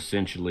was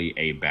essentially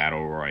a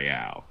battle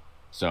royale.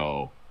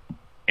 So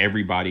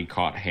everybody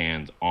caught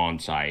hands on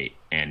site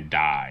and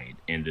died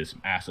in this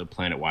massive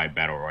planet-wide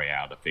battle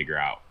royale to figure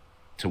out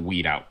to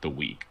weed out the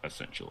weak,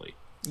 essentially.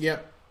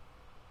 Yep.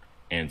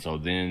 And so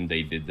then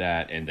they did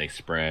that, and they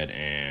spread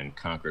and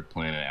conquered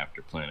planet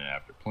after planet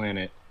after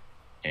planet.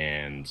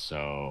 And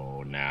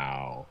so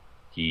now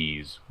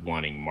he's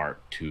wanting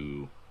Mark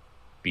to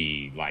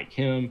be like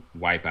him,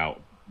 wipe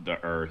out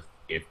the Earth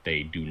if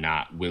they do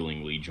not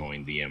willingly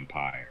join the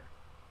Empire.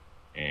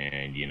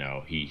 And, you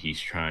know, he's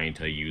trying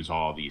to use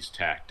all these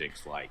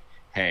tactics like,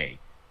 hey,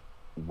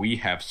 we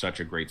have such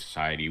a great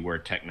society. We're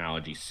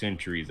technology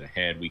centuries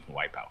ahead. We can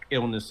wipe out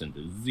illness and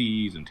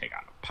disease and take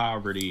out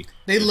poverty.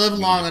 They live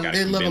long, and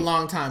they live a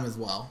long time as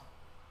well.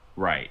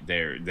 Right.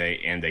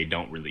 They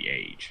don't really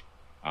age.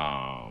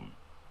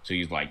 So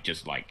he's like,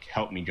 just like,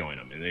 help me join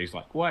them. And he's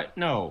like, what?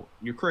 No,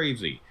 you're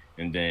crazy.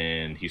 And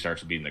then he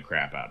starts beating the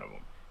crap out of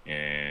them.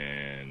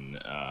 And,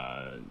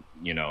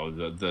 you know,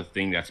 the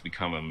thing that's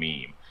become a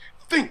meme.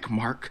 Think,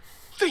 Mark.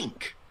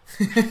 Think.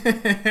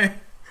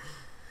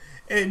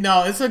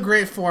 No, it's a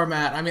great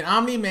format. I mean,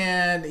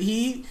 Omni-Man,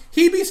 he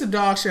beats the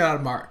dog shit out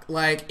of Mark.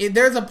 Like,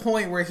 there's a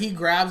point where he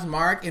grabs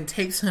Mark and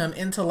takes him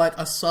into, like,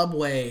 a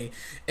subway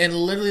and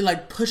literally,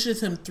 like,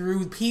 pushes him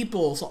through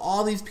people. So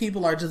all these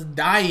people are just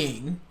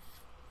dying.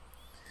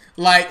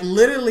 Like,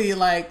 literally,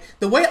 like,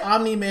 the way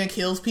Omni-Man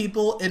kills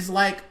people, it's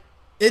like,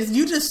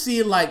 you just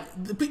see, like,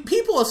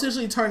 people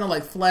essentially turn to,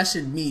 like, flesh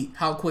and meat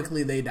how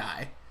quickly they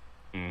die.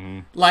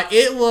 Mm-hmm. Like,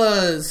 it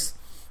was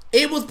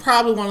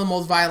probably one of the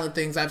most violent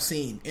things I've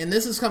seen. And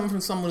this is coming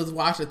from someone who's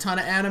watched a ton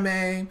of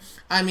anime.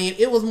 I mean,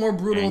 it was more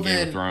brutal than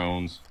Game of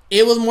Thrones.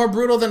 It was more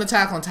brutal than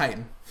Attack on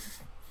Titan.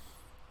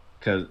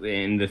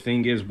 And the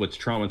thing is, what's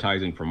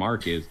traumatizing for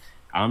Mark is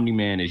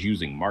Omni-Man is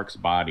using Mark's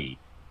body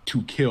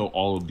to kill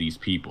all of these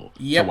people.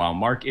 Yep. So while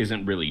Mark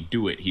isn't really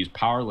do it, he's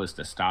powerless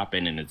to stop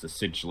it, and it's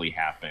essentially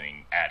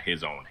happening at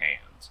his own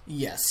hands.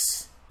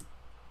 Yes.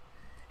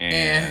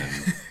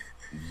 And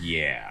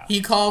yeah.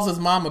 He calls his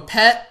mom a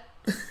pet.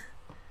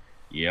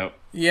 Yep.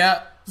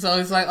 Yep. So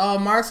he's like, oh,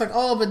 Mark's like,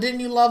 oh, but didn't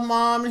you love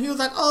mom? And he was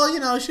like, oh, you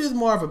know, she was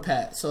more of a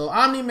pet. So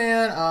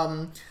Omni-Man,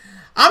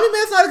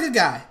 Omni-Man's not a good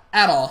guy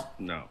at all.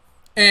 No.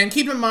 And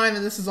keep in mind that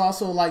this is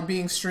also like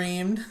being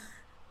streamed.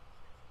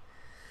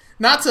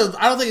 I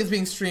don't think it's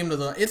being streamed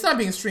it's not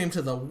being streamed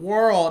to the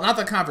world, not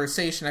the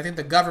conversation. I think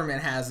the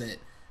government has it.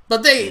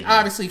 But they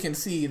obviously can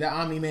see that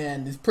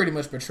Omni-Man has pretty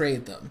much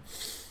betrayed them.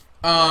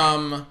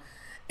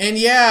 And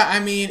yeah, I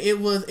mean,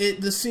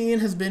 the scene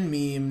has been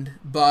memed,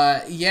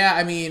 but yeah,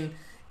 I mean,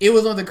 it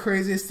was one of the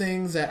craziest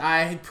things that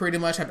I pretty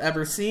much have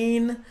ever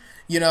seen.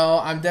 You know,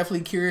 I'm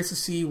definitely curious to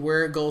see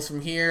where it goes from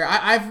here.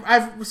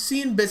 I've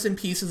seen bits and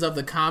pieces of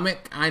the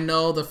comic. I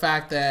know the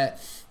fact that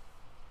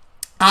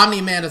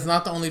Omni-Man is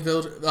not the only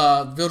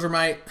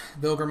Vilgrumite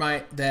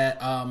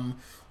that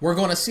we're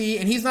going to see,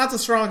 and he's not the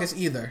strongest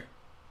either.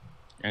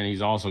 And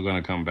he's also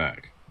going to come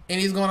back. In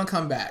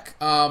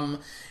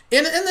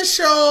the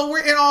show,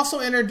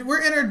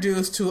 we're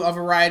introduced to a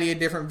variety of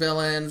different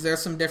villains.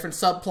 There's some different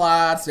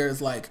subplots.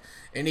 There's like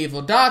an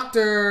evil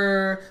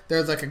doctor.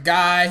 There's like a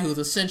guy who's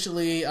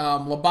essentially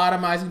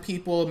lobotomizing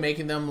people,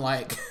 making them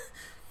like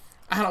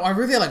I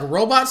really like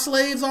robot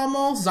slaves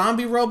almost,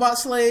 zombie robot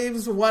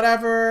slaves,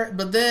 whatever.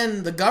 But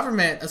then the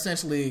government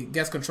essentially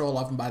gets control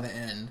of them by the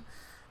end.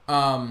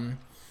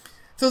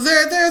 So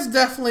there's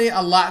definitely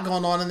a lot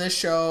going on in this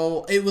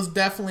show. It was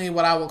definitely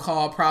what I would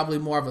call probably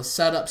more of a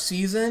setup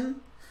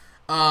season.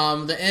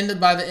 By the end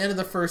of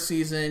the first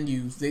season,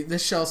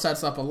 this show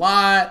sets up a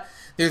lot.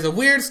 There's a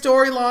weird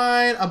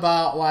storyline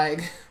about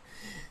like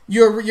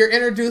you're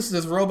introduced to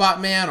this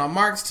robot man on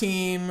Mark's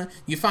team.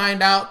 You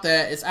find out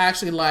that it's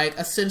actually like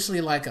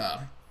essentially like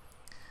a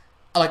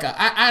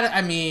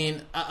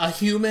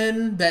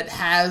human that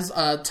has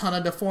a ton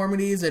of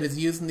deformities that is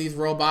using these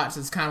robots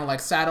as kind of like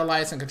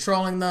satellites and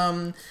controlling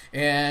them.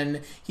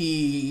 And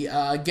he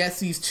gets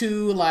these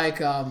two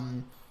like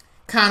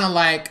kind of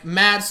like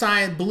mad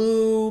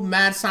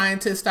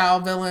scientist style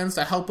villains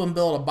to help him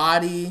build a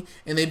body,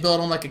 and they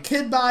build him like a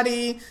kid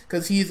body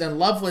because he's in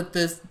love with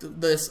this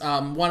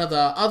one of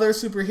the other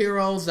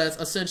superheroes that's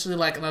essentially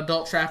like an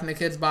adult trapped in a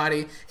kid's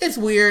body. It's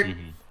weird.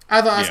 Mm-hmm.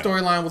 I thought that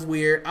storyline was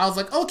weird. I was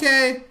like,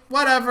 okay,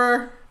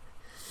 whatever.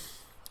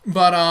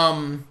 But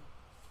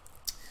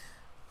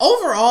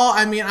overall,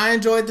 I mean, I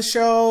enjoyed the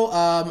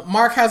show.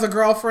 Mark has a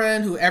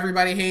girlfriend who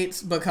everybody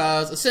hates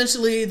because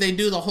essentially they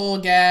do the whole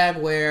gag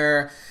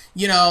where,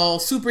 you know,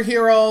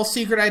 superhero,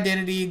 secret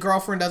identity,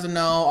 girlfriend doesn't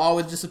know,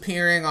 always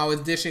disappearing, always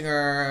dishing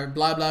her,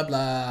 blah, blah,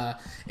 blah.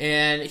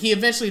 And he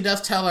eventually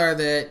does tell her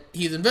that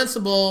he's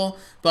invincible,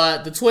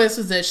 but the twist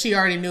is that she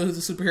already knew he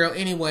was a superhero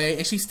anyway,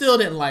 and she still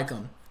didn't like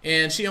him.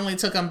 And she only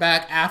took him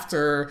back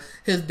after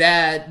his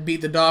dad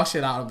beat the dog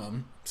shit out of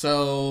him.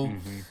 So,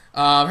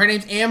 her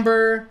name's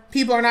Amber.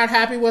 People are not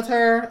happy with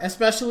her,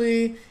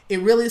 especially, it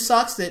really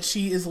sucks that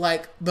she is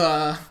like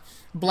the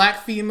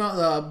black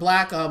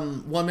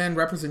woman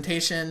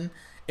representation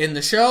in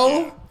the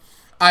show.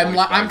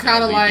 I'm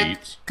kind of like,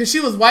 because she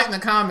was white in the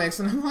comics,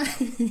 and I'm like,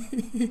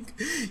 you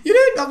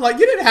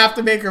didn't have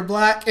to make her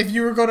black if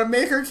you were going to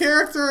make her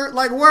character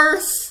like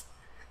worse.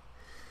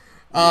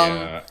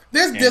 Yeah.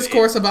 There's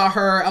discourse about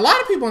her. A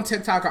lot of people on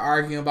TikTok are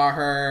arguing about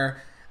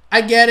her.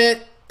 I get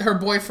it. Her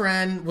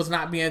boyfriend was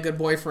not being a good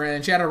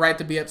boyfriend. She had a right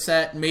to be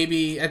upset.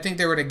 Maybe, I think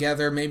they were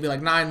together maybe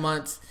like 9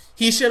 months.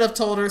 He should have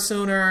told her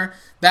sooner.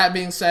 That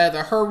being said,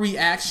 her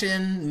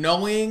reaction,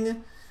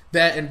 knowing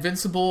that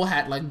Invincible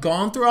had like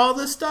gone through all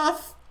this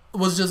stuff,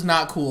 was just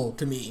not cool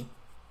to me.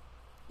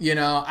 You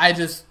know,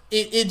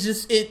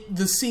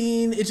 the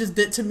scene, it just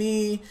did to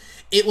me.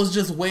 It was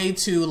just way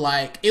too,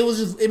 like,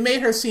 it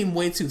made her seem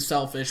way too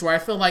selfish, where I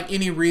feel like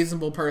any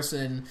reasonable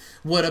person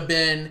would have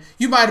been,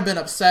 you might have been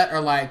upset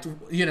or, like,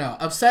 you know,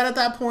 upset at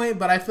that point,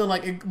 but I feel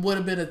like it would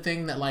have been a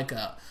thing that, like,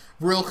 a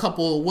real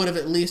couple would have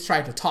at least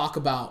tried to talk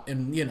about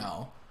and, you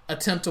know,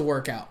 attempt to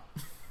work out.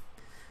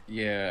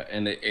 Yeah,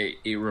 and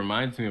it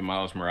reminds me of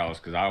Miles Morales,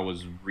 because I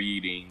was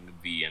reading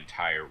the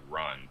entire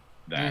run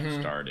that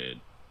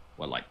started,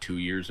 like 2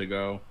 years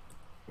ago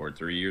or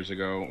 3 years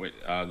ago with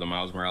the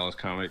Miles Morales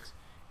comics.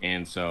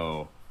 And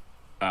so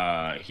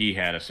he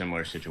had a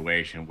similar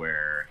situation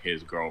where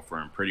his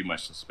girlfriend pretty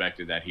much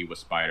suspected that he was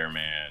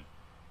Spider-Man.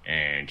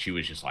 And she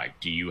was just like,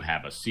 do you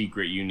have a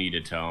secret you need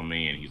to tell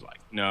me? And he's like,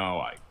 no,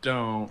 I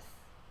don't.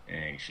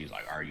 And she's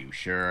like, are you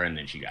sure? And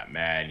then she got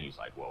mad. And he's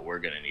like, well, we're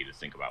going to need to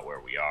think about where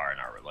we are in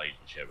our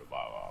relationship, and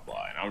blah, blah,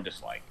 blah. And I'm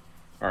just like,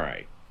 all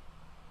right.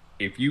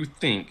 If you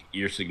think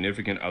your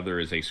significant other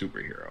is a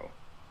superhero,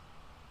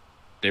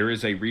 there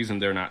is a reason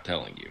they're not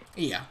telling you.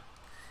 Yeah.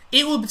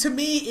 It would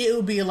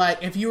be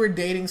like if you were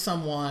dating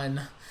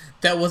someone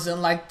that was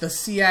in like the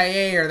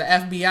CIA or the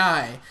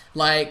FBI.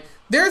 Like,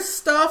 there's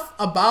stuff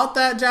about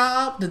that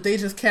job that they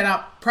just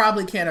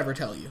probably can't ever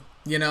tell you,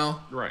 you know?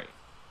 Right.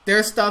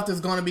 There's stuff that's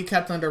going to be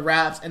kept under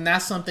wraps, and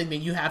that's something that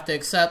you have to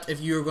accept if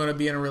you're going to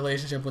be in a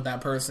relationship with that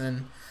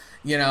person.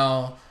 You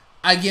know,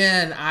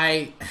 again,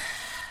 I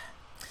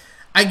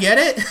get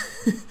it.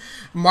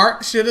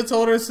 Mark should have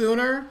told her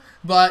sooner.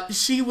 But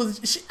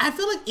I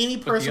feel like any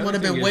person would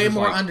have been way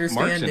more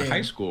understanding. Mark's in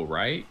high school,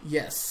 right?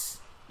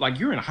 Yes. Like,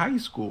 you're in high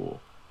school.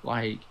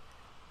 Like,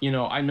 you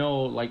know, I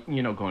know, like,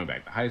 you know, going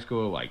back to high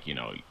school, like, you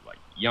know, like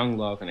young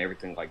love and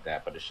everything like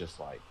that. But it's just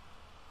like,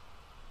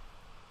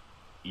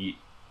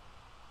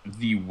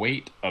 the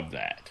weight of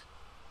that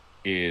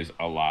is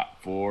a lot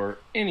for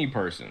any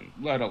person,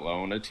 let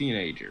alone a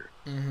teenager.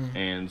 Mm-hmm.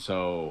 And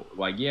so,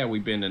 like, yeah,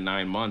 we've been to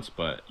 9 months,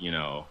 but, you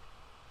know,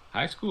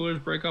 high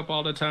schoolers break up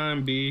all the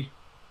time, B.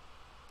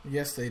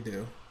 Yes, they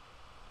do.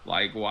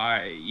 Like,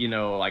 why? You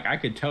know, like, I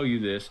could tell you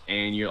this,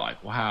 and you're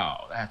like,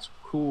 wow, that's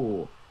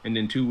cool. And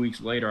then 2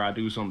 weeks later, I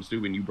do something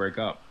stupid, and you break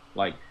up.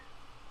 Like,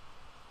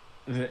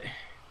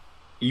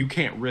 you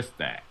can't risk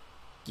that.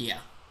 Yeah.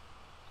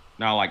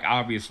 Now, like,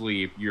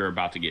 obviously, if you're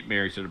about to get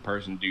married to the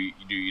person, do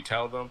you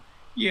tell them?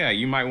 Yeah,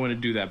 you might want to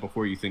do that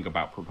before you think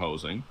about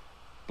proposing.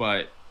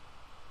 But,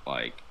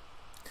 like,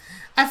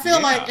 I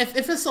feel like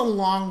if it's a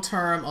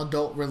long-term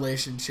adult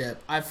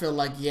relationship, I feel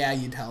like, yeah,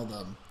 you tell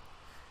them.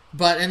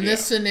 But in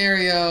this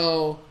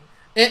scenario,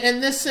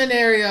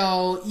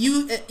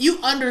 you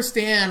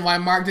understand why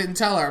Mark didn't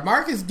tell her.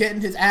 Mark is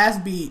getting his ass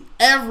beat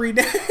every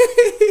day.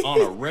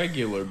 On a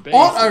regular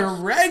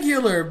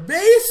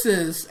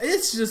basis.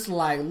 It's just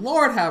like,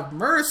 Lord have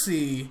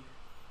mercy.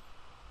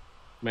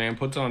 Man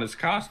puts on his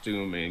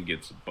costume and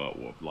gets a butt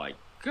whooped. Like,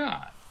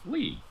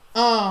 golly.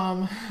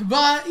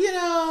 But, you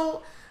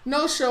know,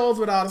 no shows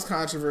without its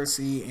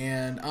controversy,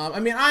 and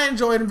I mean, I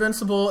enjoyed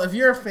Invincible. If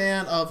you're a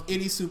fan of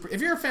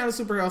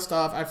superhero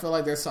stuff, I feel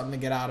like there's something to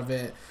get out of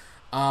it.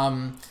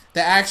 The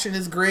action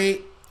is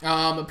great.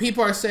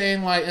 People are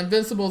saying like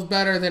Invincible's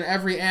better than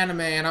every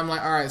anime, and I'm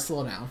like, all right,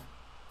 slow down.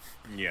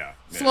 Yeah.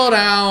 Slow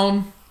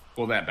down.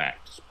 Pull that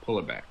back. Just pull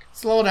it back.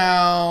 Slow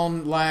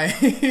down. Like,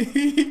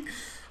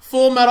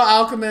 Full Metal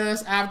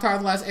Alchemist, Avatar: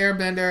 The Last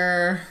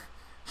Airbender,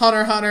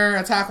 Hunter x Hunter,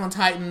 Attack on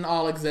Titan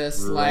all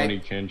exist.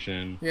 Rurouni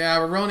Kenshin. Yeah,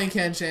 Rurouni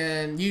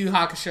Kenshin, Yu Yu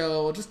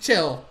Hakusho. Just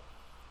chill.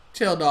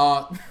 Chill,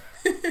 dog.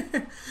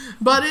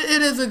 But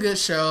it is a good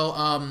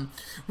show.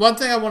 One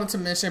thing I wanted to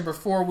mention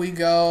before we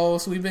go,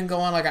 so we've been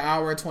going like an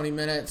hour and 20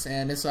 minutes,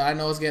 and I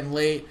know it's getting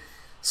late.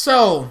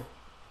 So,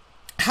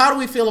 how do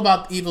we feel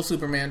about the evil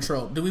Superman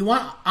trope? Do we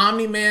want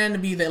Omni-Man to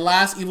be the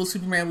last evil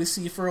Superman we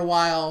see for a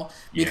while?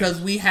 Because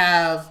we've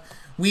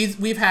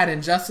had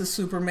Injustice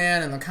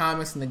Superman in the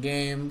comics and the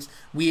games.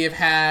 We have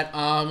had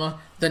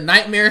the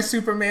Nightmare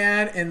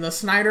Superman in the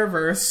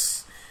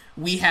Snyderverse.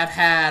 We have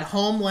had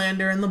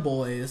Homelander in The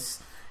Boys.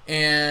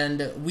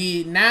 And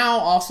we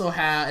now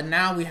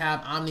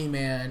have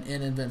Omni-Man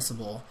in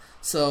Invincible.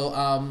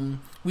 So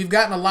we've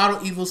gotten a lot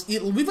of evil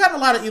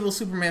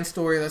Superman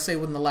stories, let's say,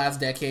 within the last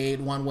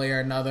decade, one way or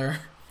another.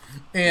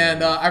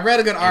 And I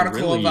read a good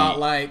article about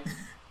like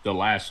the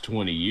last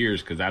 20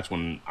 years, because that's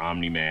when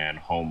Omni-Man,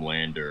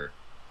 Homelander,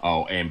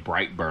 and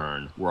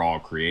Brightburn were all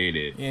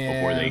created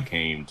before they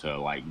came to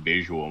like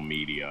visual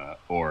media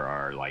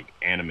or like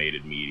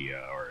animated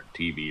media or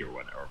TV or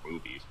whatever, or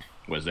movies.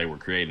 Was they were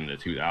created in the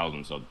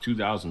 2000s, so the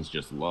 2000s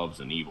just loves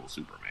an evil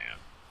Superman.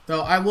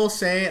 Though I will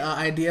say,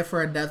 idea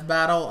for a death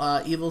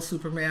battle, evil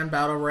Superman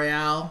battle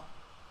royale.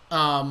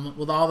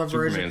 With all the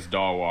versions. Superman's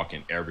dog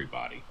walking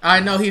everybody.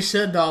 I know he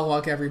should dog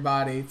walk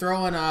everybody.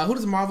 Throwing who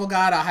does Marvel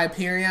got?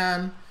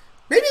 Hyperion.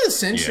 Maybe the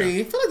Sentry.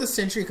 Yeah. I feel like the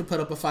Sentry could put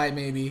up a fight,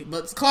 maybe.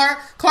 But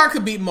Clark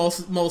could beat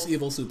most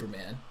evil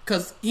Superman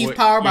because he's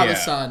powered by the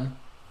sun.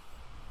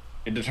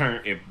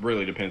 It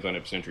really depends on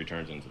if Sentry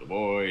turns into the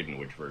Void and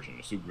which version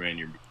of Superman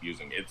you're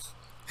using. It's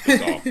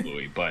all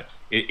fluid, but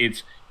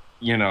it's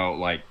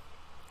like.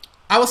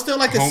 I would still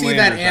like to see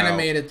that Homelander's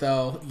animated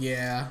though.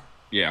 Yeah.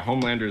 Yeah,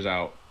 Homelander's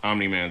out.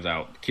 Omni-Man's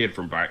out. Kid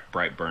from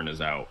Brightburn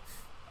is out.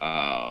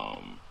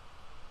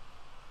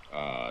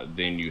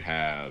 Then you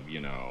have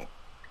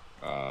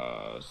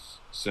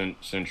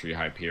Sentry,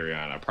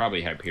 Hyperion.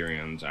 Probably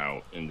Hyperion's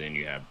out, and then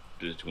you have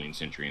between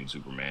Sentry and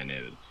Superman.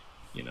 And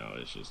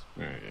it's just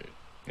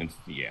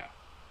yeah.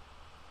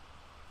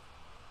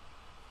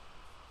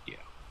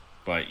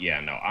 But yeah,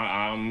 no,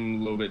 I'm a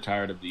little bit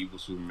tired of the evil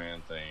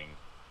Superman thing.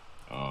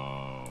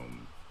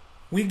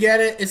 We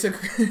get it.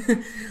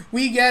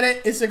 We get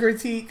it. It's a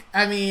critique.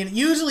 I mean,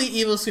 usually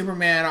evil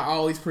Superman are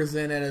always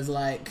presented as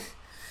like,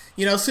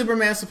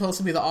 Superman's supposed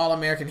to be the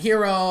all-American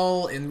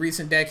hero. In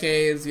recent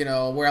decades,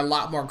 we're a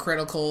lot more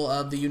critical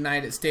of the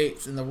United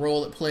States and the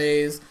role it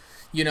plays,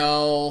 in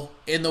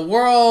the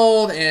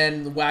world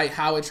and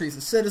how it treats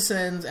the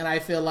citizens. And I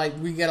feel like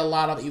we get a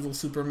lot of evil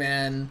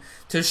Superman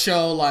to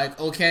show like,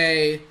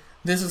 okay,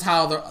 this is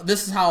how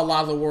a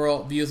lot of the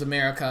world views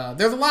America.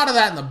 There's a lot of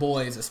that in The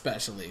Boys,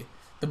 especially.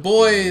 The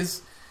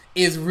Boys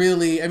is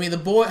really,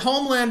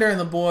 Homelander and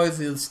The Boys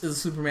is a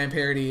Superman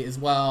parody as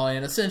well,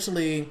 and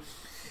essentially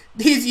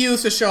he's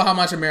used to show how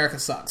much America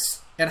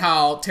sucks and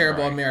how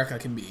terrible America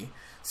can be.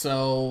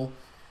 So,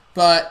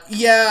 but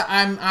yeah,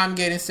 I'm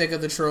getting sick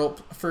of the trope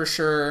for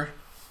sure.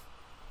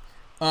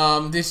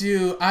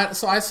 I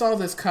saw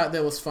this cut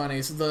that was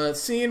funny. So the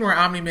scene where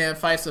Omni-Man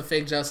fights the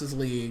fake Justice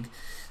League.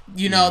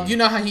 You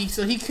know how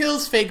he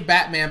kills fake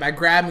Batman by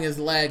grabbing his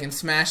leg and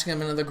smashing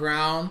him into the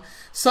ground.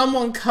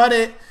 Someone cut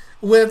it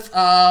with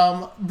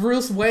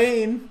Bruce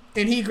Wayne,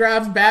 and he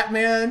grabs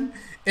Batman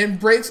and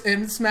breaks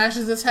and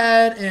smashes his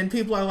head, and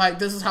people are like,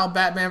 "This is how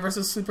Batman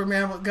versus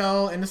Superman would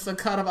go," and it's a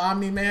cut of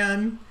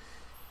Omni-Man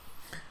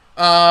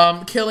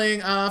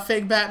killing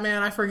fake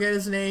Batman. I forget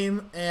his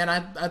name, and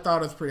I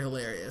thought it was pretty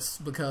hilarious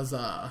because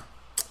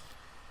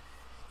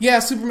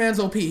Superman's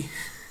OP.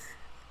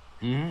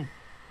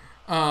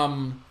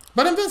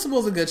 But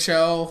Invincible's a good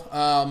show.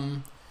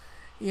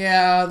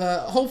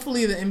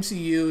 Hopefully the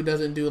MCU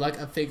doesn't do like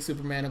a fake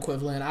Superman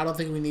equivalent. I don't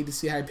think we need to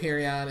see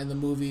Hyperion in the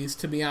movies,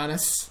 to be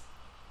honest.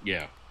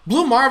 Yeah.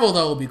 Blue Marvel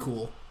though would be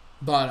cool,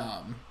 but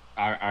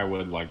I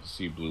would like to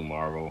see Blue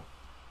Marvel.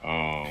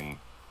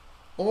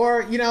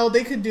 Or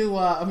they could do.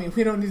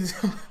 We don't need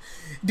to.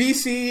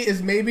 DC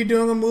is maybe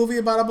doing a movie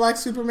about a black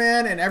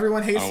Superman, and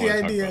everyone hates the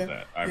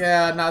idea.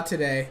 Yeah, not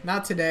today.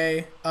 Not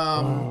today.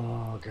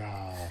 Oh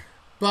god.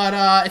 But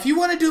if you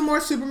want to do more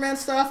Superman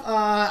stuff,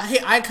 hey,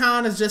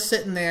 Icon is just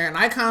sitting there, and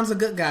Icon's a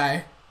good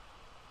guy.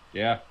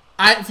 Yeah.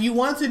 If you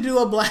want to do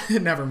a black...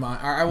 Never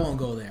mind. I won't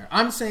go there.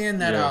 I'm saying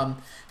that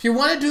if you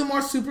want to do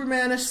more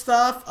Supermanish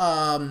stuff,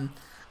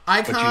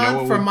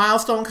 Icon from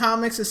Milestone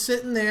Comics is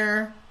sitting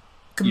there.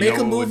 Could make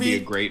a movie. Would be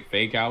a great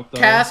fake out, though?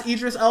 Cast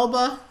Idris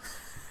Elba.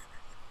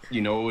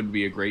 You know it would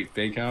be a great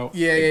fake out?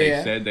 Yeah, if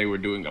they said they were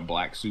doing a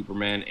black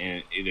Superman,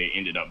 and it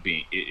ended up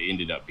being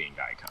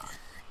Icon.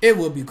 It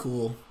would be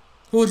cool.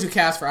 Who would you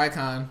cast for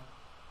Icon?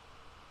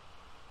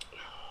 I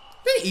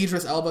think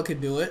Idris Elba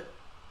could do it.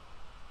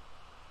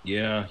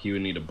 Yeah, he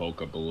would need to bulk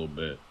up a little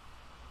bit.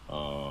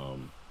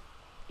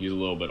 He's a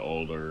little bit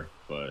older,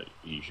 but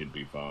he should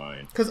be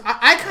fine. Because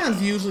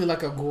Icon's usually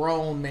like a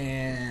grown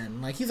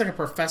man. Like, he's like a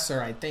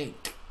professor, I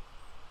think.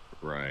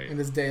 Right. In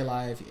his day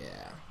life,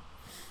 yeah.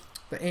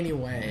 But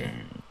anyway.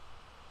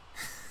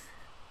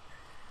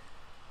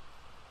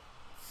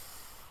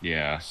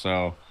 Yeah,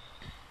 so...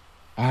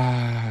 All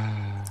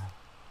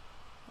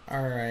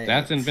right.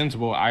 That's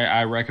Invincible.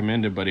 I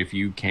recommend it, but if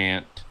you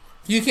can't...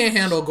 If you can't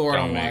handle gore,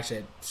 don't watch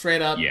it.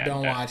 Straight up,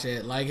 don't watch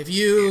it. Like, if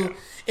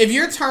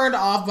you're turned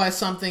off by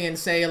something and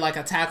say, like,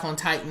 Attack on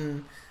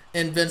Titan,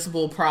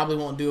 Invincible probably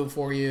won't do it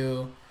for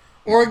you.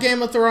 Or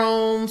Game of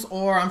Thrones,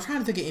 or I'm trying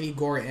to think of any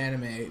gory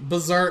anime.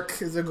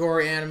 Berserk is a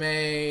gory anime.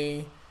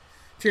 If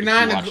you're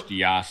not...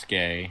 You watched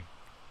Yasuke.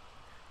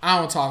 I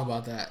don't talk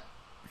about that.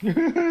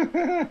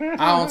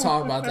 I don't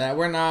talk about that.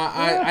 We're not...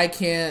 I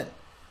can't...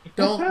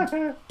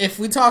 Don't. If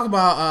we talk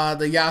about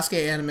the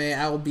Yasuke anime,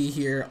 I will be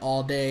here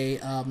all day.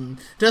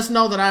 Just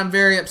know that I'm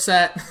very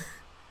upset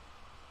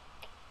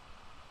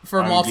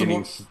for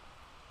multiple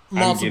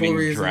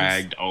reasons.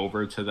 Dragged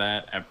over to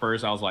that. At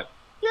first, I was like,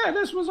 "Yeah,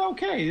 this was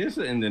okay."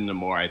 And then the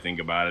more I think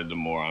about it, the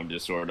more I'm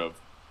just sort of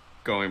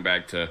going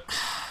back to,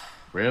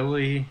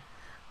 really.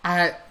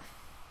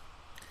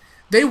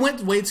 They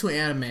went way too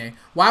anime.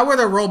 Why were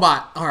there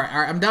robot? All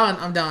right, I'm done.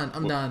 I'm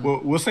done.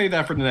 We'll save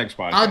that for the next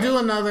podcast. I'll do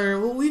another.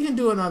 We can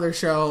do another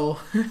show.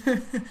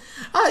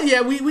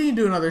 Yeah, we can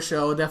do another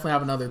show. We'll definitely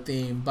have another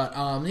theme. But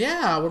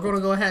yeah, we're going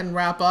to go ahead and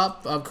wrap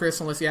up.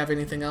 Chris, unless you have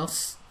anything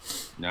else.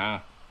 Nah.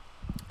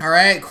 All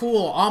right,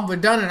 cool. We're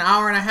done in an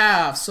hour and a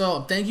half.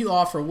 So thank you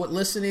all for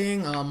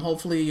listening.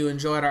 Hopefully you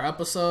enjoyed our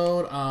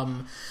episode.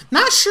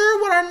 Not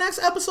sure what our next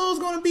episode is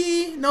going to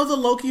be. Know the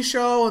Loki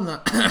show and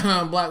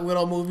the Black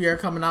Widow movie are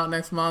coming out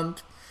next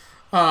month.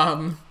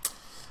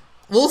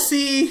 We'll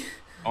see.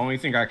 Only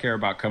thing I care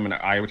about coming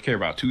out, I would care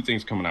about two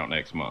things coming out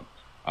next month: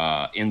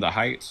 In the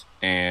Heights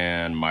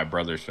and my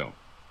brother's film.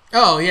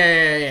 Oh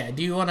yeah.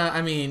 Do you want to?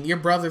 I mean, your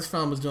brother's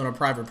film is doing a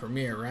private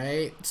premiere,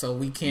 right? So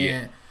we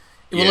can't.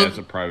 Yeah, it's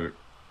a private.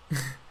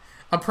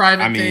 A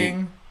private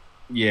thing.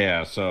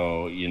 Yeah,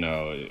 so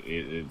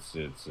it's.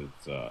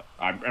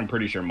 I'm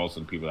pretty sure most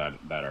of the people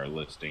that are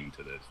listening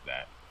to this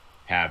that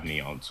have me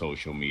on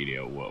social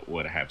media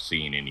would have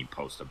seen any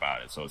post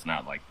about it. So it's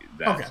not like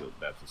that's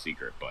a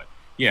secret. But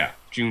yeah,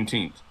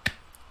 Juneteenth,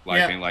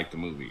 Life Ain't Like the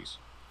Movies.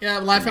 Yeah,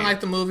 Life Ain't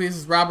Like the Movies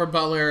is Robert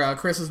Butler,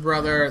 Chris's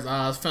brother,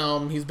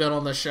 film. He's been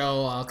on the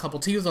show a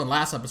couple. He was on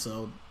last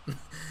episode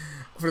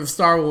for the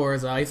Star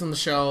Wars. He's on the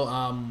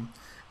show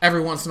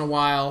every once in a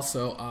while.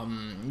 So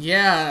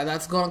yeah,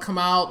 that's going to come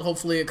out.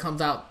 Hopefully, it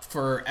comes out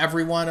for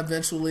everyone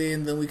eventually,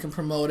 and then we can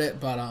promote it.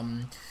 But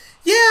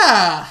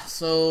yeah.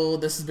 So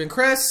this has been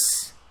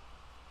Chris.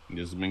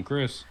 This has been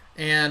Chris.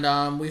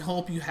 And we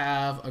hope you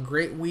have a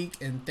great week.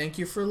 And thank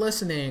you for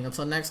listening.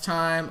 Until next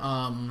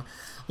time.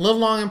 Live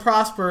long and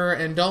prosper,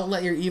 and don't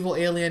let your evil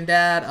alien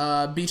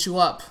dad beat you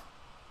up.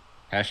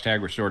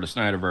 Hashtag restore the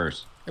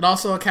Snyderverse. And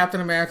also,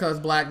 Captain America is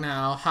black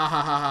now. Ha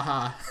ha ha ha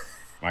ha.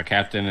 My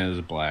captain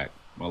is black.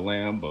 My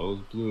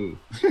Lambo's blue.